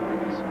 He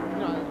sure is. You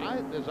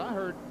know, as I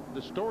heard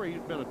the story,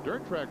 he's been a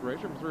dirt track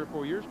racer for 3 or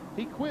 4 years.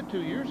 He quit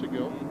 2 years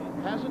ago,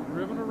 hasn't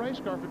driven a race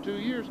car for 2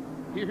 years.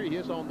 Here he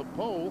is on the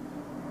pole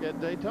at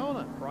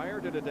Daytona.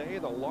 Prior to today,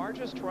 the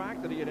largest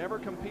track that he had ever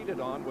competed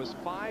on was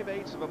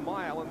 5/8 of a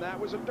mile, and that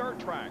was a dirt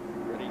track.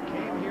 And he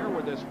came here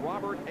with this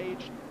Robert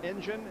H.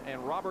 engine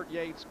and Robert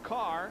Yates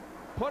car,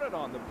 put it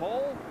on the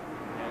pole,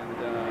 and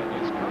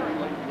is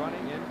currently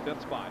running in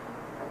 5th spot.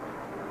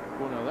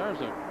 Well, now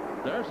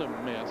there's a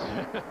mess.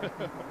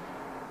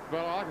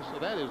 Well, like I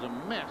said, that is a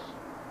mess.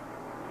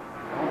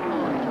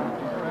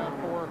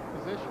 Around 4th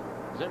position.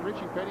 Is that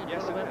Richie Petty?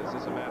 Yes, it is.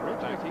 As a matter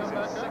of fact, he's in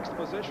 6th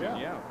position.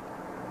 Yeah.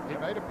 He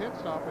made a pit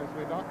stop, as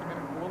we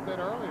documented a little bit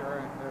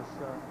earlier, and this.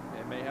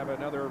 It may have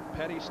another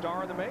Petty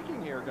star in the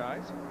making here,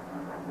 guys.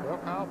 Well,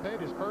 Kyle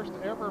Petty's first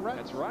ever race.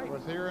 That's right.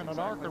 Was here in an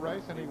ARCA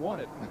race, and he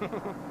won it.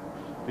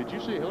 Did you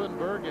see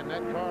Hillenberg in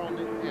that car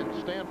in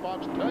Stan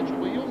Fox touch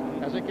wheels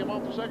as they came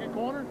off the 2nd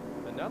corner?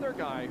 Another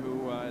guy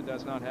who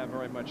does not have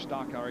very much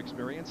stock car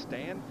experience,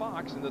 Stan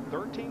Fox in the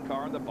 13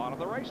 car on the bottom of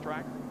the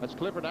racetrack. That's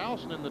Clifford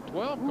Allison in the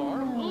 12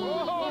 car. Ooh,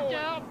 look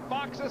out!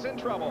 Fox is in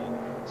trouble.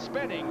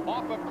 Spinning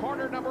off of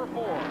corner number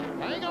 4.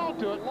 Hang on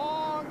to it.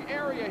 Long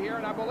area here,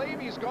 and I believe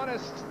he's going to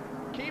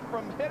keep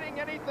from hitting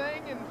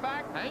anything. In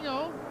fact, hang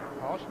on.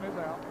 Caution is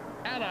out.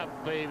 Atta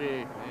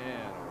baby.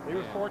 Man. He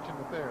was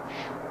fortunate there.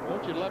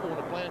 Don't you love it when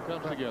a plan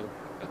comes together?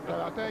 But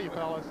I'll tell you,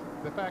 fellas,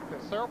 the fact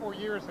that several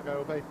years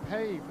ago they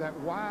paved that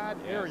wide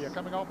area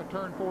coming off of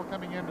turn 4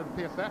 coming into the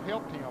pits, that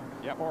helped him.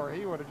 Or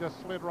he would have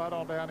just slid right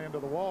on down into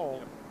the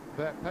wall.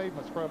 That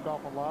pavement scrubbed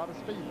off a lot of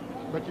speed.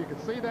 But you could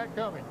see that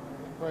coming.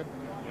 When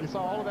you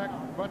saw all of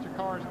that bunch of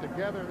cars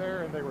together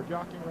there, and they were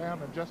jockeying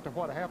around, and just a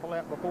half a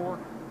lap before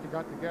he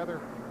got together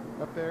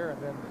up there,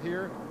 and then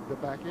here, the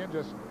back end,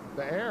 just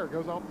the air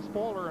goes off the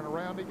spoiler, and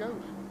around he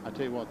goes. I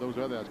tell you what, those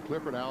other guys,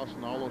 Clifford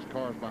Allison, all those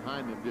cars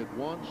behind him did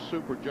one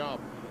super job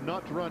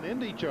not to run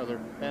into each other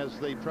as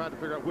they tried to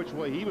figure out which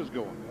way he was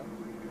going.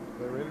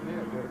 They really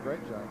did a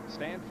great job.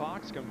 Stan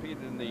Fox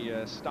competed in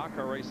the stock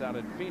car race out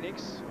at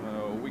Phoenix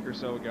a week or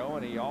so ago,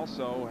 and he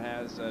also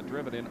has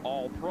driven in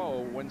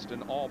All-Pro,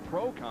 Winston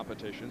All-Pro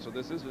competition, so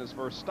this isn't his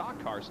first stock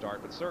car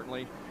start, but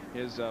certainly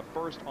his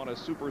first on a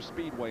super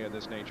speedway of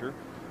this nature.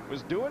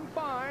 Was doing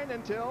fine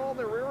until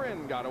the rear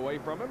end got away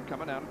from him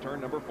coming out of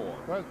turn number 4.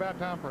 Well, it's about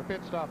time for a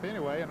pit stop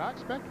anyway, and I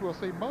expect we'll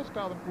see most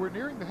of them. We're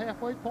nearing the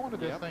halfway point of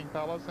this thing,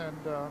 fellas, and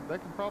they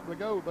can probably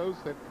go. Those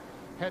that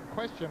had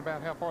question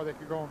about how far they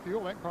could go on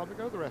fuel, they can probably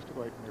go the rest of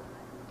the way from here.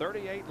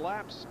 38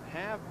 laps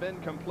have been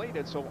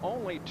completed, so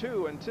only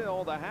 2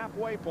 until the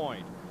halfway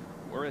point.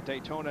 We're at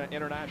Daytona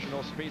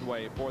International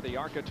Speedway for the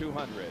ARCA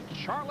 200.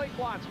 Charlie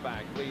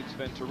Glotzback leads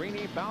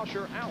Venturini.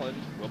 Boucher Allen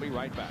will be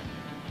right back.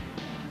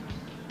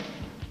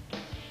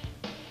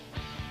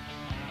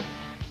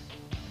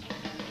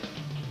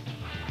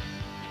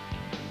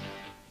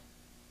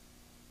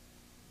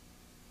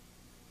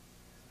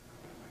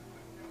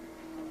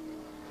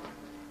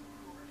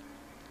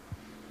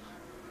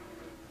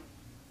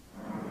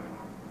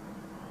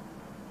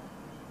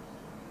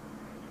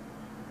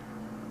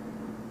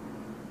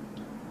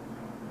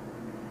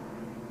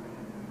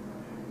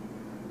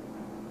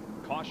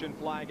 Caution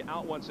flag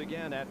out once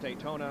again at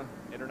Daytona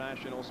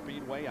International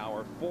Speedway,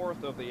 our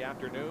 4th of the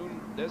afternoon.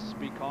 This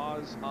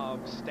because of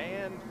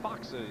Stan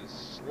Fox's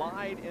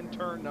slide in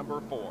turn number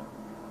 4.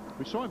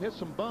 We saw him hit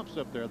some bumps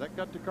up there. That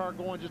got the car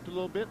going just a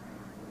little bit.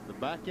 The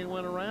back end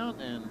went around,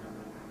 and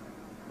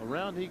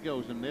around he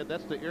goes. And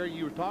that's the area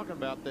you were talking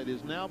about that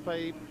is now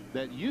paved,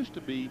 that used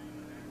to be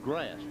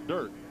grass,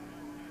 dirt.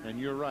 And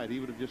you're right, he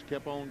would have just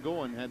kept on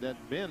going had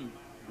that been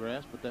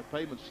grass, but that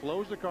pavement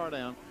slows the car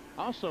down.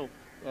 Also,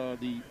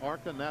 the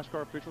ARCA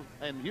NASCAR officials,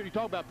 and you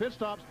talk about pit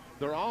stops,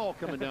 they're all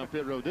coming down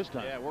pit road this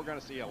time. Yeah, we're going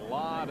to see a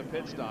lot of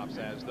pit stops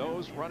as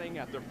those running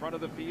at the front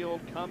of the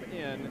field come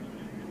in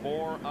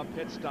for a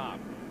pit stop.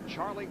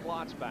 Charlie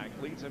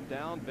Glotzback leads him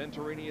down.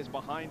 Venturini is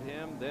behind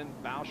him. Then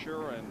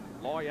Boucher and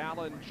Loy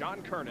Allen.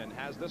 John Kernan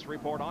has this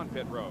report on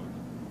pit road.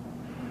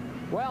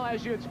 Well,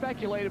 as you had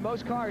speculated,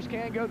 most cars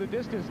can go the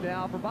distance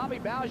now. For Bobby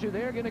Boucher,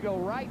 they're going to go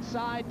right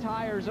side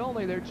tires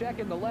only. They're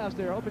checking the lefts.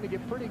 They're hoping to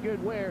get pretty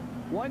good wear.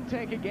 1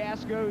 tank of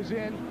gas goes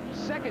in,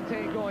 2nd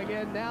tank going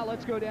in. Now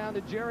let's go down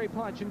to Jerry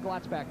Punch in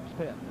Glotzback's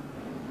pit.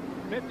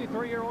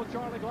 53-year-old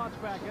Charlie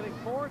Glotzback getting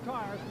 4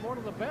 tires from one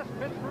of the best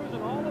pit crews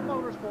in all of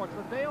motorsports,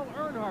 the Dale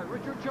Earnhardt,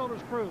 Richard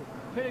Childress crew,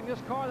 pitting this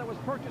car that was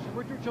purchased from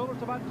Richard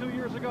Childress about 2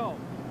 years ago.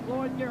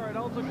 Floyd Garrett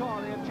owns the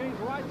car. They had changed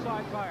right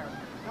side tires.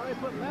 Now they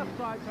put left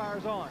side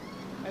tires on.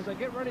 As they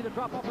get ready to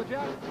drop off the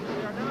jack,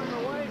 they are now on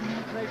their way.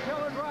 They tell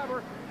their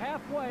driver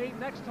halfway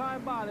next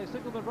time by. They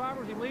signal the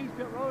driver as he leaves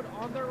pit road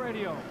on their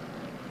radio.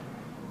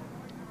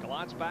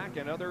 Glotzback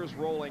and others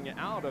rolling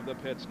out of the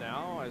pits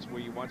now as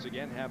we once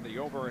again have the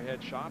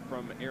overhead shot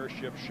from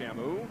Airship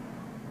Shamu.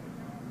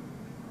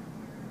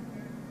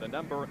 The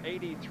number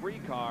 83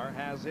 car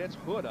has its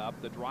hood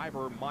up. The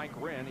driver, Mike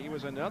Wren, he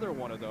was another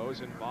one of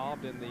those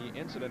involved in the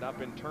incident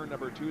up in turn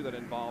number 2 that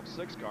involved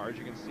 6 cars.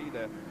 You can see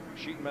the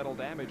sheet metal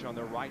damage on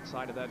the right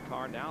side of that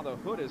car. Now the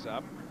hood is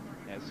up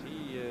as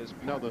he is...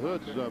 No, the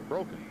hood's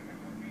broken.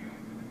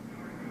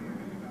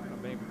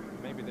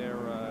 Maybe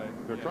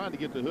they're trying to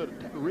get the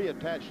hood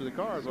reattached to the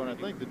car is what I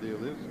think the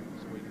deal is.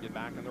 So we can get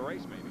back in the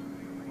race, maybe.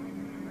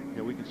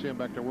 Yeah, we can see him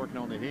back there working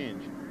on the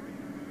hinge.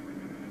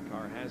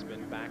 Car has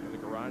been back in the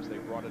garage. They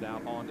brought it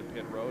out onto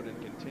pit road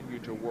and continue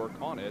to work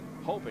on it,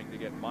 hoping to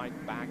get Mike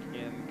back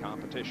in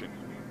competition.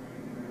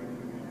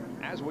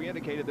 As we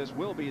indicated, this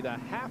will be the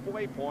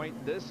halfway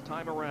point this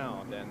time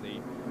around, and the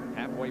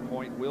halfway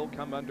point will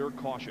come under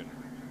caution.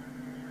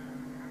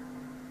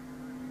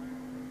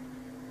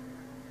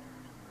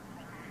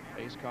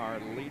 Pace car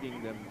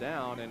leading them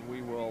down, and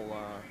we will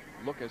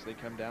look as they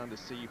come down to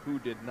see who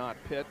did not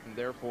pit, and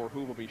therefore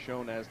who will be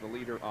shown as the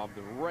leader of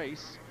the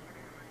race.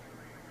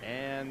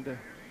 And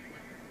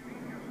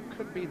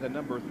could be the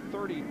number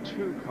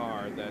 32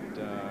 car that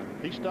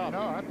he stopped.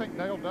 No, I think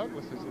Dale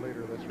Douglas is the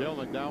leader of this race. Dale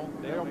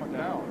McDowell? Dale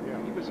McDowell,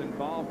 yeah. He was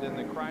involved in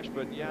the crash,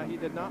 but yeah, he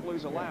did not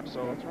lose a lap,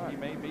 so that's right. He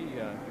may be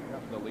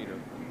the leader.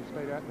 He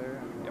stayed out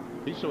there.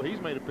 Yep. So he's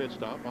made a pit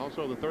stop.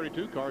 Also, the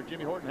 32 car,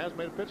 Jimmy Horton, has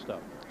made a pit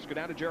stop. Let's go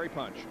down to Jerry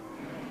Punch.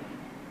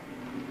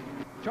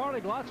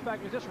 Charlie Glotzback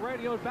has just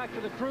radioed back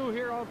to the crew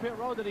here on pit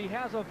road that he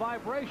has a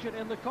vibration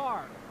in the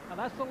car. Now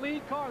that's the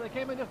lead car. They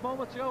came in just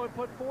moments ago and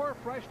put 4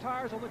 fresh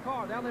tires on the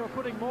car. Now they were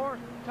putting more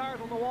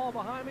tires on the wall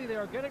behind me. They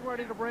are getting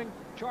ready to bring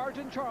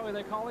Charging Charlie,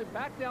 they call him,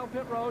 back down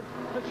pit road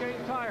to change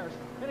tires.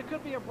 And it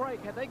could be a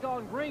break. Had they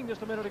gone green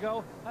just a minute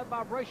ago, that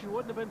vibration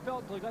wouldn't have been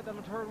felt until he got down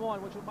to turn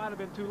 1, which might have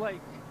been too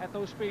late at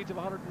those speeds of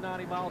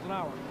 190 miles an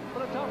hour.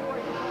 But a tough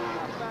race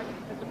back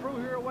as the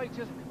crew here awaits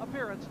his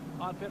appearance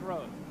on pit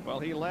road. Well,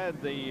 he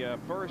led the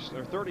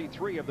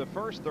 33 of the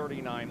first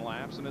 39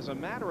 laps, and as a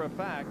matter of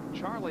fact,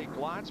 Charlie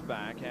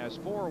Glotzback has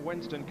 4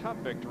 Winston Cup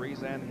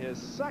victories, and his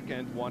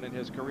second one in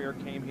his career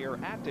came here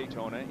at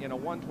Daytona in a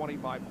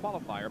 125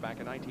 qualifier back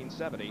in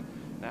 1970.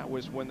 That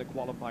was when the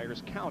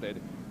qualifiers counted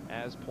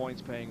as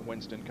points-paying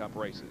Winston Cup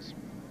races.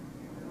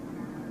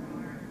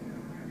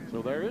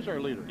 So there is our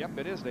leader. Yep,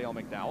 it is Dale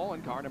McDowell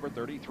in car number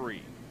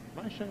 33.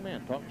 Nice young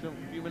man. Talked to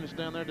him a few minutes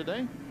down there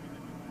today.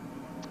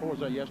 Or was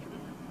that yesterday?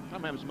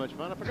 I'm having so much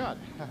fun, I forgot.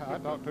 I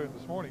talked to him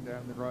this morning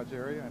down in the garage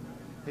area, and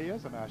he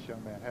is a nice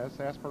young man. Has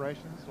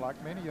aspirations,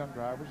 like many young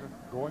drivers,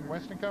 of going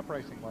Winston Cup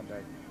racing one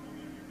day.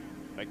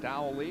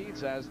 McDowell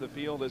leads as the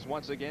field is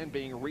once again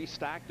being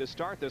restacked to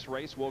start this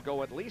race. We'll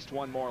go at least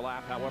one more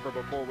lap, however,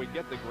 before we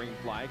get the green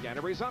flag and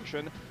a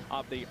resumption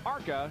of the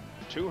ARCA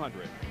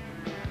 200.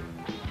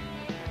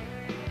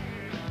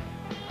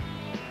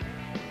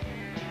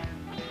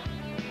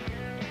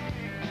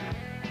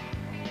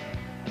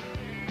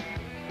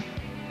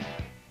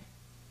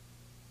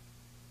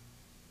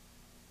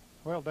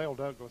 Well, Dale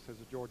Douglas is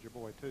a Georgia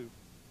boy, too.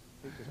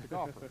 He's just a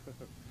golfer.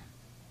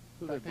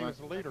 Who In fact, he was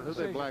the leader. Who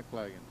they black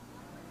flagging?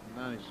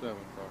 97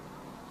 car.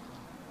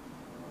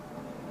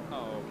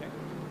 Oh, okay.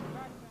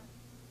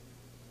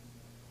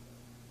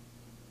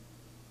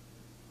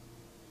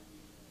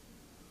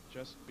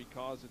 Just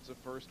because it's a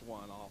first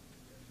one, I'll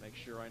make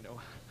sure I know.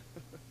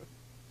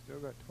 Still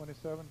got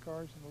 27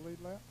 cars in the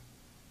lead lap.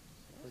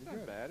 That's Pretty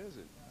not good. bad, is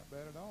it? Not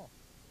bad at all.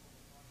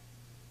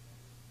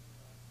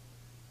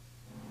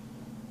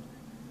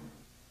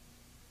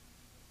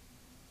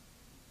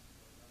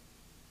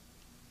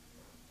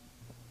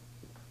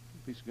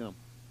 Piece of gum.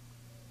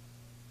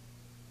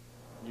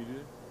 You did?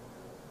 You're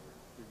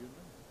good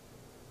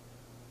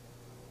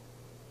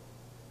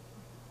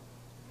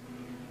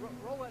now.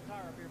 Roll that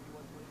tire up here if you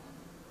would, please.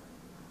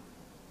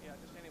 Yeah,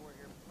 just anywhere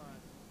here, fine.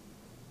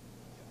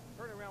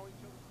 Turn it around, we can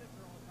show the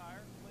sticker on the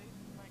tire, please.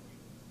 Thank you.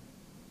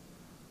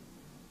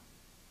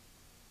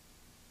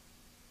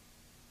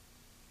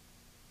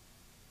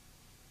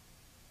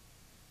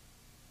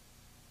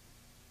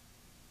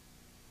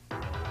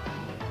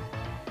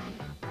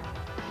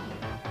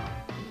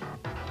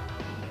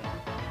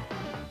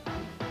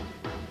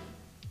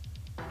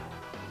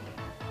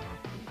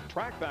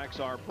 Trackbacks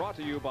are brought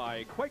to you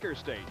by Quaker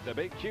State. The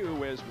Big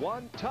Q is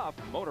one tough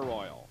motor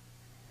oil.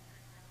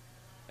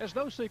 There's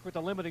no secret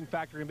the limiting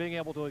factor in being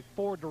able to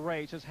afford to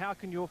race is how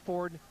can you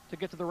afford to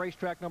get to the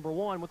racetrack number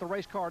one with a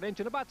race car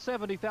engine, about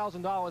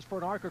 $70,000 for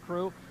an ARCA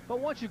crew.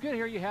 But once you get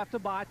here, you have to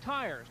buy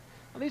tires.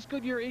 Now, these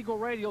Goodyear Eagle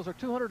radials are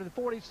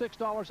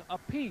 $246 a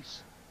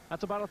piece.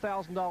 That's about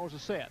 $1,000 a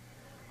set.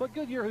 But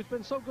Goodyear, who's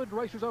been so good to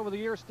racers over the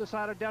years,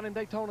 decided down in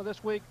Daytona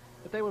this week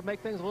that they would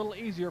make things a little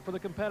easier for the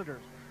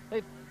competitors.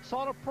 They've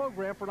sought a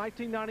program for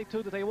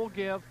 1992 that they will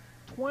give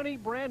 20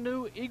 brand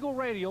new Eagle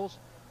radials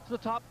to the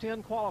top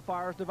 10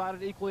 qualifiers,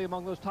 divided equally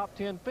among those top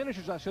 10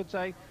 finishers, I should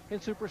say, in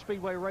super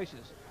speedway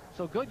races.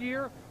 So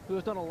Goodyear, who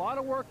has done a lot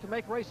of work to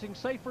make racing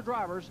safe for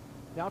drivers,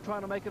 now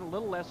trying to make it a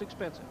little less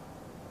expensive.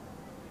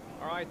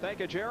 All right, thank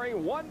you, Jerry.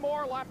 One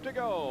more lap to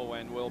go,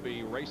 and we'll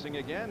be racing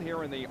again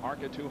here in the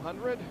ARCA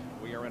 200.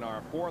 We are in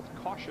our fourth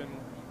caution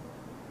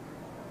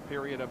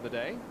period of the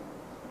day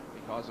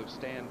because of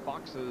Stan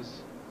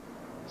Fox's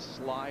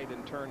slide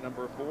in turn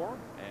number 4,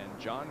 and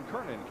John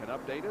Kernan can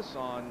update us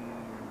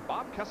on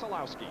Bob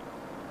Keselowski.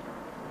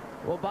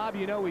 Well, Bob,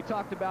 you know, we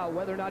talked about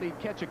whether or not he'd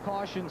catch a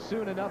caution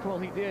soon enough. Well,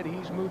 he did.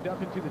 He's moved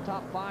up into the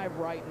top 5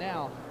 right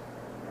now,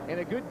 and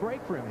a good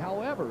break for him.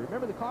 However,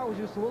 remember, the car was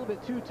just a little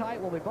bit too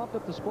tight. Well, they bumped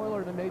up the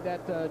spoiler and they made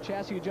that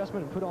chassis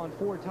adjustment and put on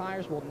 4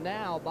 tires. Well,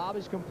 now Bob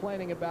is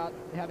complaining about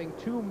having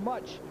too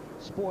much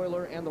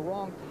spoiler and the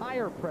wrong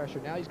tire pressure.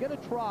 Now he's going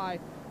to try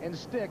and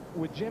stick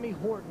with Jimmy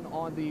Horton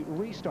on the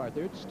restart.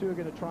 They're just going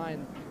to try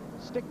and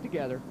stick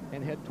together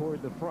and head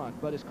toward the front,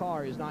 but his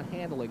car is not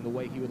handling the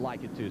way he would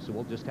like it to, so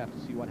we'll just have to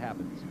see what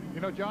happens.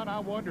 You know, John, I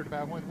wondered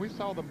about when we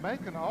saw them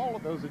making all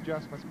of those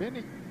adjustments.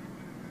 Benny,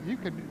 you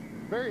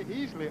can very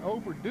easily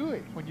overdo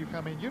it when you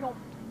come in. You don't,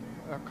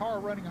 a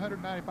car running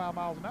 195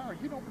 miles an hour,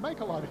 you don't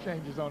make a lot of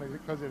changes on it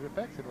because it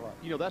affects it a lot.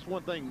 You know, that's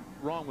one thing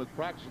wrong with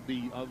practice,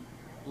 the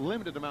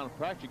limited amount of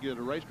practice you get at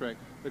a racetrack,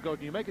 because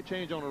when you make a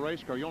change on a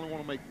race car, you only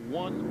want to make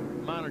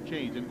one minor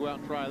change and go out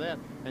and try that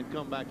and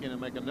come back in and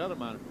make another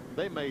minor.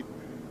 They made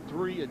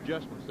 3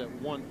 adjustments at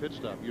one pit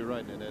stop. You're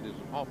right, and that is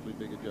an awfully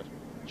big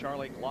adjustment.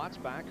 Charlie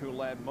Glotzbach, who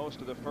led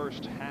most of the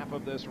first half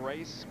of this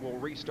race, will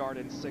restart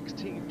in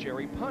 16th.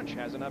 Jerry Punch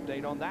has an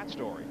update on that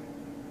story.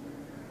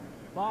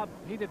 Bob,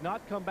 he did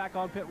not come back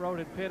on pit road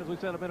and pit, as we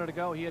said a minute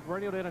ago. He had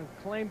radioed in and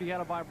claimed he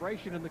had a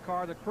vibration in the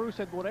car. The crew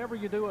said, whatever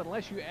you do,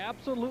 unless you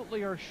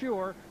absolutely are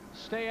sure,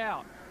 stay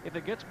out. If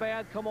it gets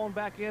bad, come on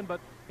back in. But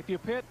if you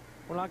pit,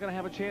 we're not going to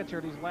have a chance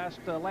here these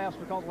last laps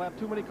because we'll have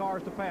too many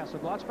cars to pass. So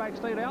Glotzbach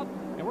stayed out,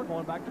 and we're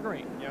going back to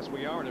green. Yes,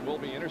 we are, and it will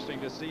be interesting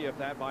to see if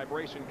that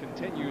vibration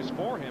continues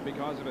for him,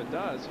 because if it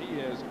does, he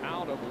is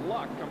out of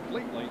luck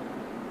completely.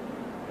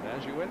 And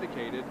as you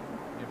indicated,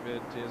 if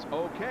it is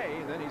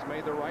okay, then he's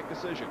made the right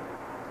decision.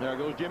 There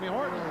goes Jimmy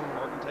Horton.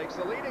 Horton takes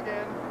the lead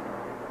again.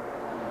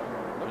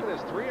 Look at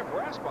this, 3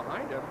 abreast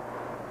behind him.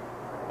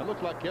 That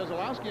looks like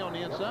Keselowski on the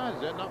inside.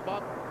 Is that not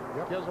Bob?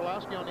 Yep.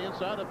 Keselowski on the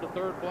inside up to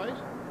 3rd place.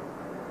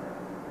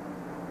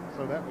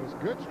 So that was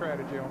good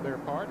strategy on their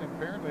part, and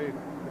apparently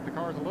if the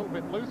car's a little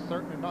bit loose,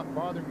 certainly not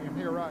bothering him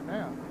here right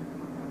now.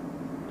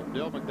 And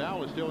Dale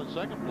McDowell is still in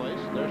 2nd place.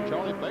 There's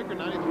Charlie Baker,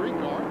 93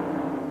 car.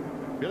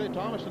 Billy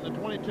Thomas in the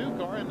 22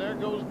 car, and there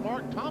goes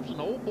Mark Thompson.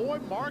 Oh boy,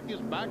 Mark is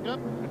back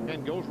up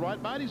and goes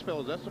right by these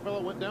fellows. That's the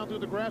fellow who went down through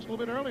the grass a little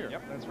bit earlier.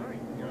 Yep, that's right.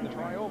 Here in the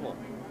tri-oval.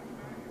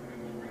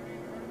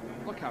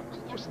 Look how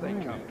close they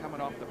come,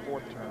 coming off the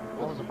 4th turn.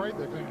 I was afraid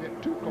they couldn't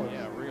get too close.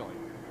 Yeah, really.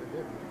 They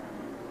didn't.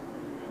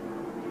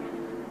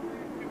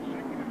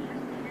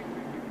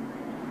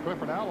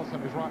 Clifford Allison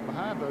is right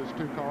behind those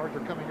 2 cars.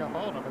 They're coming up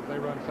on them as they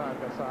run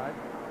side by side.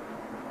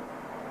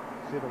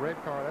 See the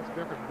red car, that's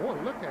different. Boy,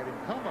 look at him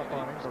come up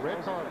on him. The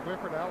red car,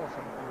 Clifford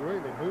Allison,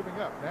 really moving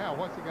up. Now,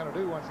 what's he going to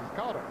do once he's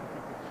caught him?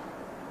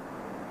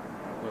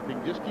 Well, if he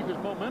can just keep his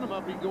momentum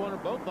up, he can go under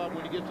both of them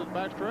when he gets to the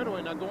back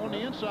straightaway. Now go on the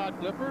inside,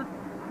 Clifford.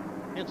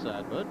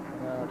 Inside, bud.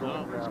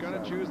 No, He's going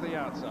to choose the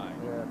outside.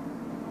 Yeah.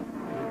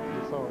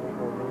 He saw a little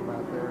more room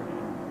out there.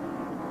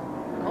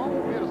 Car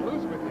won't get as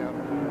loose with you out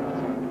there on the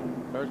outside.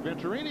 There's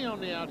Venturini on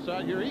the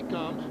outside. Here he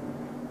comes.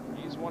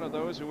 He's one of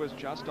those who was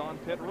just on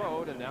pit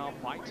road and now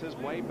fights his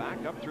way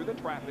back up through the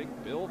traffic.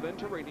 Bill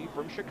Venturini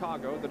from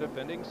Chicago, the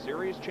defending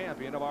series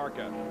champion of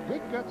ARCA.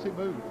 Big gutsy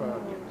move,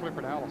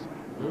 Clifford Allison.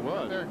 It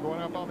was. Up there,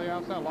 going up on the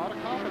outside. A lot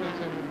of confidence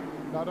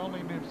in not only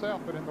in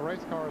himself, but in the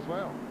race car as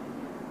well.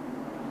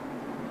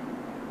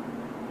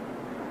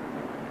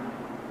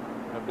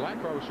 A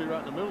black car we see right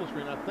in the middle of the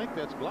screen. I think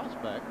that's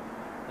Glotzback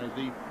as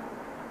he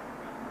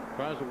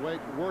tries to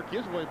work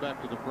his way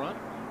back to the front.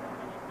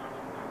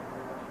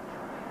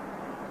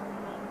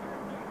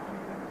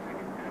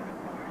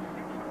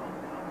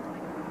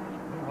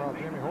 Meanwhile,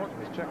 Jimmy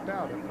Horton is checked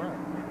out in front.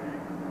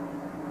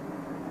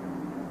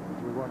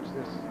 As we watch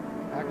this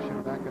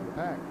action back in the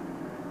pack.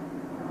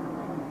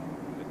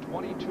 The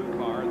 22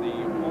 car,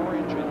 the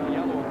orange and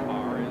yellow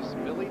car, is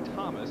Billy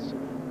Thomas.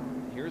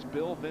 Here's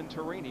Bill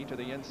Venturini to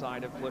the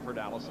inside of Clifford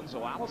Allison.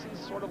 So Allison's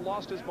sort of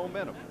lost his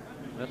momentum.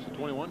 That's the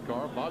 21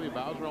 car. Bobby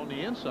Bowser on the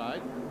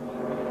inside.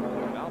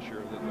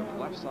 Bowser, the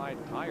left side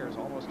tire is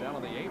almost down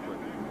on the apron.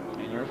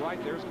 And you're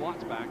right, there's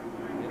Glotzback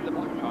in the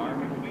black car.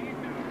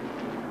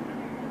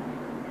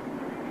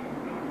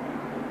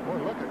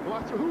 Boy, look at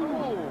Glotz.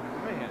 Oh,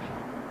 man.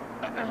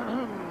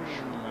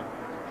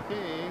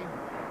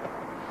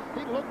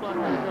 He looked like he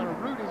was going to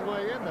root his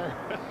way in there.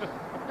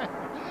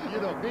 You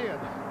know, did.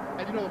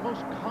 And you know, the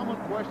most common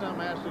question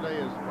I'm asked today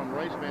is from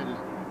race fans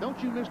is,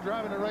 don't you miss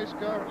driving a race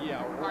car?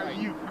 Yeah, right.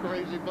 Are you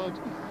crazy, folks?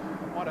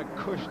 What a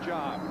cush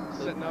job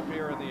sitting up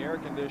here in the air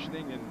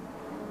conditioning and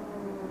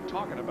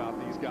talking about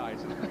these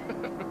guys.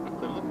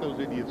 Let those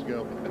idiots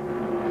go.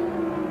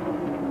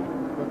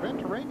 But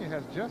Venturini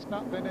has just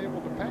not been able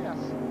to pass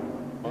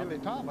Billy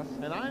Thomas.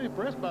 And I'm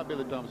impressed by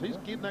Billy Thomas. He's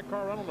keeping that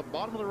car right on the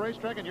bottom of the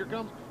racetrack, and here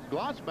comes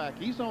Glotzback.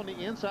 He's on the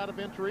inside of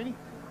Venturini,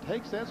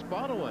 takes that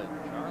spot away.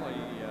 Charlie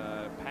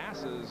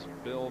passes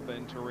Bill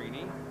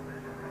Venturini.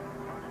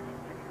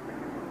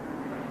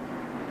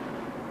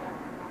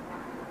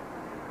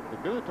 The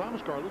Billy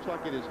Thomas car looks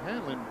like it is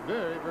handling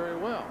very, very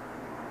well.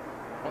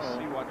 Let's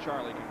see what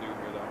Charlie can do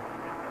here,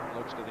 though.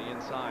 Looks to the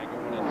inside,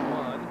 going in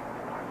one.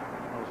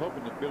 I was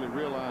hoping that Billy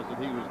realized that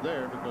he was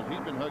there because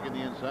he's been hugging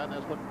the inside, and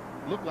that's what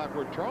looked like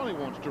where Charlie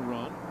wants to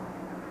run.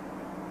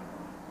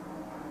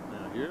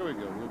 Now, here we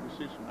go. We'll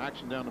see some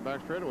action down the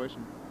back straightaway.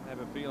 I have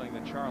a feeling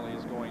that Charlie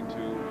is going to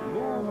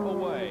move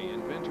away,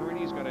 and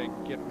Venturini's going to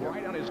get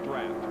right on his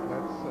draft.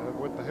 That's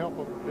with the help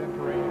of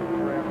Venturini and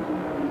the draft.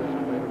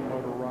 Just made a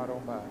motor right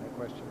on by, no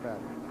question about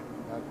it.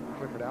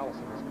 Clifford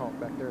Allison is caught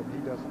back there, and he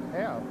doesn't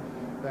have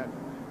that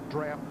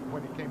draft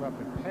when he came up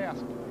and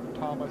passed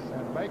Thomas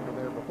and Baker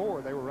there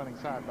before. They were running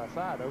side by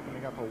side,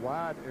 opening up a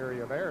wide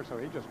area of air, so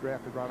he just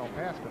drafted right on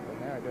past him, but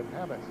now he doesn't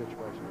have that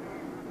situation.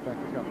 In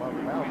fact, he's got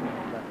Bobby Bowser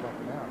back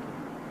now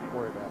to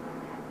worry about.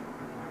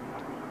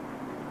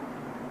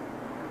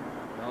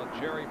 Well,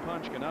 Jerry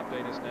Punch can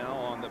update us now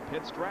on the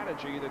pit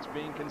strategy that's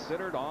being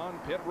considered on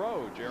pit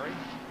road. Jerry?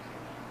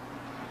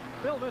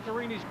 Bill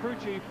Venturini's crew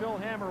chief, Phil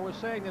Hammer, was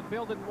saying that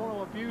Bill didn't want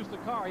to abuse the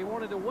car. He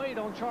wanted to wait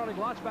on Charlie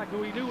Glotzback,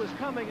 who he knew was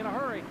coming in a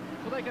hurry,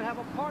 so they could have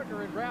a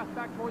partner and draft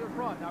back toward the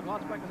front. Now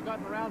Glotzback has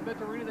gotten around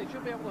Venturini. They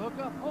should be able to hook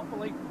up,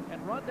 hopefully,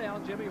 and run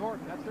down Jimmy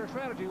Horton. That's their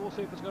strategy. We'll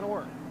see if it's going to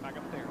work. Back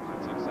up there.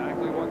 That's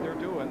exactly what they're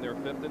doing. They're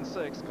 5th and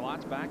 6th.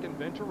 Glotzback and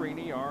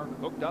Venturini are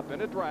hooked up in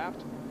a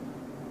draft.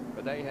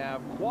 But they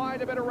have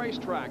quite a bit of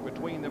racetrack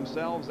between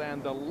themselves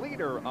and the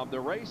leader of the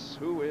race,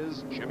 who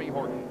is Jimmy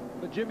Horton.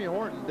 But Jimmy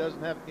Horton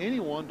doesn't have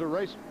anyone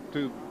to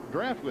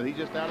draft with. He's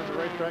just out on the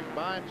racetrack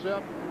by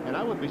himself, and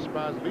I wouldn't be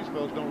surprised if these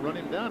fellows don't run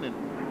him down in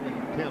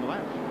 10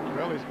 laps.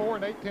 Well, he's 4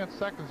 8/10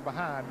 seconds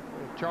behind.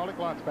 Charlie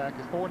Glotzback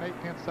is 4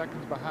 8/10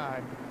 seconds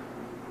behind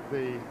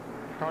the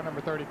car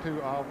number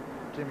 32 of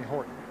Jimmy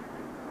Horton.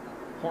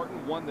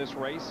 Horton won this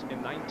race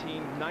in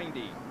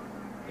 1990.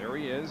 There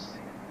he is,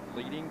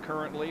 leading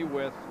currently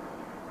with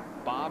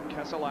Bob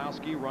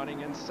Keselowski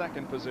running in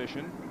 2nd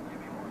position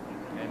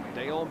and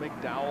Dale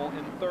McDowell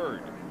in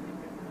 3rd.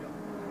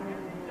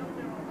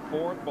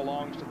 4th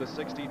belongs to the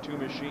 62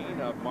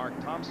 machine of Mark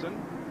Thompson.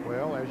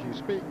 Well, as you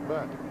speak,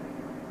 but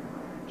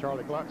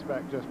Charlie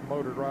Glotzback just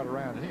motored right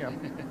around him.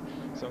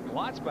 So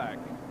Glotzback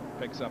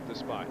picks up the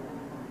spot.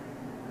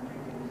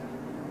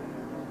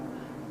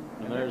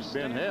 And there's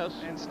Ben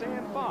Hess. And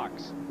Stan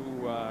Fox,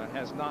 who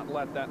has not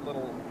let that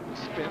little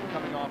spin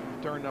coming off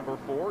of turn number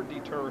 4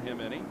 deter him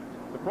any.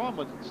 The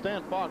problem with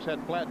Stan Fox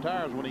had flat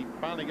tires when he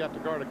finally got the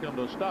car to come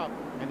to a stop,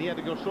 and he had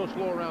to go so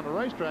slow around the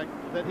racetrack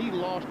that he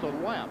lost a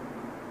lap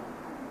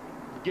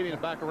getting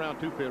it back around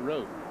to pit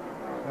road.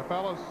 Now,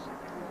 fellas,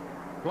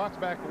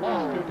 Glotzback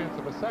lost 0.2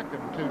 of a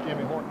second to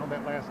Jimmy Horton on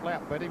that last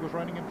lap, but he was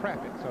running in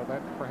traffic, so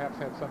that perhaps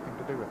had something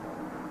to do with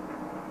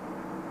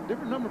it.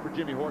 Different number for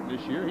Jimmy Horton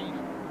this year.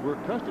 We're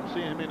accustomed to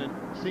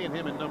seeing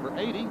him in number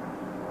 80.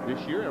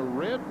 This year, a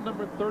red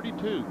number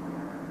 32.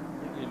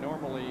 You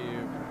normally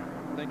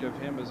think of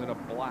him as in a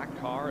black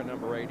car, a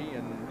number 80,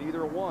 and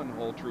neither one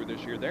hold true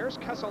this year. There's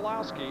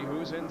Keselowski,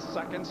 who's in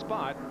second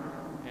spot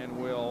and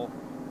will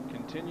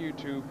continue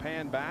to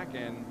pan back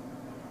and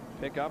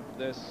pick up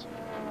this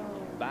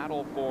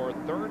battle for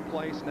third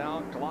place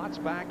now.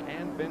 Glotzback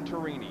and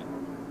Venturini.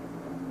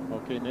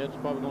 Okay, Ned's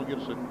probably going to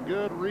get us a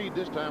good read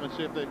this time and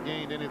see if they've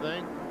gained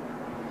anything.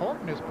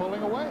 Horton is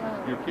pulling away.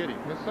 You're kidding.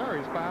 Yes, sir.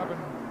 He's 5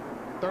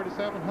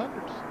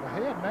 37/100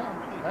 ahead now.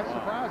 That's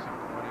surprising.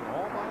 Running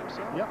all by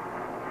himself. Yep.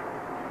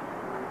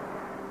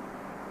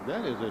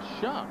 That is a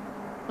shot.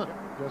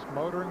 Just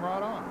motoring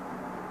right on.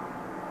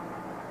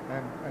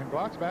 And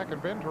Glotzback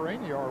and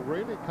Venturini are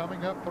really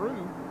coming up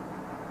through.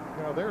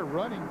 You know, they're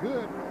running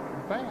good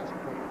and fast.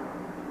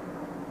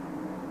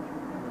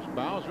 There's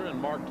Bowser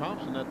and Mark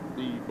Thompson. That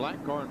the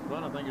black car in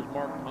front, I think, is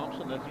Mark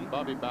Thompson. That's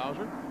Bobby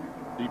Bowser.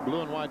 The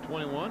blue and white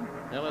 21,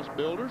 LS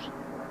Builders.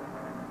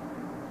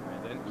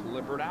 And then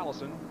Clifford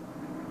Allison.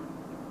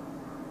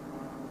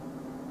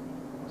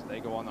 As they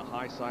go on the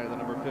high side of the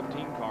number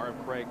 15 car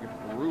of Craig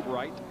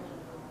Rubright.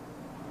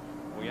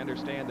 We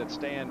understand that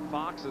Stan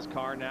Fox's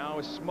car now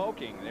is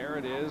smoking. There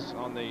it is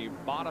on the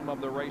bottom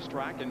of the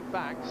racetrack. In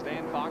fact,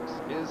 Stan Fox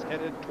is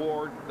headed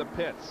toward the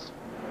pits.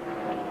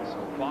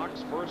 So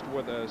Fox first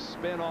with a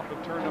spin off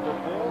of turn number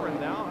 4 and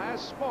now has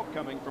smoke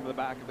coming from the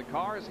back of the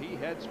car as he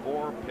heads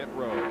for pit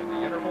road. And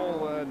the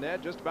interval,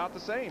 Ned, just about the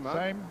same, huh?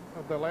 Same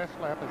of the last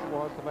lap as it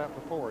was the lap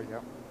before,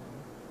 yep.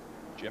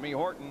 Jimmy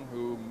Horton,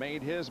 who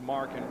made his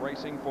mark in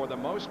racing for the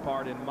most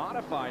part in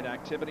modified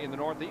activity in the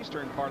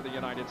northeastern part of the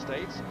United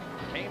States,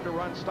 came to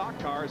run stock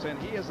cars,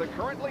 and he is the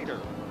current leader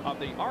of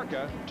the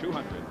ARCA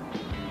 200. I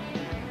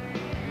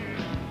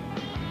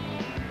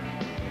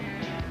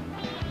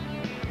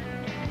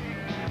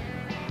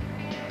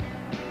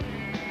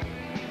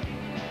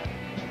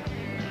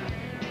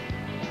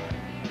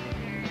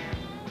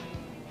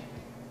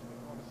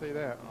want to see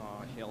that.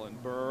 Oh,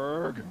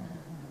 Hillenberg.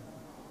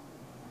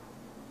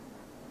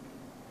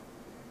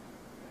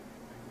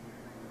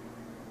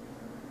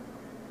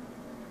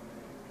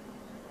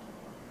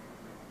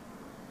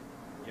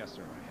 Yes,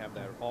 sir. I have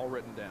that all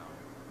written down.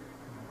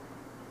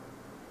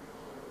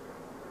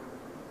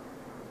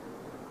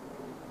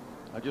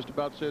 I just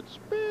about said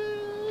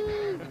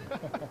spin.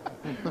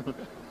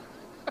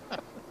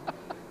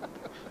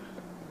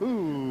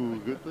 Ooh,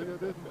 good thing I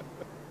didn't.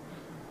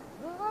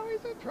 Oh,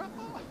 he's in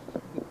trouble.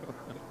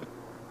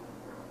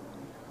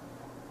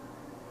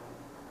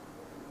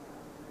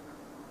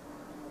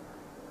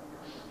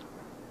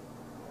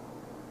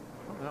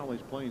 How all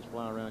these planes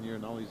fly around here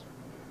and all these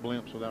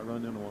blimps without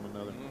running into one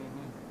another.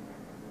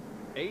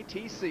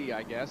 ATC,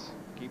 I guess,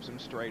 keeps him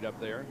straight up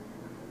there.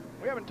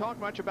 We haven't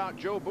talked much about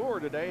Joe Boer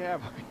today,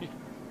 have we?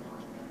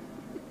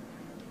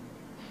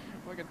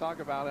 We can talk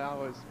about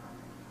how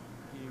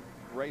he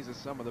raises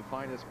some of the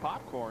finest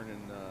popcorn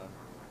in the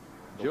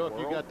Joe, world. if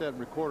you got that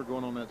recorder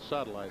going on that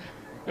satellite,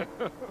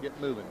 get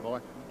moving,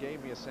 boy. He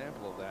gave me a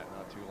sample of that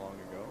not too long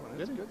ago,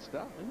 and it's good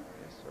stuff.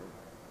 Yes, sir.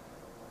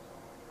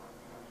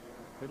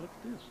 Hey, look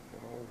at this.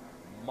 Good old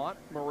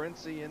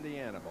Montmorency,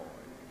 Indiana boy.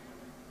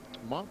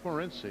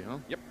 Montmorency, huh?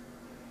 Yep.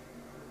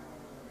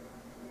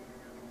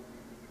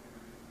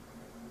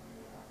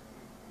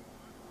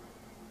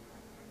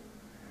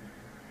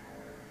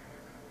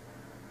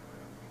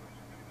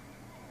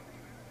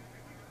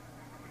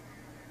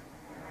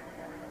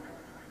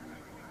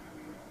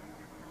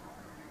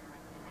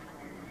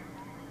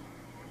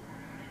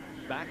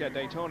 Back at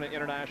Daytona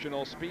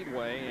International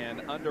Speedway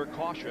and under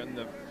caution,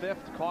 the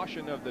 5th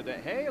caution of the day.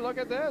 Hey, look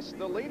at this.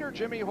 The leader,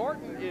 Jimmy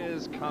Horton,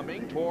 is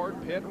coming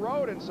toward pit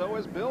road, and so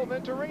is Bill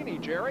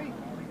Venturini. Jerry?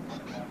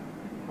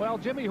 Well,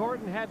 Jimmy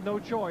Horton had no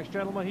choice,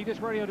 gentlemen. He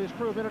just radioed his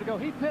crew a minute ago.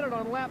 He pitted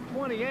on lap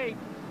 28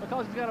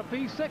 because he's got a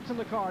V6 in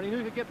the car, and he knew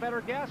he could get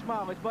better gas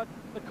mileage, but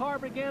the car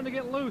began to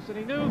get loose, and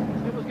he knew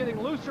it was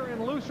getting looser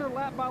and looser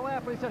lap by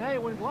lap, and he said, hey,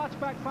 when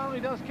Glotzback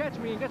finally does catch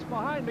me and gets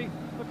behind me,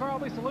 the car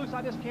will be so loose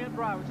I just can't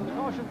drive it. So the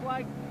caution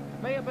flag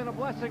may have been a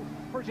blessing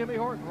for Jimmy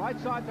Horton. Right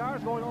side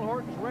tires going on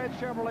Horton's red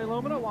Chevrolet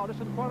Lumina, while just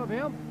in front of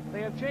him,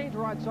 they have changed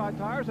right side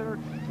tires and are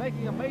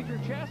making a major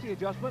chassis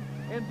adjustment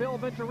in Bill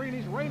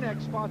Venturini's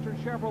Rain-X-sponsored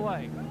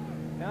Chevrolet.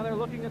 Now they're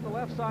looking at the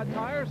left side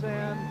tires,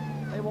 and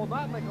they will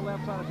not make a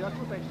left side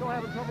adjustment. They still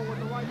having trouble with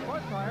the right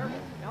front tire.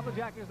 Now the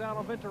jack is down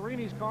on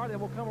Venturini's car. They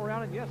will come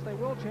around, and yes, they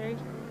will change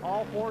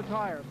all 4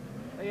 tires.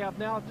 They have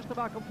now just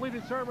about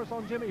completed service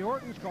on Jimmy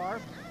Horton's car.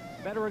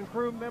 Veteran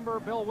crew member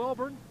Bill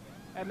Wilburn.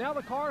 And now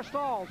the car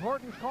stalls.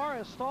 Horton's car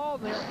has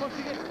stalled. They are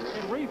pushing it.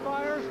 It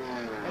refires.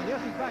 And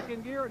yes, he's back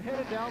in gear and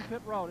headed down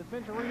pit road. As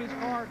Venturini's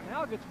car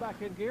now gets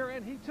back in gear,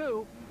 and he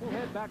too will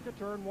head back to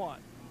turn 1.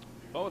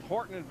 Both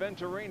Horton and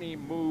Venturini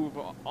move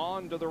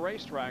on to the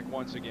racetrack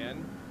once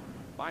again.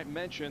 I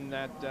mentioned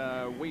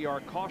that we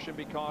are cautioned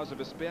because of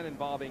a spin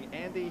involving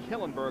Andy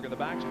Hillenberg in the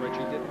backstretch.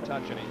 He didn't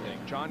touch anything.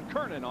 John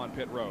Kernan on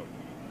pit road.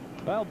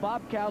 Well,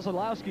 Bob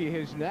Keselowski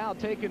has now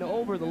taken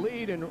over the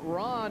lead, and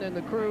Ron and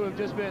the crew have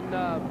just been,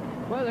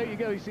 well, there you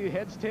go. You see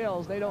heads,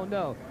 tails. They don't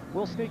know.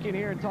 We'll sneak in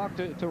here and talk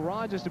to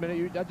Ron just a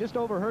minute. I just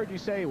overheard you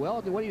say,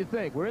 well, what do you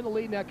think? We're in the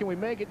lead now. Can we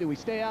make it? Do we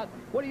stay out?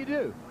 What do you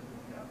do?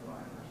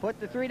 Put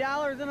the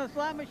 $3 in a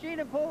slot machine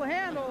and pull the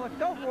handle. Let's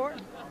go for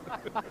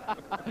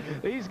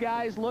it. These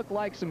guys look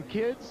like some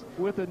kids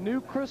with a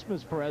new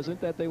Christmas present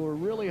that they were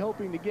really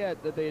hoping to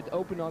get, that they had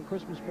opened on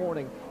Christmas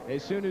morning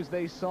as soon as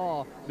they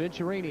saw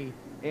Venturini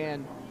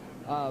and,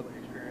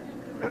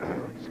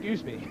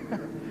 excuse me,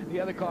 the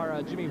other car,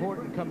 Jimmy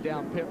Horton, come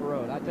down pit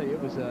road. I tell you,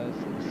 it was a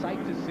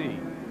sight to see.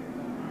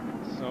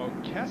 So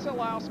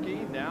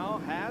Keselowski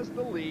now has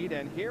the lead,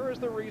 and here is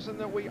the reason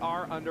that we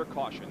are under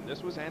caution.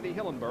 This was Andy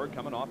Hillenburg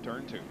coming off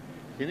turn 2.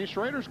 Kenny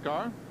Schrader's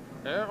car,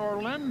 Air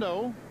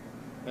Orlando.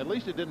 At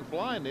least it didn't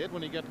fly in it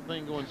when he got the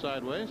thing going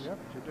sideways. Yep,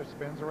 it just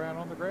spins around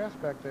on the grass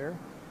back there.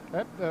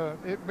 That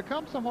it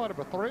becomes somewhat of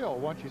a thrill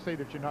once you see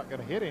that you're not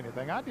going to hit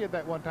anything. I did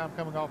that one time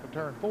coming off of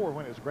turn 4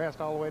 when it was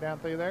grassed all the way down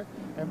through there,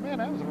 and man,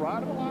 that was a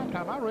ride of a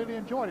lifetime. I really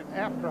enjoyed it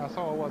after I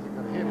saw I wasn't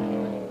going to hit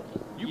anything.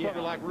 You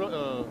probably like one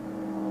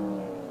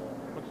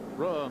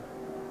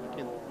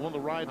of the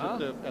rides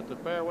at the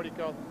fair. What do you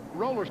call it?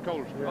 Roller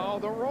coaster. Yeah. Oh,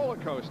 the roller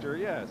coaster,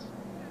 yes.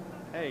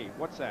 Hey,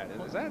 what's that?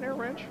 Is that an air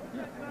wrench?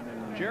 Yeah.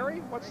 Jerry,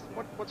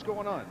 what's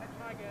going on?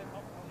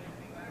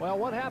 Well,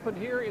 what happened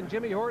here in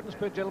Jimmy Horton's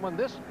pit, gentlemen,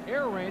 this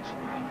air wrench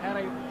had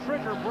a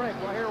trigger break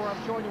right here where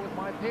I'm showing you with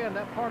my pen.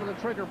 That part of the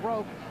trigger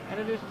broke, and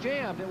it is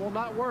jammed. It will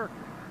not work.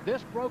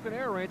 This broken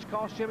air wrench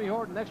cost Jimmy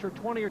Horton an extra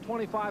 20 or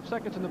 25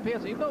 seconds in the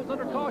pits. Even though it's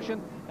under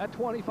caution, that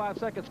 25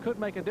 seconds could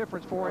make a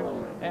difference for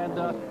him, and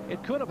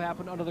it could have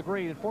happened under the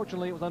green.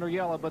 Unfortunately, it was under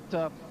yellow,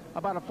 but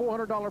about a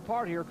 $400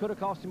 part here could have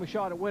cost him a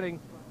shot at winning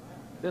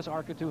this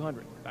ARCA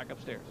 200. Back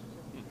upstairs.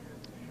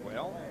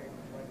 Well,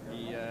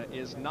 he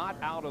is not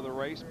out of the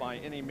race by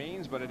any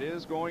means, but it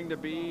is going to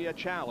be a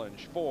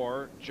challenge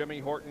for Jimmy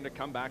Horton to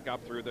come back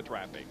up through the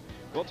traffic.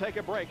 We'll take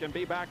a break and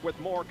be back with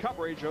more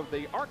coverage of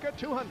the ARCA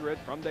 200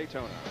 from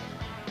Daytona.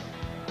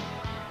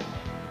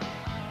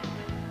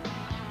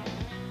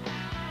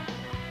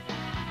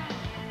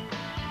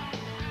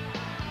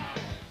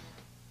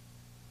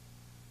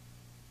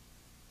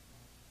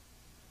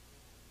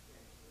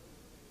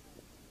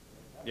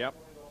 Yep.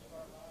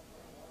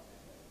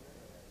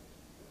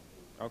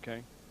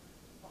 Okay.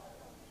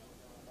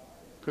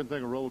 Couldn't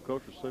think of roller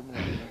coaster signal.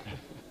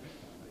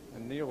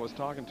 And Neil was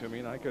talking to me,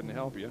 and I couldn't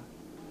help you.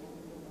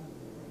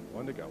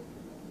 One to go.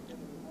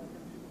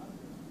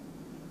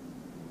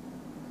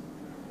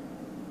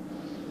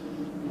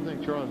 I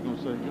think Charlie's going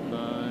to say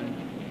goodbye.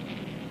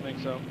 Think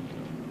so?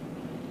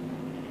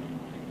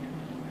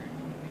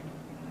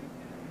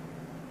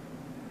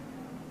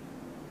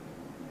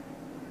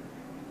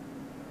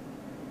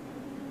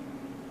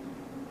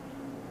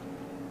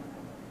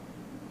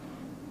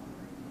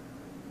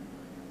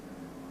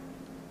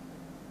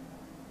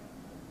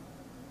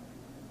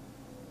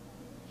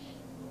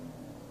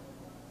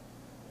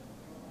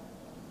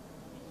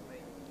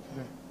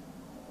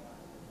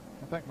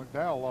 I think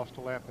McDowell lost a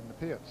lap in the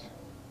pits.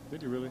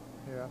 Did he really?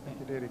 Yeah, I think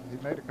he did. He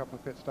made a couple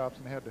of pit stops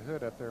and had the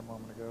hood up there a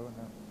moment ago, and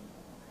then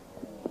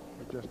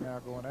they're just now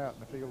going out,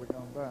 and the field has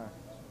gone by.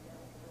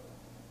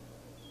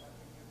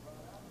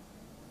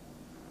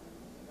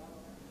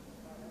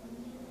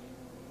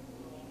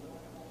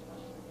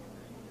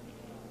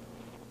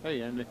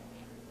 Hey, Andy.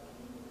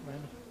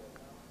 Andy.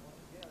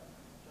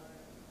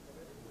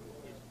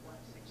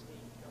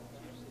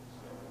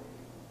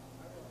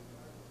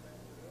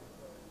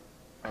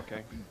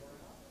 Okay.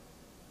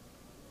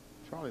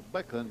 Charlie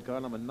Baker in car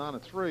number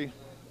 93.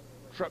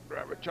 Truck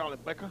driver Charlie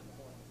Baker.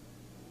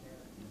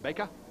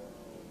 Baker?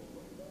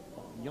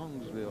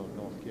 Youngsville,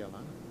 North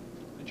Carolina.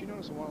 Did you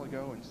notice a while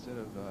ago, instead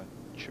of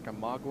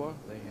Chickamauga,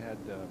 they had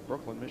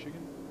Brooklyn,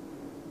 Michigan?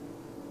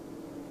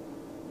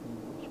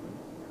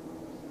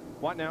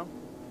 What now?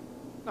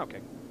 Okay.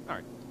 All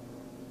right.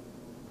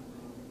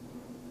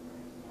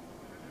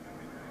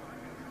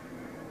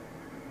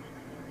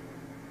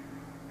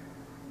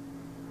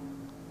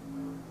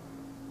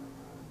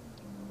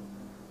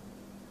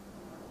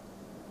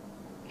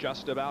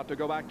 Just about to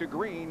go back to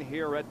green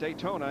here at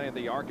Daytona in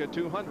the ARCA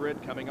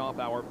 200, coming off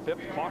our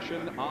 5th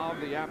caution of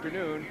the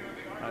afternoon.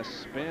 A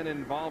spin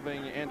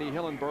involving Andy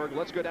Hillenburg.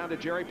 Let's go down to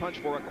Jerry Punch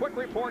for a quick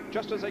report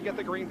just as they get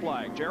the green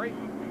flag. Jerry?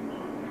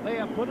 They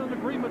have put an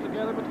agreement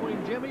together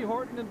between Jimmy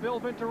Horton and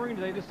Bill Venturini.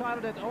 They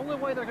decided that the only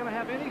way they're going to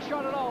have any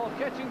shot at all of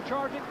catching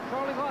Charlie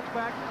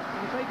Glotzback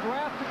is if they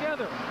draft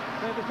together.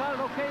 They decided,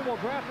 okay, we'll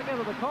draft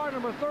together the car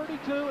number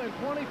 32 and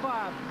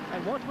 25.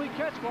 And once we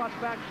catch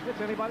Glotzback,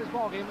 it's anybody's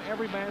ballgame,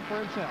 every man for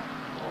himself.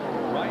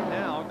 Right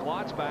now,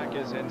 Glotzback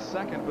is in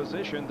 2nd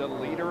position. The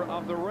leader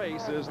of the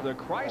race is the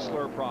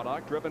Chrysler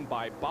product driven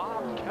by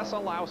Bob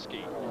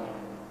Keselowski.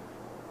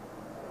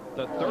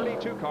 The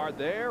 32 car,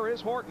 there is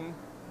Horton.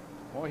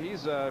 Boy,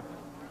 he's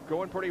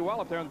going pretty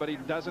well up there, but he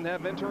doesn't have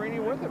Venturini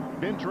with him.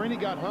 Venturini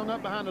got hung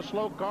up behind a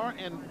slow car,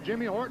 and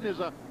Jimmy Horton is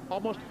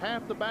almost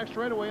half the back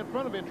straightaway in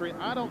front of Venturini.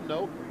 I don't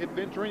know if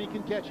Venturini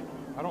can catch him.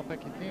 I don't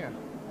think he can.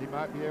 He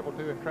might be able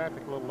to in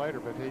traffic a little later,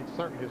 but he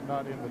certainly is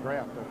not in the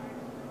draft of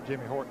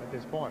Jimmy Horton at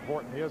this point.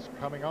 Horton is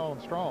coming on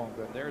strong.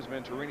 But there's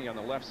Venturini on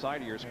the left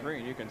side of your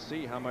screen. You can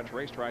see how much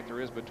racetrack there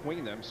is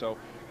between them. So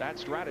that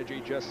strategy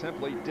just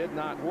simply did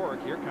not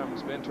work. Here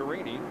comes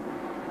Venturini.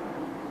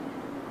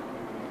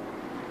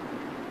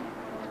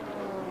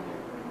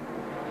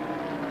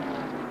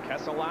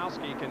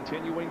 Keselowski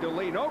continuing to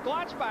lead. No,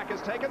 Glotzback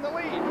has taken the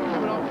lead.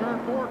 Coming off turn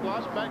 4,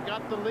 Glotzback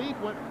got the lead,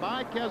 went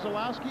by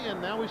Keselowski,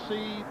 and now we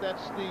see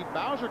that's the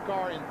Bowser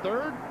car in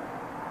third.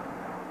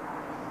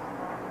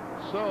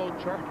 So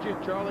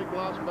Charlie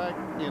Glotzback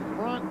in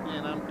front,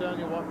 and I'm telling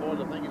you what, boys,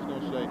 I think he's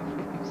going to say,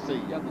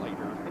 see you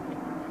later.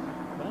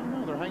 I don't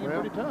know, they're hanging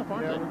pretty tough,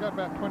 aren't they? Yeah, we've got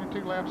about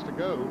 22 laps to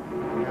go,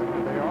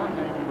 and they are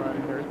hanging right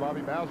in there. There's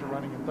Bobby Bowser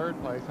running in third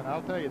place, and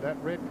I'll tell you,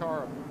 that red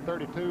car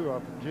 32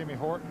 of Jimmy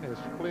Horton is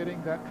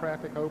splitting that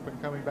traffic open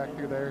coming back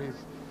through there.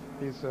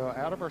 He's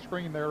out of our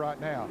screen there right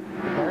now.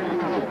 There you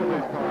can see the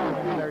red car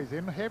coming in there. He's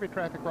in heavy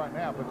traffic right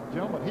now, but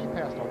gentlemen, he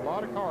passed a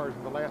lot of cars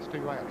in the last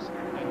 2 laps.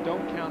 And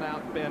don't count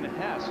out Ben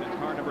Hess in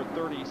car number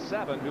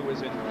 37, who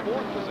is in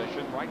 4th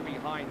position right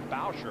behind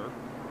Bowser.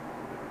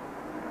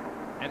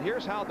 And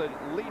here's how the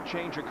lead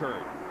change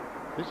occurred.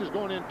 This is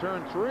going in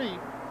turn 3,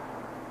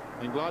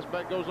 and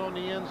Glotzback goes on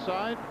the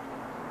inside,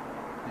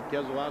 and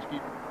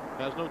Keselowski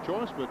has no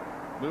choice but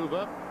move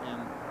up,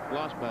 and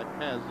Glotzback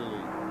has the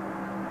lead.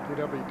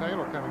 T.W.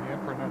 Taylor coming in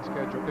for an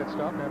unscheduled pit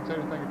stop. I haven't said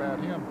anything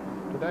about him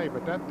today,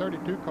 but that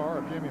 32 car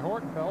of Jimmy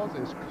Horton, fellas,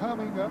 is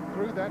coming up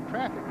through that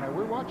traffic. Now,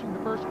 we're watching the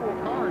first 4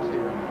 cars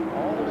here,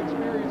 all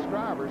experienced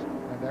drivers,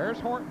 and there's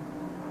Horton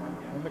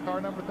in the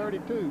car number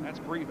 32. That's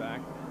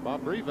Brevac.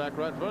 Bob Brevac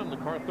right in front of him,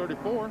 the car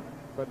 34.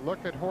 But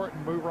look at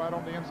Horton move right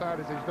on the inside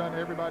as he's done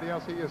everybody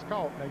else he has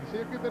caught. Now, you see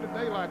a good bit of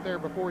daylight there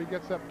before he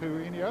gets up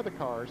to any other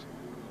cars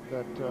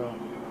that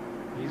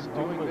he's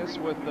doing this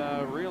with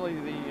really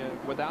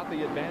without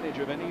the advantage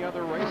of any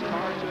other race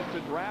car to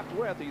draft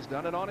with. He's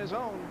done it on his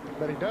own.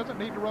 But he doesn't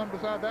need to run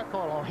beside that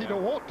car long. He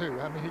don't want to.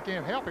 I mean, he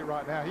can't help it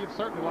right now. He'd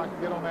certainly like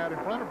to get on that in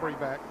front of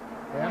Brevac.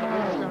 And I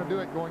think he's going to do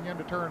it going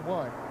into turn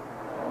 1.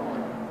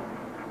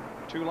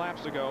 2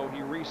 laps ago,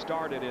 he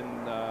restarted in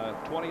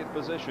 20th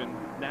position.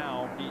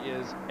 Now he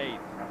is 8th.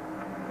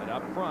 But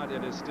up front,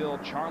 it is still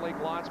Charlie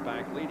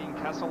Glotzback leading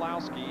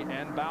Keselowski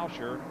and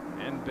Bowser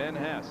and Ben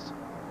Hess.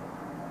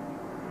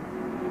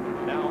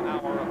 Now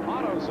our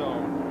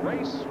AutoZone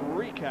race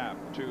recap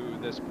to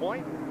this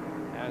point,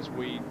 as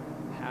we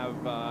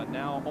have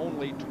now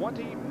only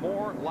 20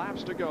 more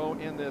laps to go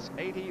in this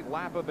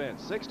 80-lap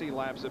event. 60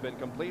 laps have been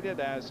completed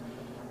as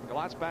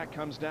Glotzback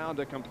comes down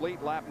to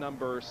complete lap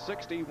number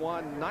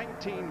 61.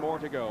 19 more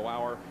to go.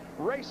 Our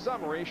race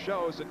summary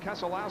shows that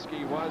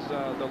Keselowski was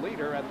the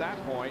leader at that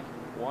point.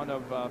 One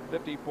of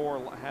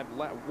 54 had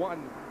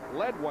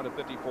led one of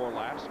 54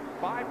 laps,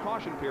 5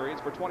 caution periods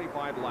for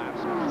 25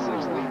 laps,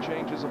 6 lead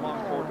changes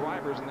among 4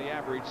 drivers, and the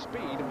average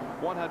speed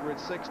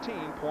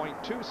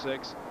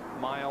 116.26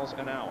 miles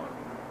an hour.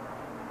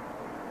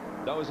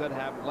 Those that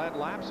have led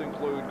laps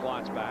include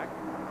Glotzback,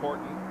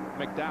 Horton,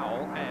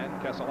 McDowell, and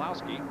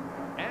Keselowski.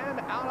 And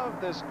out of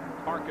this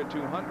ARCA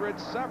 200,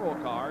 several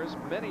cars,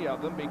 many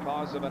of them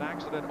because of an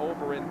accident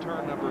over in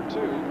turn number 2.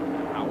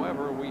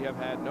 However, we have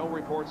had no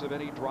reports of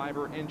any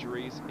driver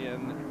injuries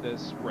in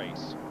this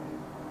race.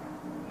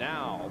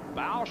 Now,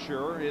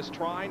 Bowser is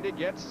trying to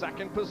get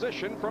 2nd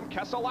position from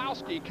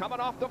Keselowski coming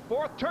off the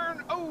 4th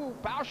turn. Oh,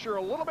 Bowser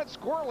a little bit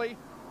squirrely.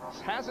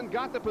 Hasn't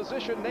got the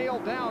position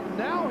nailed down.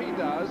 Now he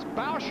does.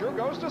 Bowser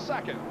goes to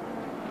 2nd.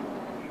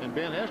 And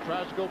Ben Hess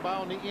tries to go by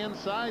on the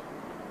inside.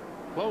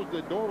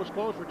 The door was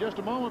closed for just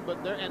a moment,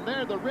 but there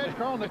the red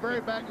car on the very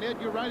back, Ned,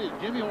 you're right, is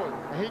Jimmy Horton.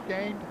 He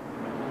gained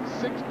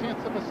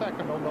 0.6 of a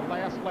second on the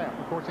last lap.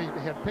 Of course, he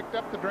had picked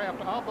up the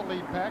draft of the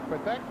lead pack,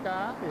 but that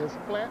guy is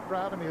flat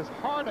driving his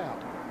heart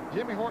out.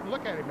 Jimmy Horton,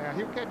 look at him now.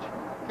 He'll catch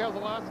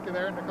Keselowski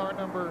there in the car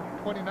number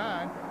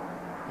 29.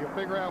 He'll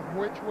figure out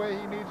which way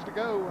he needs to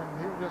go, and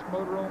he'll just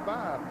motor on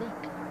by, I think.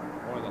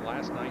 Boy, the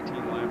last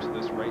 19 laps of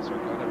this race are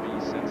going to be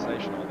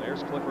sensational.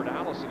 There's Clifford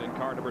Allison in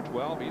car number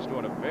 12. He's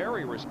doing a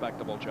very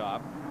respectable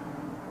job.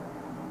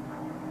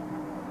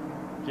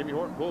 Jimmy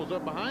Horton pulls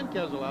up behind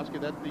Keselowski.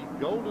 That's the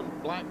gold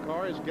and black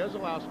car is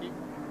Keselowski.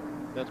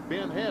 That's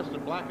Ben Hess, the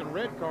black and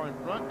red car in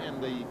front,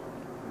 and the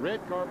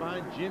red car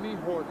behind Jimmy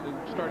Horton, who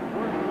started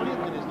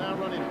 20th and is now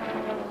running.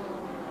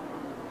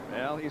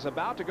 Well, he's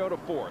about to go to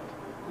 4th.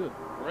 Good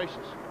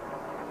gracious.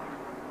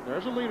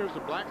 There's the leaders.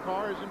 The black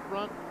car is in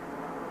front.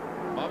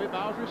 Bobby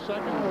Bowser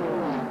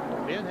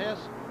 2nd, Ben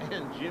Hess,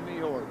 and Jimmy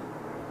Horton.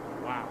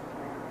 Wow.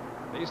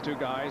 These 2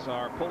 guys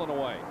are pulling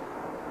away.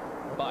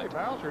 But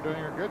Bowser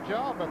doing a good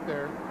job up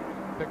there.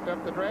 Picked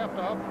up the draft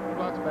off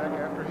Glotzback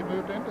after he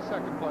moved into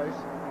 2nd place.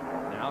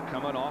 Now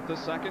coming off the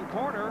 2nd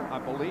corner, I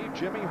believe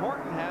Jimmy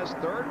Horton has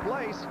 3rd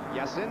place.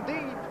 Yes,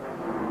 indeed.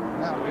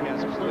 So he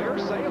has clear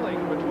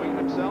sailing between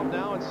himself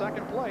now and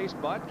 2nd place,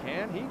 but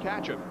can he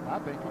catch him? I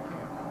think he can.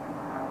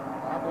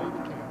 I believe he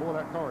can. Boy,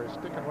 that car is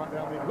sticking right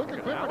down there. Look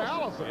at Clifford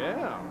Allison.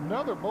 Yeah.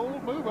 Another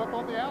bold move up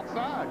on the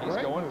outside. He's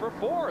going for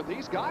 4th.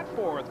 He's got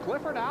 4th.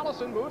 Clifford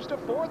Allison moves to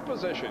 4th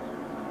position.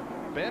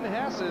 Ben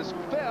Hess is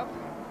 5th.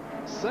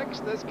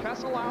 6th is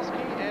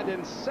Keselowski, and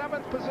in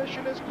 7th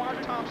position is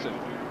Mark Thompson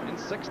in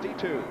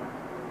 62.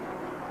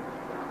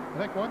 I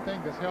think one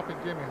thing that's helping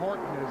Jimmy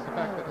Horton is the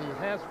fact that he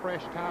has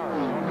fresh tires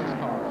on his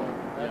car.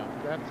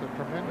 That's a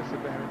tremendous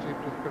advantage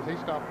because he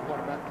stopped, what,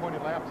 about 20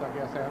 laps, I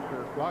guess,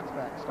 after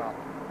Glotzback stopped.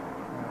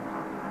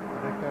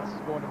 I think that's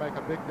going to make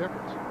a big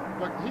difference.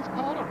 Look, he's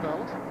caught him,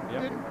 fellas.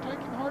 It didn't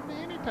take him hardly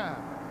any time.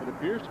 It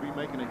appears to be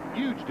making a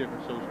huge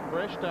difference, those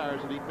fresh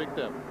tires that he picked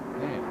up.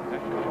 Man,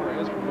 that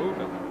car is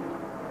moving.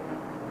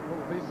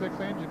 Well, the V6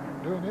 engine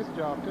doing his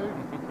job, too.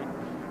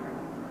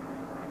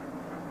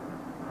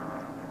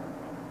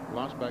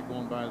 Glotzback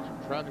going by some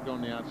traffic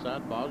on the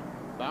outside.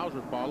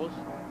 Bowser follows.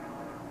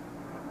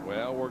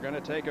 Well, we're going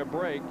to take a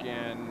break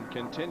and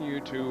continue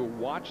to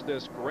watch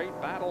this great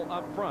battle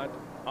up front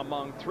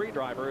among 3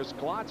 drivers,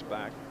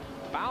 Glotzback,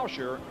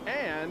 Bowser,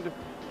 and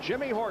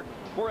Jimmy Horton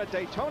for a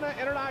Daytona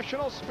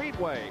International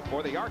Speedway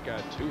for the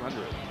ARCA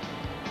 200.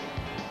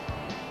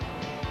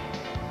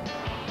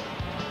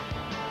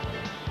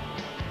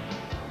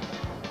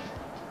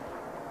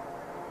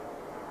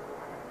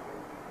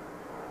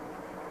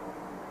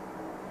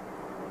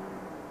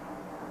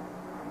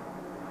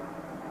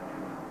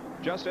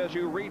 Just as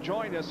you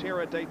rejoin us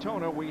here at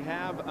Daytona, we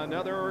have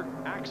another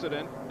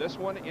accident, this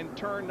one in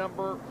turn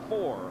number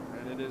 4.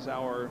 And it is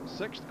our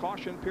 6th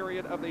caution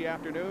period of the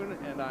afternoon,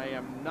 and I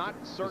am not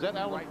certain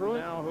right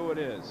now who it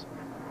is.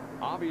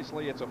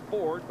 Obviously, it's a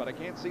Ford, but I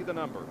can't see the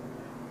number.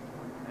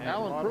 And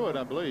Alan Pruitt,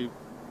 I believe.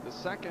 The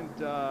second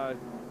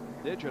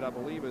digit, I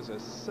believe, is a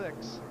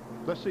 6.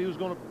 Let's see who's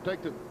going to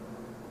take the...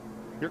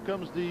 Here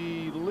comes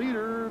the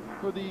leader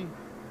for the...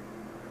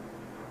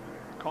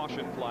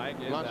 Caution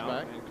flag is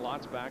out, and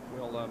Glotzback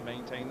will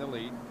maintain the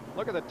lead.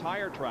 Look at the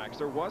tire tracks.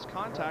 There was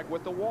contact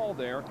with the wall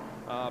there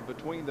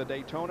between the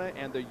Daytona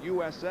and the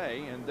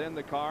USA, and then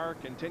the car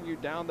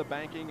continued down the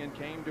banking and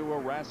came to a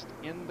rest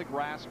in the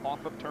grass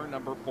off of turn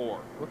number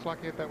 4. Looks like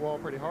he hit that wall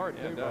pretty hard,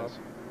 too, Bob. It does.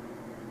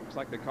 Looks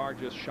like the car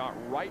just shot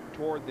right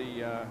toward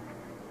the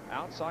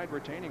outside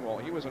retaining wall.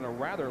 He was in a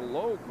rather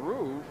low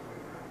groove.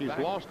 He's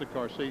lost the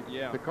car. See,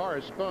 the car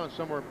is spun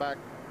somewhere back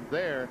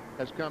there,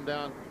 has come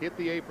down, hit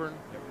the apron.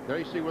 There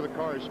you see where the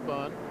car is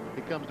spun.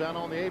 It comes down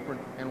on the apron.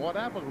 And what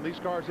happens when these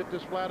cars hit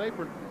this flat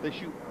apron? They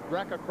shoot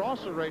back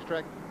across the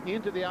racetrack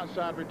into the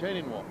outside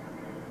retaining wall.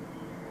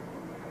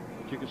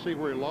 But you can see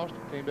where he lost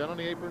it, came down on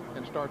the apron,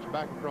 and starts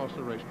back across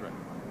the racetrack.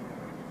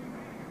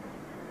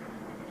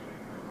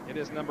 It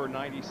is number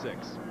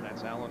 96.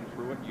 That's Alan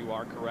Pruitt. You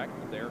are correct.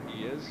 There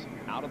he is,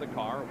 out of the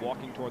car,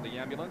 walking toward the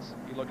ambulance.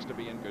 He looks to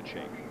be in good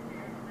shape.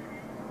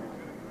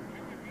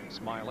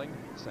 Smiling,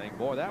 saying,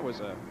 boy, that was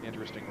an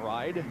interesting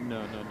ride.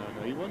 No.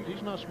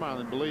 He's not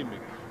smiling, believe me,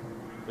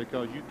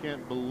 because you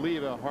can't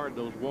believe how hard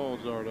those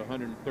walls are at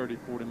 130,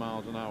 40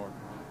 miles an hour.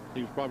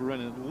 He was probably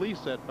running at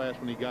least that fast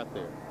when he got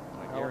there.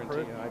 I guarantee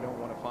you, I don't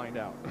want to find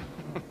out.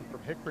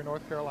 From Hickory,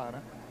 North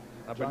Carolina.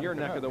 Up in your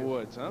neck of the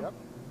woods, huh? Yep.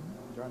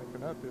 Johnny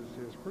Knupp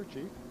is his crew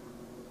chief.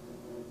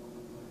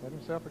 Had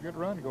himself a good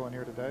run going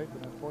here today,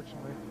 but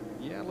unfortunately...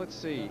 Yeah, let's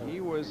see. He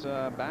was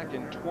back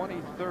in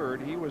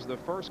 23rd. He was the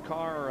first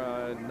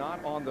car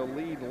not on the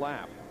lead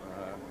lap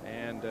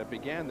and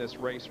began this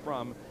race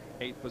from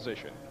 8th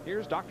position.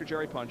 Here's Dr.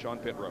 Jerry Punch on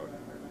pit road.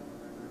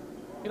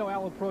 You know,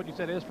 Alan Pruitt, you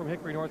said, is from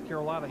Hickory, North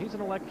Carolina. He's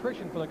an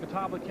electrician for the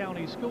Catawba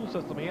County school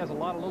system. He has a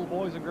lot of little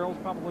boys and girls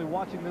probably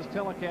watching this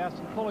telecast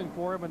and pulling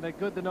for him, and they're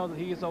good to know that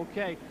he is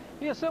okay.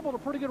 He assembled a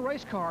pretty good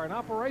race car in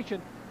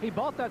operation. He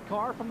bought that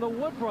car from the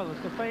Wood Brothers,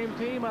 the famed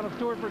team out of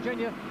Stewart,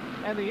 Virginia,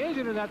 and the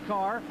engine in that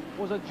car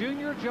was a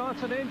Junior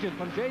Johnson engine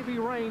from J.B.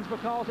 Raines,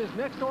 because his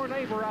next-door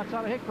neighbor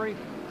outside of Hickory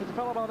is a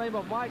fellow by the name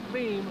of Mike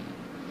Beam,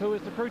 who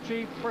is the crew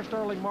chief for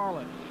Sterling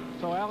Marlin.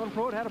 So Alan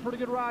Pruitt had a pretty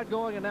good ride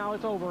going, and now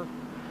it's over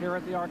here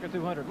at the ARCA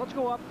 200. Let's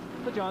go up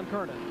to John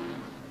Kernan.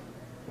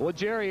 Well,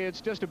 Jerry, it's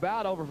just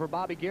about over for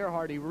Bobby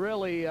Gerhardt. He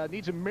really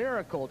needs a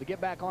miracle to get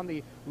back on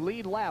the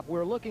lead lap.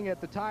 We're looking at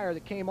the tire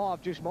that came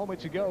off just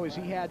moments ago as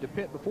he had to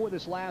pit before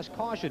this last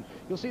caution.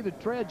 You'll see the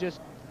tread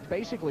just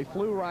basically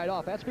flew right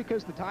off. That's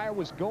because the tire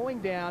was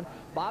going down.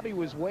 Bobby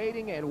was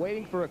waiting and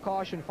waiting for a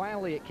caution.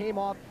 Finally, it came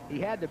off. He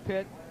had to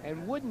pit,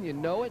 and wouldn't you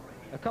know it,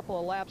 a couple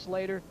of laps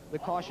later, the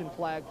caution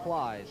flag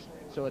flies.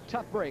 So a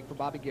tough break for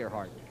Bobby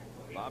Gerhardt.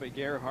 Bobby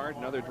Gerhardt,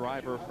 another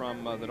driver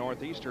from the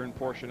northeastern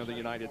portion of the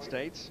United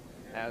States,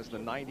 as the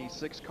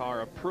 96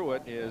 car of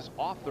Pruitt is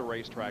off the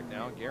racetrack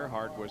now.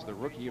 Gerhardt was the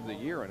Rookie of the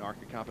Year in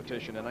ARCA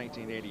competition in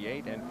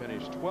 1988 and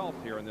finished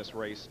 12th here in this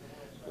race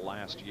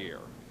last year.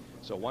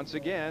 So once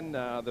again,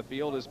 the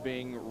field is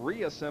being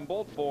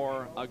reassembled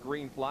for a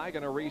green flag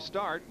and a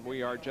restart.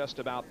 We are just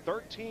about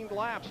 13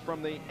 laps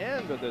from the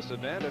end of this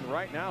event, and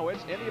right now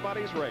it's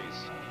anybody's race.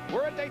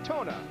 We're at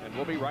Daytona, and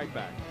we'll be right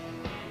back.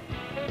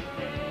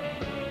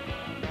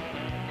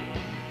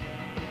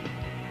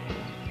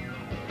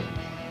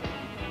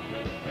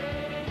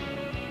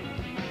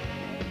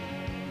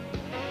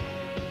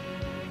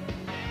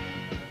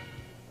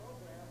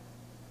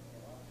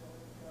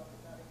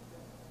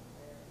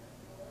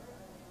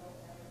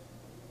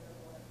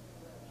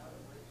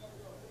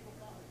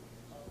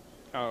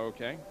 Oh,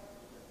 okay.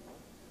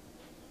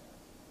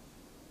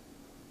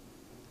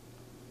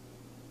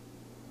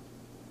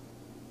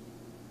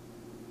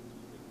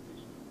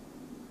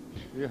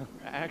 Yeah.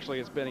 Actually,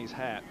 it's Benny's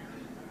hat.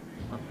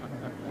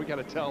 We got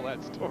to tell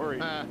that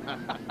story.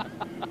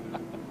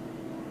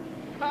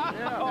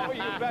 Oh,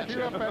 you betcha.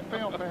 Cue up that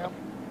film, Pam.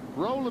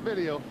 Roll the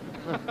video.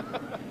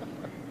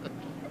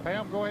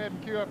 Pam, go ahead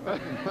and cue up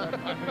that.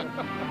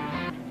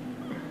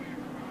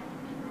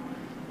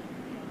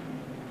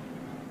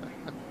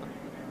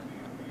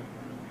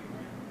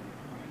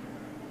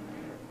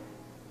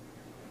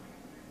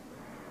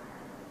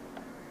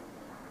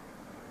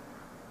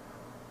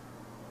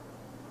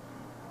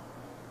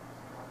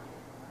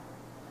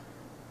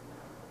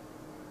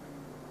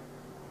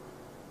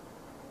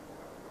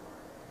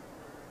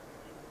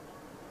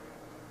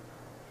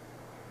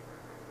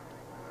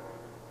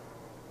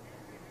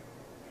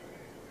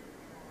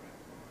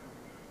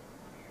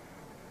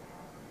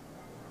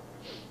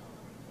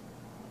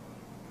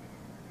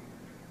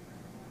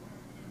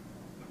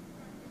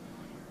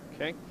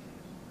 Okay.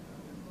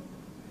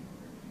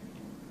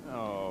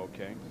 Oh,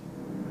 okay.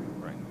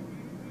 Right.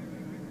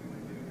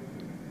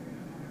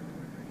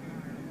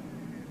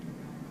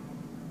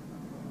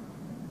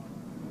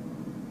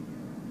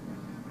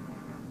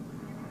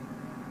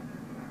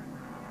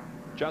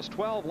 Just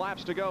 12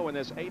 laps to go in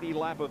this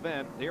 80-lap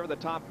event. Here are the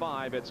top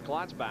 5. It's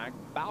Klotzbach,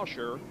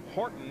 Bauscher,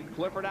 Horton,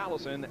 Clifford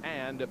Allison,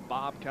 and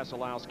Bob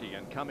Keselowski.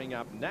 And coming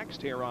up next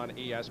here on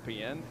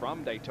ESPN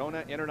from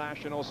Daytona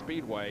International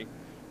Speedway,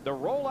 the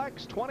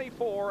Rolex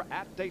 24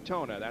 at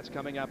Daytona. That's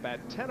coming up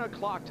at 10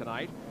 o'clock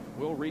tonight.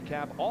 We'll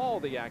recap all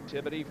the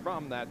activity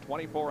from that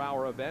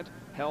 24-hour event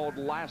held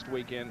last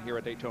weekend here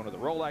at Daytona. The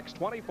Rolex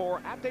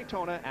 24 at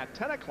Daytona at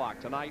 10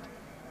 o'clock tonight,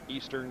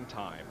 Eastern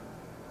Time.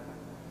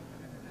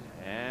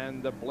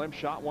 And the blimp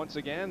shot once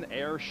again,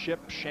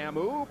 Airship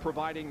Shamu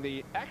providing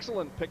the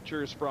excellent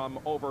pictures from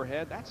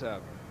overhead. That's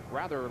a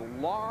rather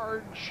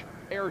large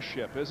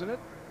airship, isn't it?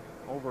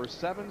 Over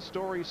 7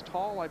 stories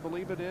tall, I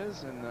believe it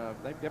is, and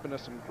they've given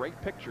us some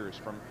great pictures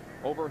from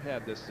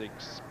overhead, this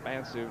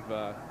expansive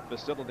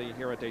facility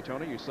here at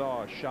Daytona. You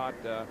saw a shot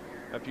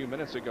a few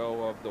minutes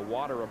ago of the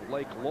water of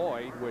Lake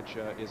Lloyd, which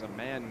is a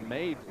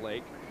man-made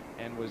lake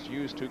and was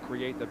used to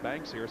create the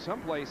banks here.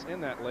 Someplace in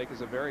that lake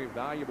is a very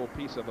valuable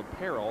piece of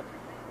apparel.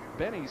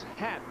 Benny's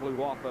hat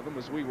blew off of him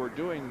as we were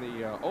doing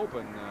the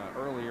Open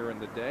earlier in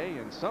the day,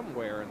 and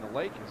somewhere in the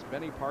lake is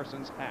Benny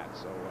Parsons' hat.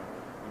 So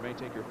you may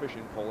take your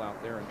fishing pole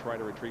out there and try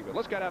to retrieve it.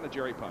 Let's get out of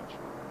Jerry Punch.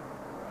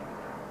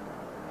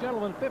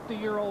 Gentlemen,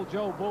 50-year-old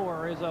Joe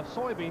Boer is a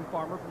soybean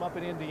farmer from up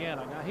in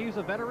Indiana. Now, he's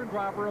a veteran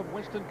driver of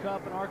Winston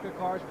Cup and ARCA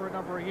cars for a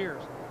number of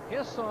years.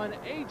 His son,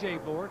 A.J.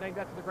 Boer, named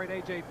after the great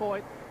A.J.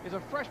 Foyt, is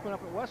a freshman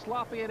up at West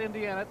Lafayette,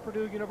 Indiana at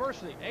Purdue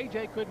University.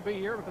 A.J. couldn't be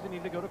here because he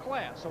needed to go to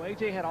class. So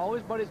A.J. had all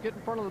his buddies get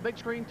in front of the big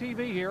screen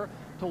TV here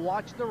to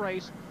watch the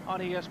race on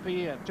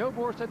ESPN. Joe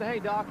Boer said, "Hey,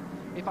 Doc,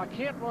 if I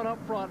can't run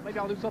up front, maybe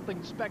I'll do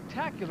something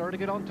spectacular to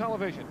get on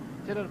television."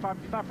 He said,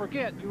 if I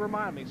forget, you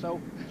remind me. So,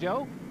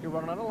 Joe, you're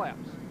running out of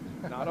laps.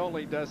 Not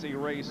only does he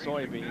raise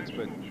soybeans,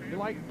 but you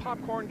like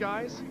popcorn,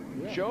 guys?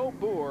 Yeah. Joe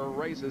Boer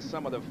raises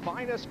some of the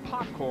finest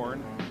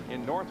popcorn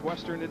in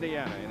northwestern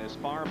Indiana in his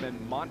farm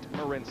in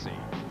Montmorency.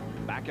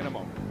 Back in a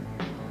moment.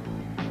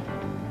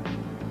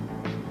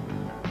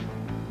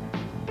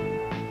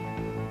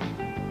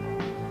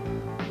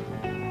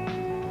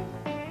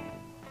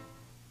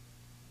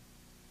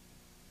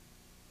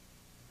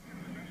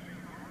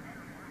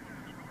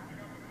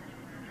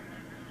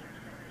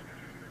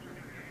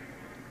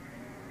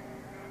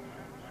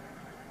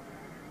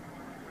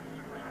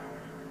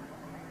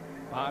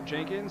 Bob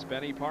Jenkins,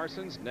 Benny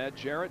Parsons, Ned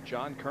Jarrett,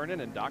 John Kernan,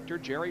 and Dr.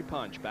 Jerry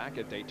Punch back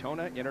at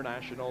Daytona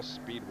International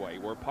Speedway.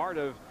 We're part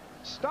of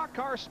Stock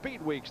Car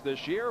Speed Weeks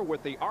this year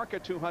with the ARCA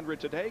 200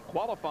 today,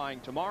 qualifying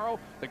tomorrow,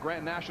 the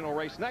Grand National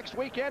race next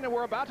weekend, and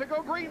we're about to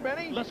go green,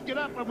 Benny. Let's get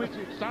up. I'm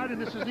excited.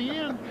 This is the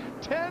end.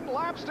 10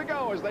 laps to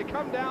go as they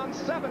come down.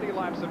 70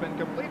 laps have been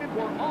completed.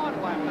 We're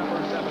on lap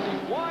number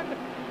 71.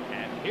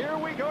 Here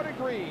we go to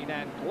green,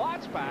 and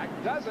Klotzbach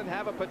doesn't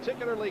have a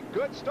particularly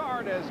good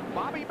start as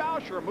Bobby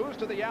Bauscher moves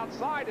to the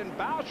outside, and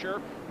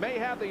Bauscher may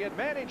have the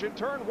advantage in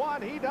turn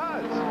 1. He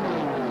does.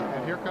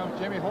 And here comes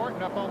Jimmy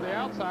Horton up on the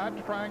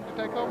outside trying to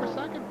take over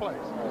second place.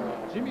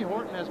 Jimmy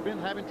Horton has been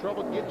having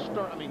trouble getting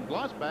started.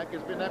 Klotzbach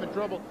has been having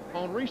trouble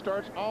on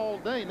restarts all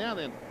day. Now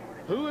then,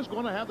 who is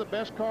going to have the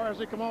best car as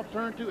they come off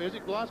turn 2? Is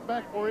it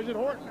Klotzbach or is it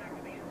Horton?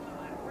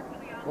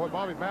 Boy,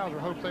 Bobby Bowser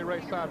hopes they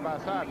race side by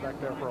side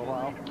back there for a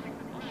while.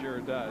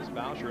 Sure does.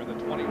 Bauscher in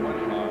the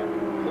 21 car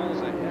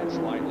pulls ahead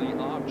slightly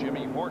of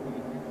Jimmy Horton.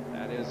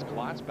 That is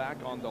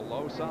Klotzbach on the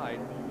low side.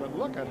 But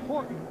look at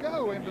Horton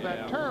go into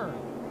that turn.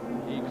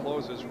 He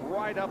closes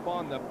right up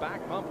on the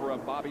back bumper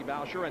of Bobby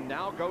Bauscher and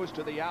now goes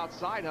to the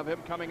outside of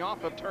him coming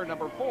off of turn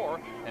number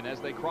 4. And as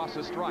they cross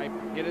the stripe,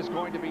 it is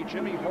going to be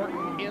Jimmy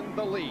Horton in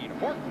the lead.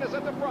 Horton is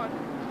at the front.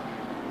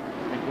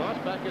 And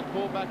Klotzbach has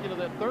pulled back into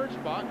that third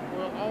spot.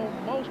 Well,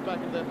 almost back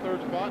into that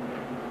third spot.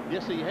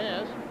 Yes, he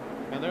has.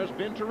 And there's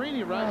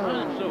Venturini right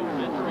behind him, so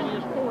Venturini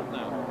is 4th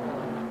now.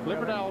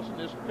 Clifford Allison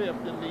is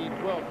 5th in the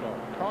 12 car.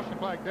 Caution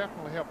flag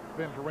definitely helped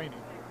Venturini.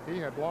 He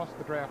had lost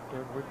the draft.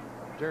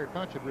 Jerry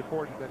Punch had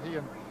reported that he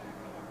and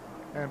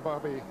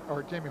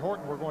Jimmy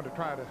Horton were going to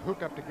try to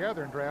hook up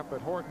together in draft, but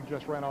Horton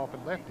just ran off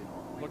and left him.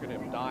 Look at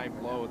him dive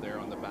low there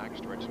on the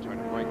backstretch, trying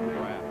to break the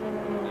draft.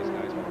 These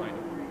guys behind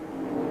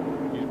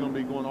him. He's going to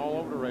be going all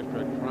over the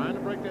racetrack, trying to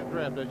break that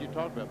draft, as you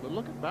talked about. But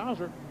look at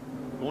Bowser.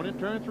 Going in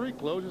turn 3,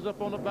 closes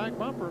up on the back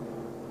bumper.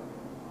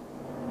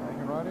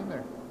 Hanging right in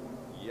there.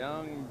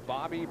 Young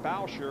Bobby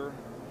Bowsher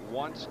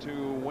wants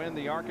to win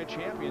the ARCA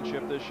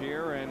championship this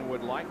year and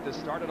would like to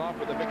start it off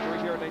with a victory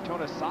here at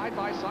Daytona.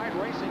 Side-by-side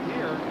racing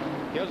here.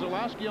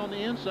 Keselowski on the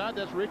inside.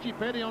 That's Richie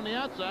Petty on the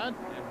outside.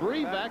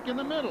 Bree back in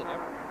the middle.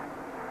 Yep.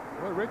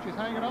 Well, Richie's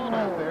hanging on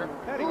out there.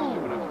 Petty's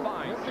doing a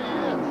fine Yes, he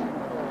job. is.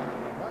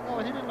 No,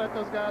 he didn't let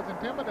those guys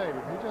intimidate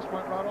him. He just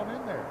went right on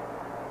in there.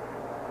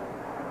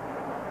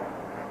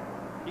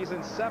 He's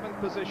in 7th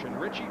position.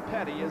 Richie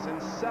Petty is in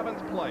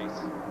 7th place.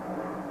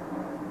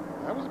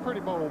 That was a pretty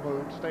bold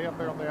move to stay up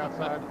there on the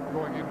outside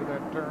going into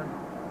that turn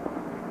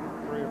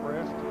 3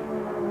 abreast.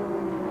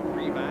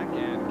 Reback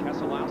and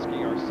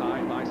Keselowski are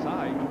side by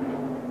side.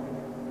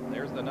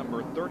 There's the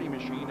number 30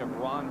 machine of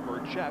Ron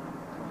Burchett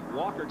from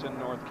Walkerton,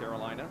 North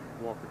Carolina.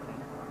 Walkerton,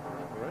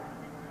 that's correct.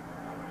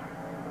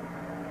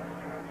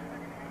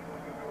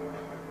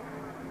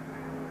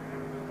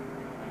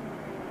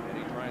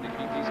 Petty trying to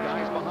keep these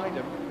guys behind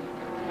him.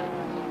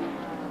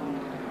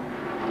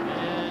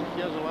 And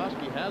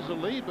Keselowski has the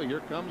lead, but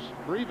here comes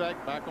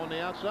Brevac back on the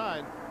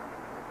outside.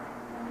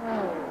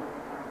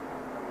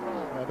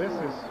 Now this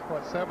is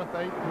what, 7th,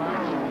 8th,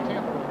 9th,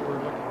 10th that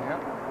we're looking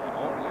at.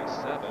 Only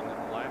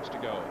 7 laps to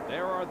go.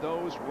 There are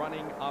those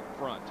running up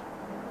front.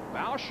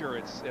 Bowsher,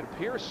 it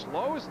appears,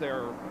 slows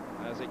there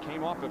as he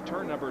came off of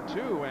turn number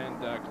 2, and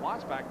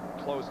Klotzbach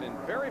closed in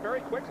very,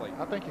 very quickly.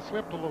 I think he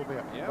slipped a little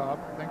bit, Yeah. Bob.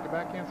 I think the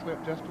back end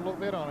slipped just a little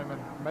bit on him,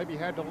 and maybe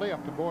had to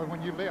lift. And boy,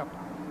 when you lift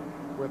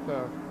with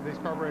these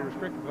carburetor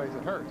restrictor blades,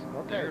 it hurts.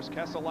 Okay. There's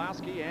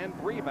Keselowski and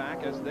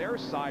Breback as they're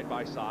side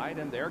by side,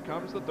 and there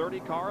comes the 30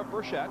 car of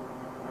Burchett.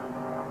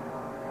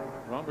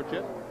 Ron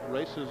Burchett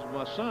races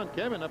my son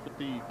Kevin up at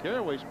the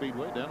Caraway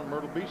Speedway down at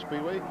Myrtle Beach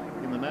Speedway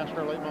in the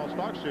NASCAR Late Model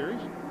Stock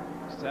Series.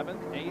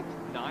 7th, 8th,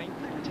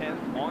 9th,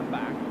 10th on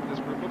back with this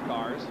group of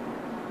cars.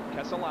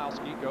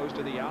 Keselowski goes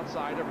to the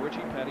outside of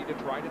Richie Petty to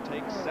try to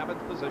take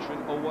 7th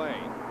position away.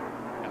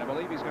 And I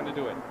believe he's going to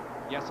do it.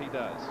 Yes, he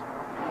does.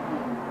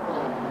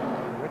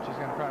 Richie's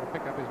going to try to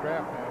pick up his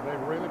draft now.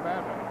 They're really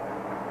bad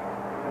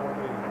for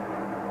the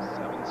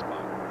 7th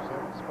spot.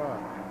 7th spot.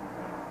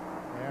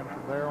 And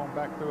from there on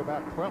back through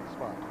about 12th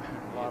spot.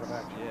 A lot of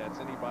action. Yeah, it's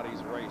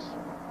anybody's race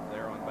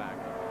there on back.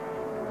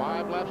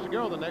 5 laps to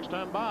go the next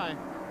time by.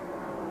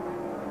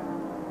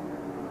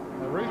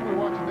 The reason we're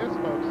watching this,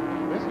 folks,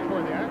 this is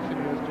where the action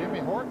is. Jimmy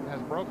Horton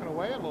has broken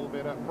away a little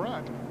bit up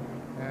front.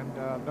 And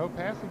no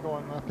passing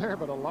going on there,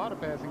 but a lot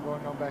of passing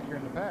going on back here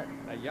in the pack.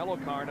 A yellow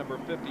car, number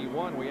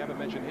 51. We haven't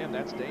mentioned him.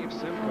 That's Dave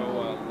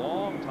Simcoe, a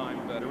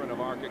longtime veteran of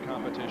ARCA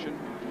competition.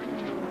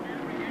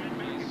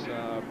 He's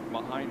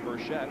behind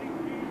Burchett.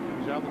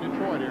 He's out in the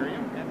Detroit area.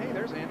 And hey,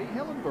 there's Andy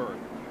Hillenberg,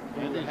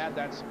 who had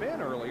that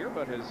spin earlier,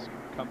 but has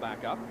come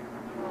back up.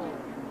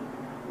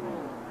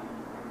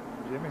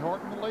 Jimmy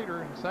Horton, the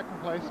leader, in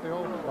 2nd place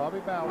still. Bobby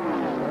Bowser.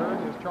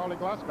 3rd is Charlie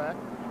Glossback.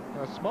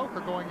 A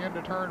smoker going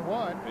into turn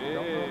 1. Big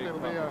Don't know if it'll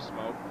be a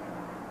smoke.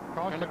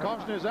 caution. And the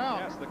caution is out.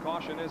 Yes, the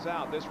caution is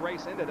out. This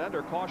race ended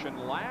under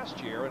caution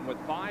last year, and with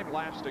 5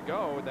 laps to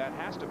go, that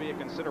has to be a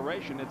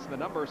consideration. It's the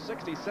number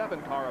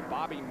 67 car of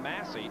Bobby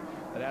Massey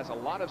that has a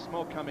lot of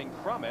smoke coming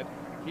from it.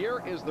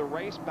 Here is the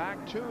race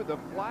back to the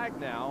flag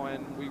now,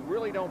 and we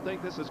really don't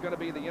think this is going to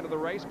be the end of the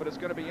race, but it's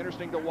going to be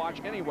interesting to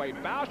watch anyway.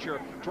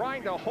 Bowsher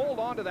trying to hold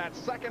on to that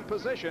 2nd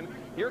position.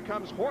 Here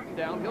comes Horton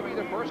down. He'll be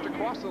the first to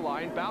cross the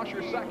line.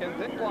 Bowsher 2nd,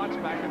 then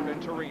Glotzbach and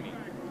Venturini.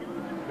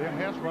 Ben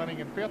Hess running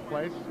in 5th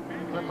place.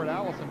 Clifford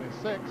Allison is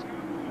 6th.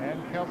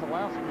 And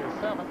Keselowski is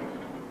 7th.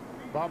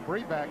 Bob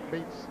Breback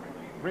beats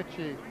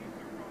Richie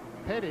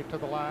Petty to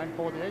the line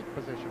for the 8th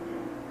position.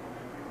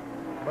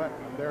 But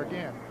there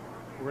again,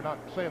 we're not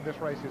saying this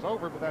race is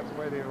over, but that's the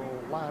way they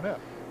will line up.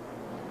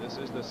 This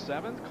is the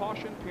 7th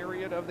caution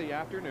period of the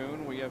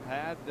afternoon. We have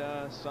had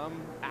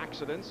some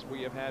accidents.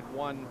 We have had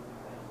one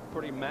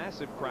pretty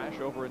massive crash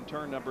over in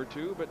turn number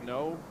 2, but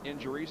no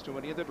injuries to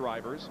any of the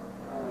drivers.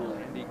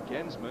 Andy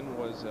Gensman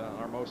was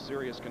our most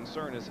serious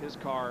concern as his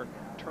car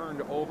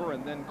turned over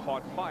and then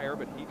caught fire,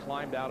 but he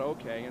climbed out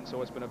okay, and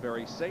so it's been a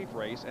very safe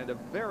race and a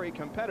very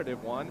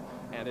competitive one,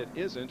 and it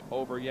isn't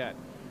over yet.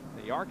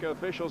 The ARCA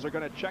officials are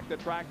going to check the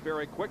track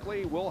very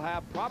quickly. We'll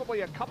have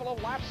probably a couple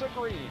of laps of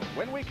green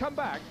when we come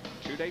back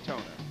to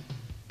Daytona.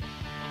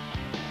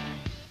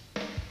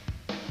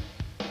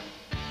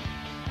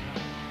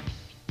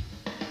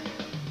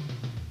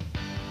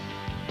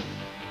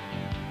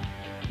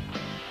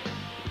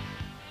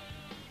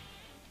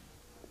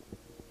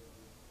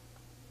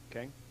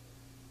 Okay.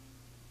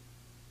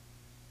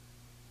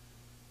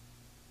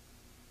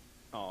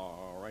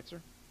 All right, sir.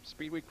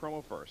 Speed Week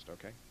promo first,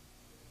 okay?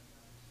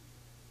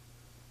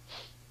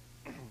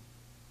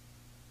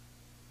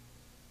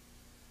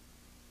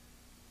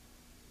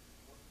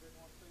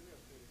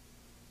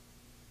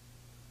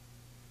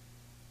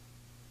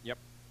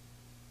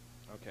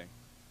 Okay.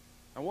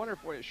 I wonder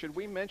if should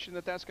we mention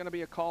that that's going to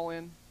be a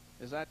call-in?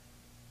 Is that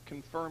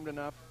confirmed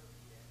enough?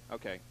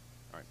 Okay.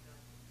 All right.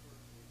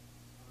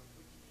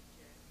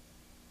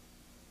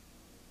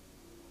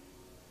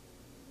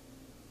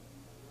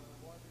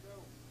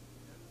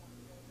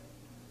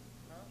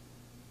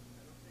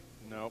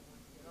 Nope.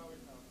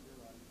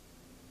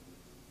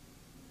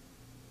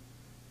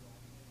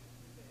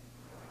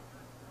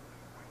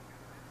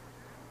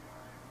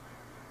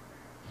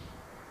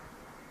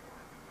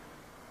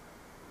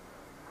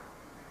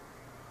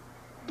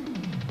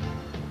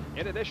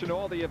 In addition to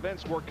all the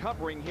events we're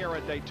covering here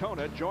at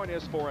Daytona, join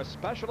us for a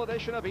special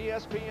edition of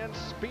ESPN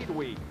Speed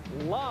Week,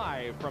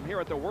 live from here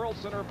at the World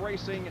Center of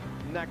Racing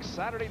next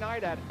Saturday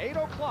night at 8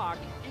 o'clock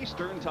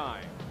Eastern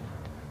Time.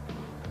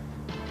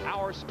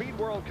 Our Speed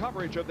World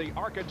coverage of the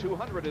ARCA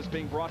 200 is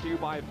being brought to you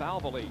by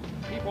Valvoline.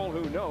 People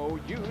who know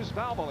use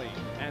Valvoline.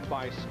 And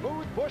by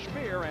Smooth Busch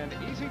Beer and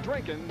easy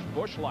drinking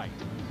Busch Light.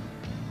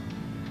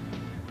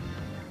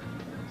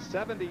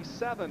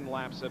 77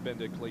 laps have been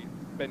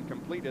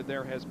completed.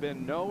 There has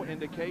been no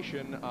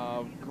indication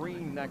of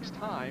green next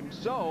time,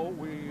 so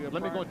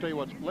let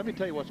me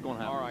tell you what's going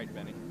to happen. All right,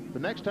 Benny. The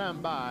next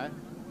time by,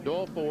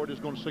 Doyle Ford is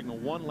going to signal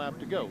 1 lap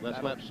to go.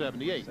 That's lap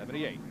 78.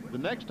 78. The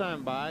next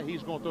time by,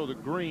 he's going to throw the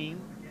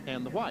green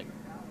and the white.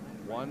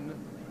 One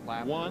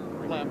lap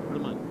for the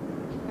money.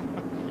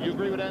 You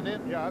agree with that,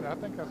 Ned? Yeah, I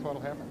think that's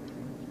what'll happen.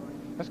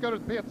 Let's go to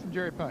the pits and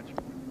Jerry Punch.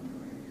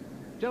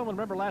 Gentlemen,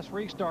 remember last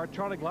restart,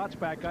 Charlie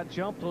Glotzback got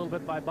jumped a little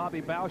bit by Bobby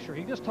Boucher.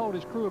 He just told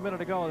his crew a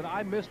minute ago that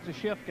I missed the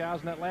shift,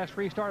 guys, in that last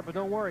restart, but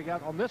don't worry,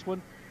 guys, on this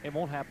one, it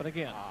won't happen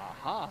again.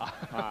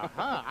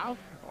 Aha.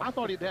 I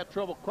thought he'd had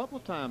trouble a couple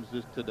of times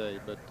today,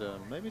 but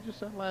maybe just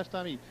that last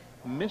time he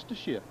missed a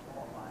shift.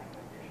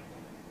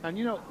 And,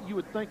 you know, you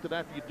would think that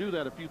after you do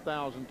that a few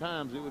thousand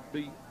times, it would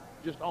be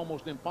just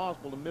almost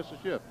impossible to miss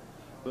a shift.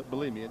 But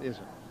believe me, it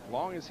isn't. As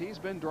long as he's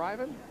been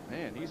driving,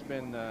 man, he's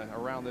been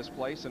around this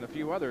place and a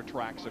few other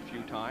tracks a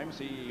few times.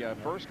 He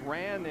first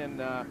ran in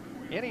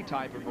any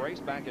type of race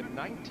back in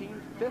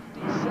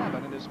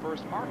 1957, and his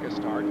first ARCA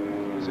start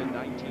was in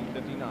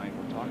 1959.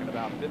 We're talking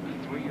about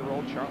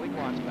 53-year-old Charlie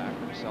Glotzback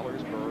from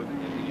Sellersburg,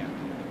 Indiana.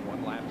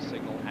 1 lap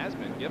signal has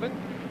been given.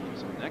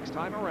 So next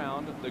time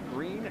around, the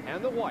green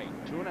and the white,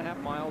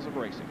 2.5 miles of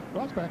racing.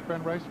 Glotzback's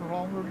been racing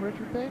longer than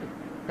Richard Petty.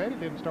 Petty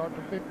didn't start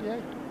till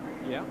 58.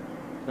 Yeah.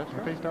 That's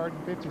right. He started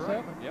in 57.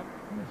 Right. Yep.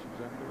 That's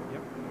exactly right.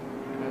 Yep.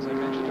 As I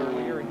mentioned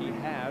earlier, he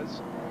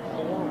has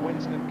 4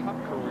 Winston Cup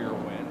career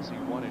wins. He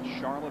won at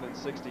Charlotte in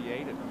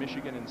 68, at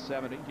Michigan in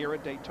 70, here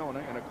at Daytona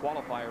in a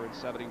qualifier in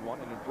 71,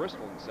 and in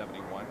Bristol in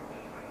 71.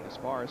 As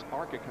far as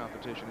ARCA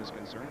competition is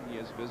concerned, he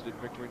has visited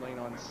victory lane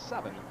on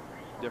 7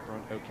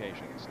 different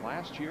occasions.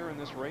 Last year in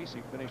this race,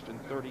 he finished in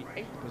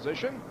 38th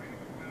position.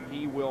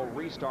 He will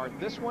restart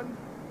this one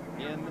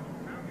in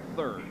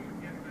 3rd.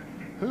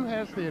 Who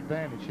has the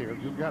advantage here?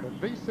 You've got a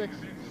V6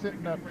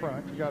 sitting up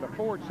front. You've got a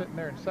Ford sitting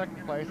there in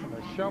 2nd place and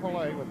a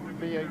Chevrolet with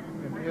V8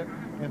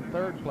 in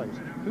 3rd place.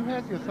 Who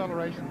has the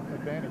acceleration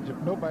advantage if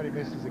nobody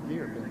misses a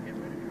gear?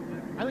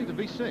 I think the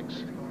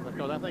V6,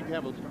 because I think they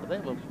have a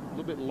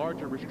little bit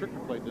larger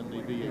restrictor plate than the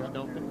V8s,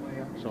 don't they?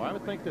 Yeah. So I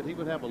would think that he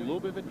would have a little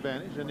bit of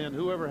advantage, and then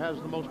whoever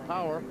has the most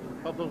power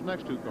of those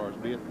next 2 cars,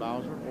 be it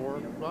Bowser or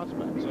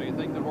Glotzback. So you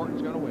think that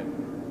Horton's going to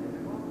win?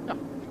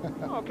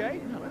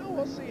 Okay, well,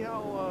 we'll see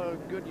how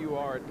good you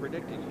are at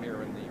predicting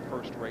here in the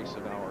first race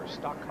of our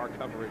stock car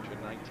coverage in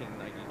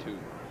 1992.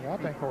 Yeah, I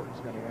think Horton's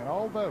going to win,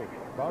 although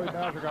Bobby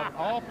Bowser got an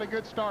awfully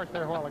good start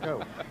there a while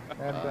ago.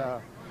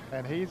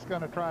 And he's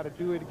going to try to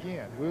do it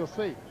again. We'll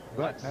see.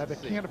 But now they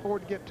can't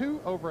afford to get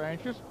too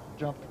over-anxious.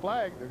 Jump the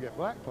flag, they'll get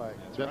black flag.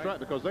 That's right,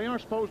 because they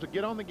aren't supposed to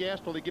get on the gas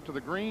till they get to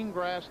the green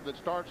grass that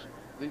starts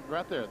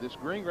right there. This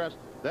green grass,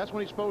 that's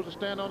when he's supposed to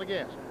stand on the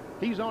gas.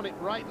 He's on it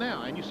right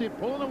now, and you see it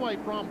pulling away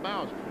from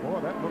Bowser.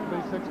 Boy, that little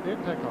V6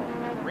 did take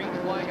off. Green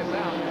flag is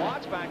out.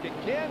 Glotzback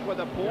again with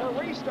a poor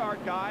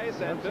restart, guys,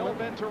 and Bill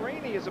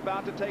Venturini is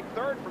about to take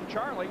 3rd from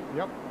Charlie.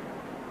 Yep.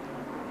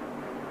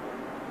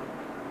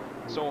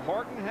 So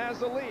Horton has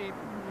the lead.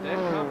 Then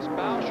comes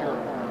Boucher,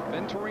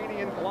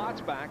 Venturini and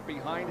Glotzback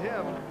behind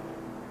him.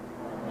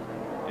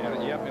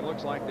 And yep, it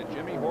looks like that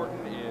Jimmy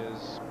Horton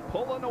is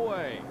pulling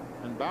away.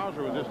 And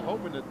Bowser was just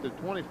hoping that the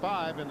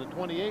 25 and the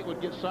 28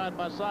 would get side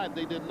by side.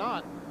 They did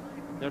not.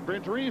 And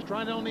Venturini's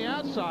trying it on the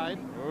outside.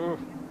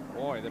 Oof.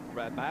 Boy, the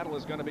battle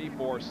is going to be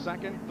for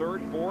 2nd,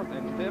 3rd, 4th,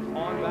 and 5th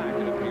on back,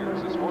 it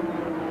appears, as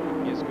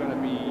Horton is going to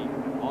be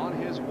on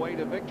his way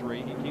to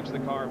victory. He keeps the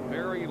car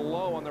very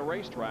low on the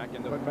racetrack.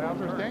 But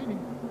Bowser's gaining.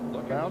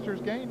 Bowser's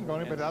gaining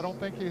on him, but I don't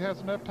think he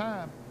has enough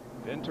time.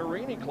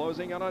 Venturini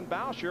closing in on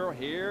Boucher.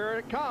 Here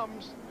it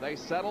comes. They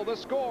settle the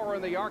score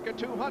in the ARCA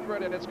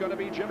 200, and it's going to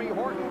be Jimmy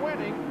Horton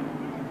winning.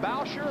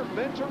 Boucher,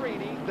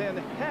 Venturini, then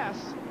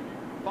Hess,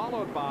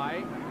 followed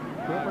by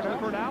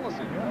Clifford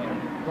Allison.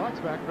 Yeah.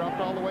 Glotzback dropped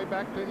all the way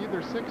back to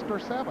either 6th or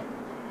 7th.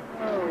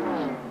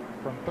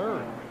 From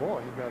 3rd.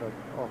 Boy, he got an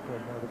awful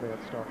another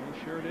bad start.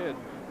 He sure did.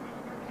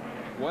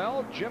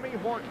 Well, Jimmy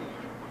Horton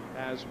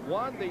has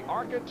won the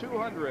ARCA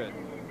 200,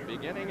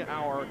 beginning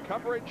our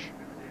coverage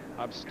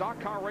of stock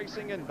car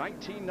racing in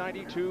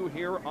 1992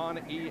 here on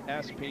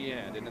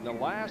ESPN. And in the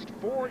last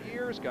 4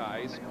 years,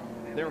 guys,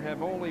 there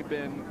have only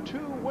been 2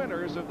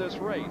 winners of this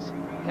race.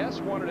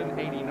 Hess won it in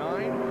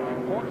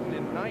 89, Horton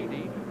in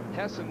 90,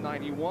 Hess in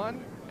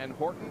 91, and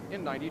Horton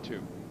in 92.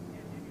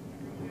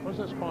 What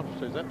does that sponsor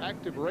say? Is that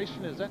Active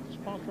Racing? Is that the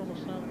sponsor on the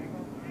side?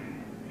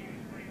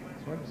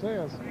 That's what it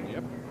says.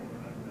 Yep.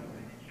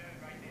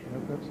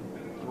 That's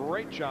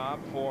great job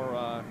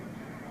for...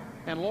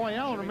 and Loy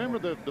Allen, remember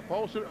the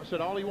poll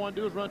said all he wanted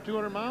to do is run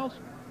 200 miles?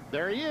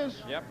 There he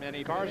is. Yep, and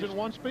he cars in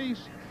one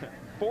piece.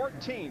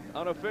 14th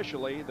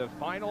unofficially, the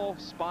final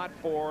spot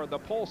for the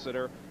pole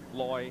sitter,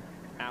 Loy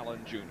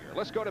Allen Jr.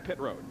 Let's go to pit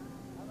road.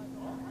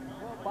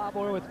 Bob,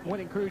 we're with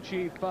winning crew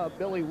chief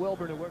Billy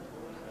Wilburn, and we're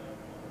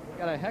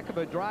got a heck of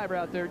a driver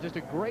out there. Just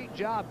a great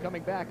job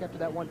coming back after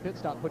that one pit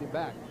stop, put him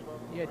back.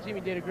 Yeah,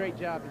 Jimmy did a great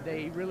job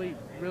today. He really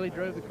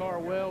drove the car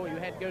well. We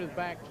had to go to the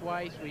back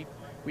twice.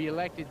 We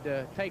elected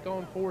to take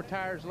on 4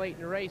 tires late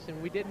in the race,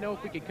 and we didn't know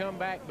if we could come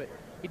back, but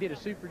he did a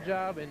super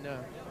job. And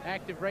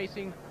Active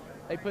Racing,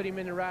 they put him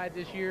in the ride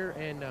this year,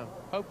 and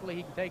hopefully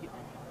he can take it,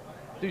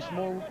 do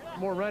some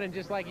more running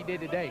just like he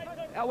did today.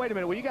 Now, wait a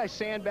minute. Were you guys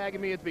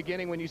sandbagging me at the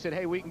beginning when you said,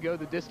 hey, we can go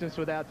the distance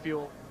without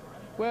fuel?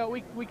 Well,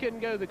 we couldn't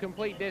go the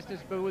complete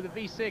distance, but with the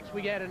V6,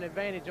 we had an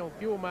advantage on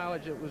fuel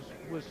mileage that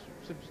was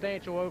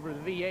substantial over the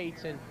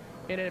V8s, and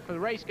if the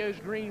race goes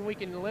green, we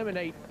can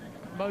eliminate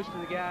most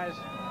of the guys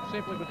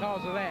simply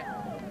because of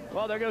that.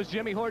 Well, there goes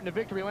Jimmy Horton to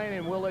victory lane,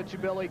 and we'll let you,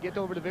 Billy, get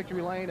over to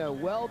victory lane. A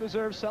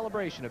well-deserved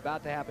celebration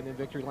about to happen in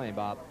victory lane,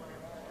 Bob.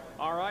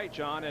 All right,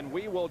 John, and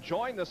we will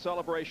join the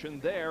celebration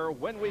there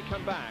when we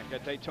come back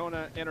at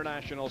Daytona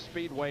International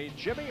Speedway.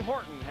 Jimmy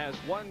Horton has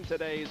won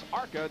today's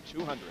ARCA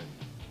 200.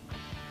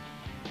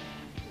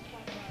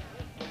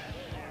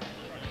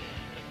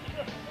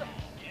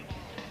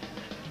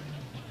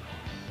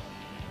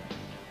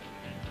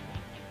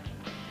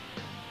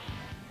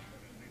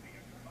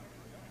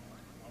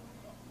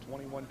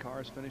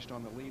 Cars finished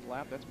on the lead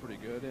lap. That's pretty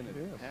good, and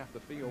it's half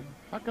the field.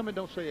 How come it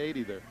don't say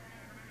 80 there?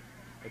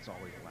 It's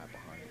always a lap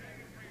behind.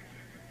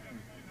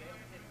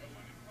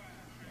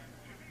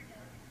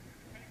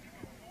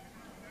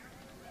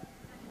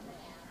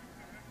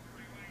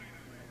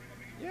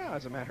 Yeah,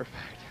 as a matter of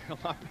fact,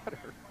 a lot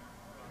better.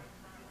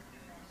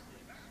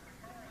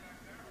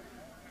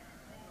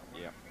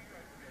 Yep.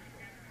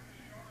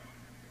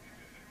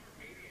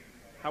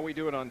 How we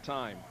do it on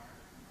time?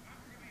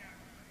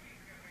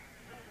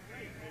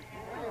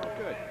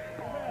 Good.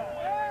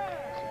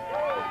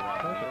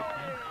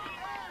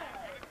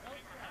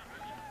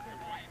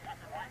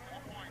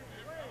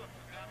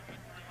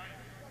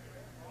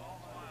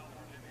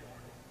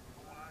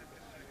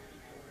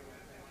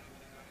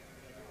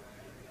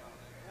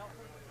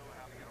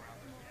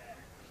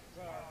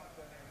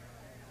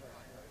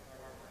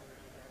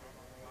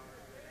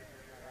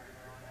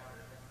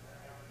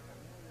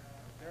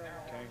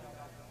 Okay.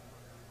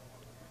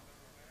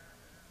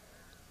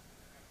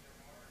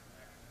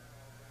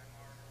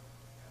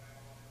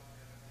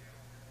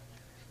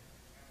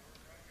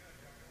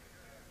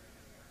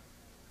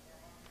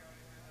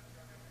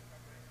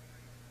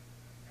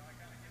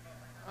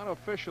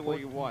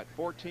 Unofficially, 14th. What?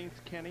 14th,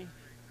 Kenny?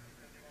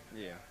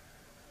 Yeah.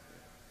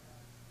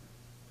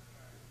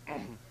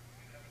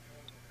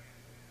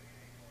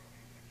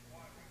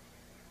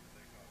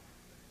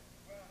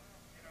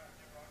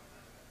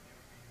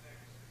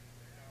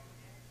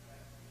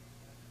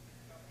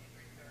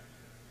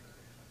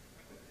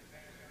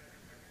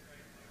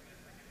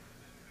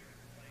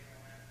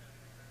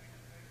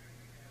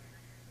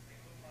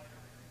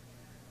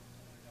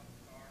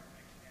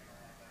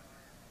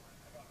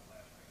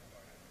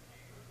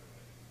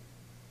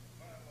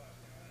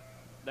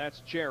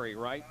 That's Jerry,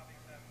 right?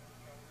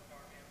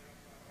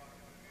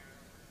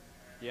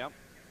 Yep.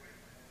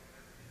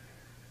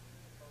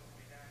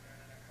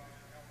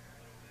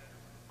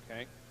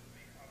 Okay.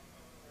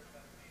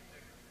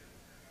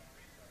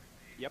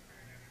 Yep.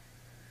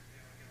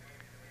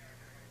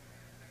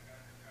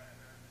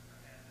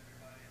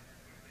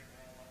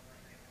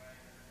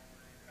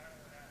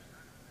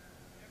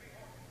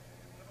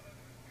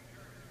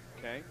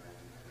 Okay.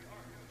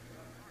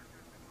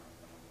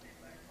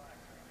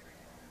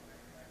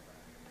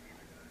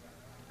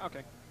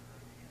 Okay.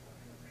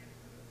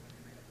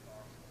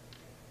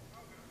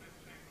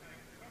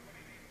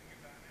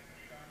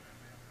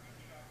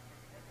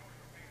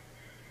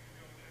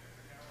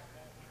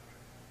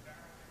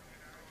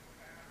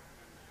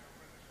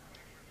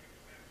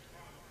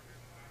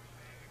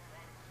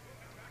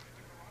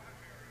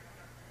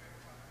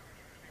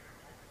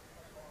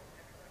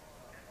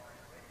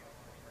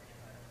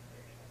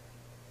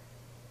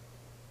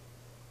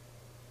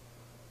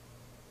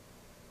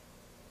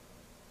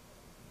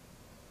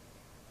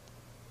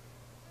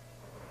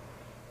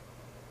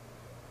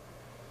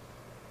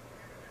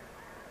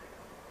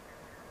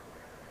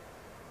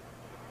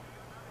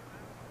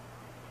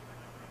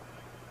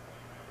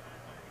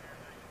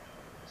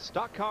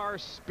 Stock Car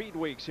Speed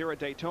Weeks here at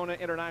Daytona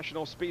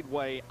International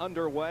Speedway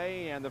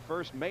underway, and the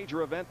first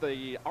major event,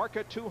 the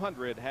ARCA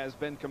 200, has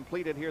been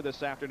completed here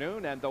this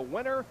afternoon, and the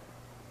winner,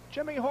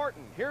 Jimmy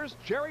Horton. Here's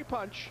Jerry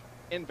Punch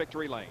in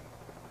victory lane.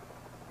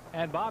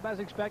 And Bob, as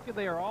expected,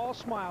 they are all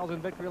smiles in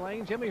victory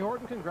lane. Jimmy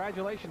Horton,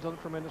 congratulations on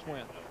the tremendous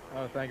win.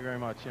 Oh, thank you very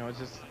much. You know, it's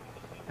just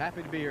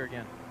happy to be here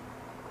again.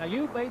 Now,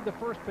 you made the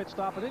first pit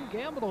stop and then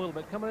gambled a little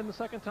bit coming in the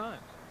second time.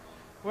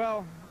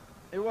 Well,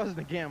 it wasn't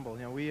a gamble.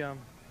 You know, we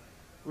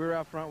were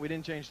out front. We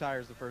didn't change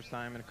tires the first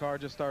time, and the car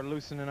just started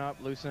loosening up,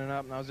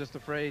 and I was just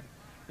afraid,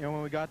 you know,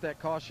 when we got that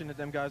caution that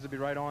them guys would be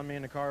right on me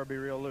and the car would be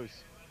real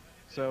loose.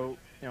 So,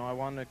 you know, I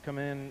wanted to come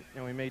in,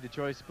 and we made the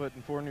choice of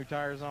putting 4 new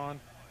tires on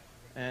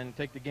and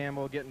take the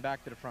gamble of getting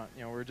back to the front.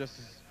 You know, we're just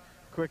as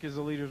quick as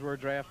the leaders were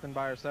drafting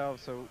by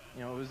ourselves, so,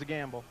 you know, it was a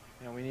gamble.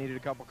 You know, we needed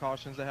a couple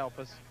cautions to help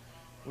us,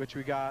 which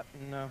we got,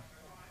 and,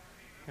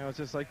 you know, it's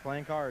just like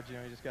playing cards. You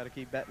know, you just got to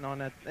keep betting on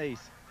that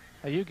ace.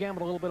 Now, you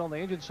gambled a little bit on the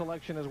engine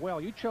selection as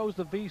well. You chose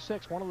the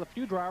V6, one of the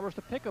few drivers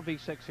to pick a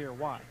V6 here.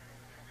 Why?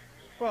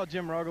 Well,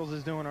 Jim Ruggles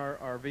is doing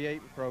our V8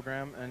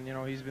 program, and, you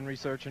know, he's been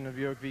researching the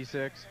Buick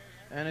V6,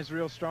 and it's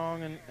real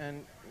strong,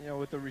 and you know,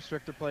 with the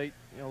restrictor plate,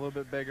 you know, a little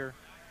bit bigger,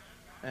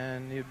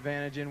 and the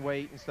advantage in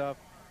weight and stuff.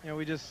 You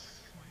know,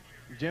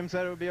 Jim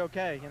said it would be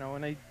okay, you know,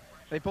 and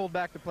they pulled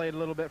back the plate a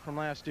little bit from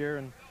last year,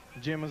 and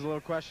Jim was a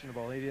little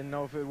questionable. He didn't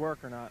know if it would work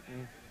or not.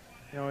 And,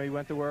 you know, he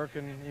went to work,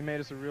 and he made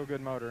us a real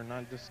good motor, and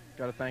I just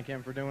got to thank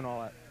him for doing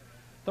all that.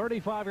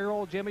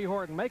 35-year-old Jimmy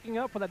Horton making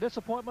up for the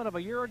disappointment of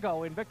a year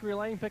ago in victory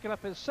lane, picking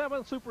up his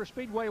 7th Super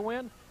Speedway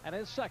win and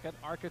his 2nd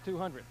ARCA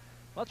 200.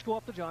 Let's go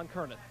up to John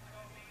Kernan.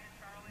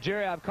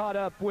 Jerry, I've caught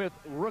up with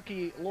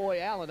rookie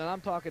Loy Allen, and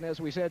I'm talking,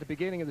 as we said at the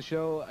beginning of the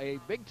show, a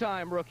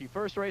big-time rookie.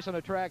 First race on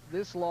a track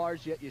this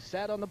large, yet you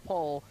sat on the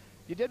pole.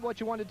 You did what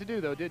you wanted to do,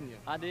 though, didn't you?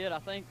 I did. I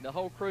think the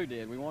whole crew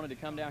did. We wanted to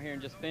come down here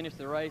and just finish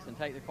the race and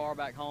take the car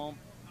back home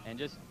and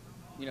just,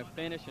 you know,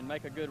 finish and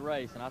make a good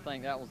race. And I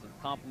think that was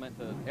a compliment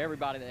to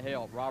everybody that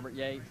helped. Robert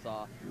Yates,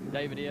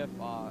 David Iff,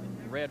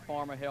 Red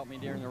Farmer helped me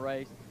during the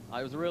race.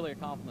 It was really a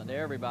compliment to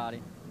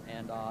everybody.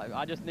 And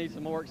I just need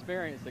some more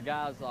experience. The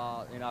guys,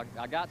 you know,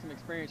 I got some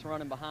experience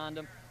running behind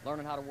them,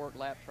 learning how to work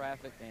lap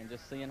traffic and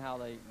just seeing how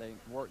they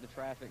work the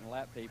traffic and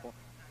lap people.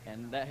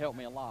 And that helped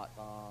me a lot.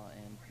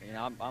 And you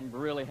know, I'm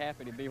really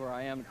happy to be where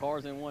I am. The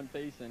car's in one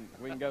piece, and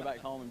we can go back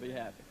home and be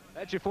happy.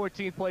 That's your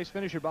 14th place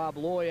finisher, Bob.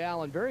 Loy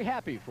Allen, very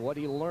happy for what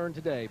he learned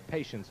today.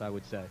 Patience, I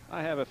would say.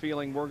 I have a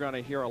feeling we're going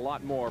to hear a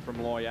lot more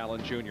from Loy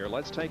Allen Jr.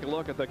 Let's take a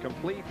look at the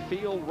complete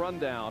field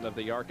rundown of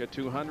the ARCA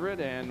 200.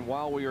 And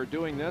while we are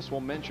doing this,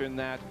 we'll mention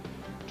that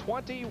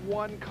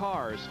 21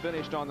 cars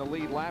finished on the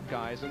lead lap,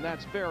 guys, and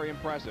that's very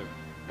impressive.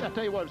 I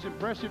tell you what, it's an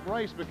impressive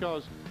race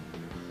because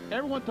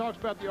everyone talks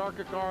about the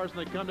ARCA cars,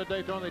 and they come to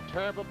Daytona, they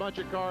tear up a bunch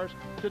of cars.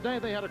 Today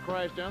they had a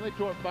crash down. They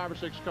tore up 5 or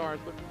 6 cars,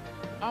 but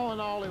all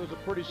in all, it was a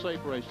pretty safe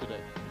race today.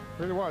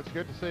 Really was.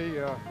 Good to see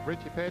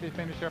Richie Petty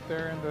finish up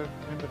there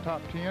in the top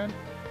 10,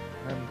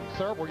 and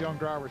several young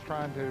drivers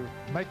trying to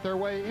make their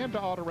way into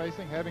auto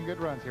racing, having good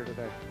runs here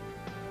today.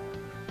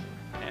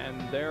 And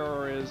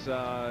there is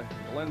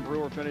Glenn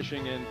Brewer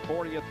finishing in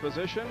 40th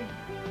position,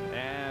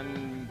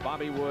 and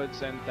Bobby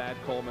Woods and Thad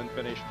Coleman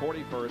finished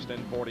 41st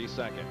and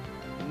 42nd.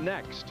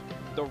 Next,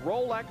 the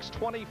Rolex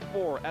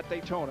 24 at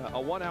Daytona,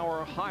 a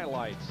 1-hour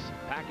highlights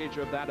package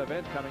of that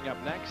event coming up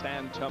next.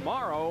 And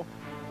tomorrow,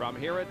 from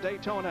here at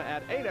Daytona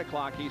at 8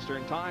 o'clock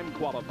Eastern Time,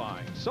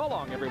 qualifying. So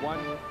long, everyone.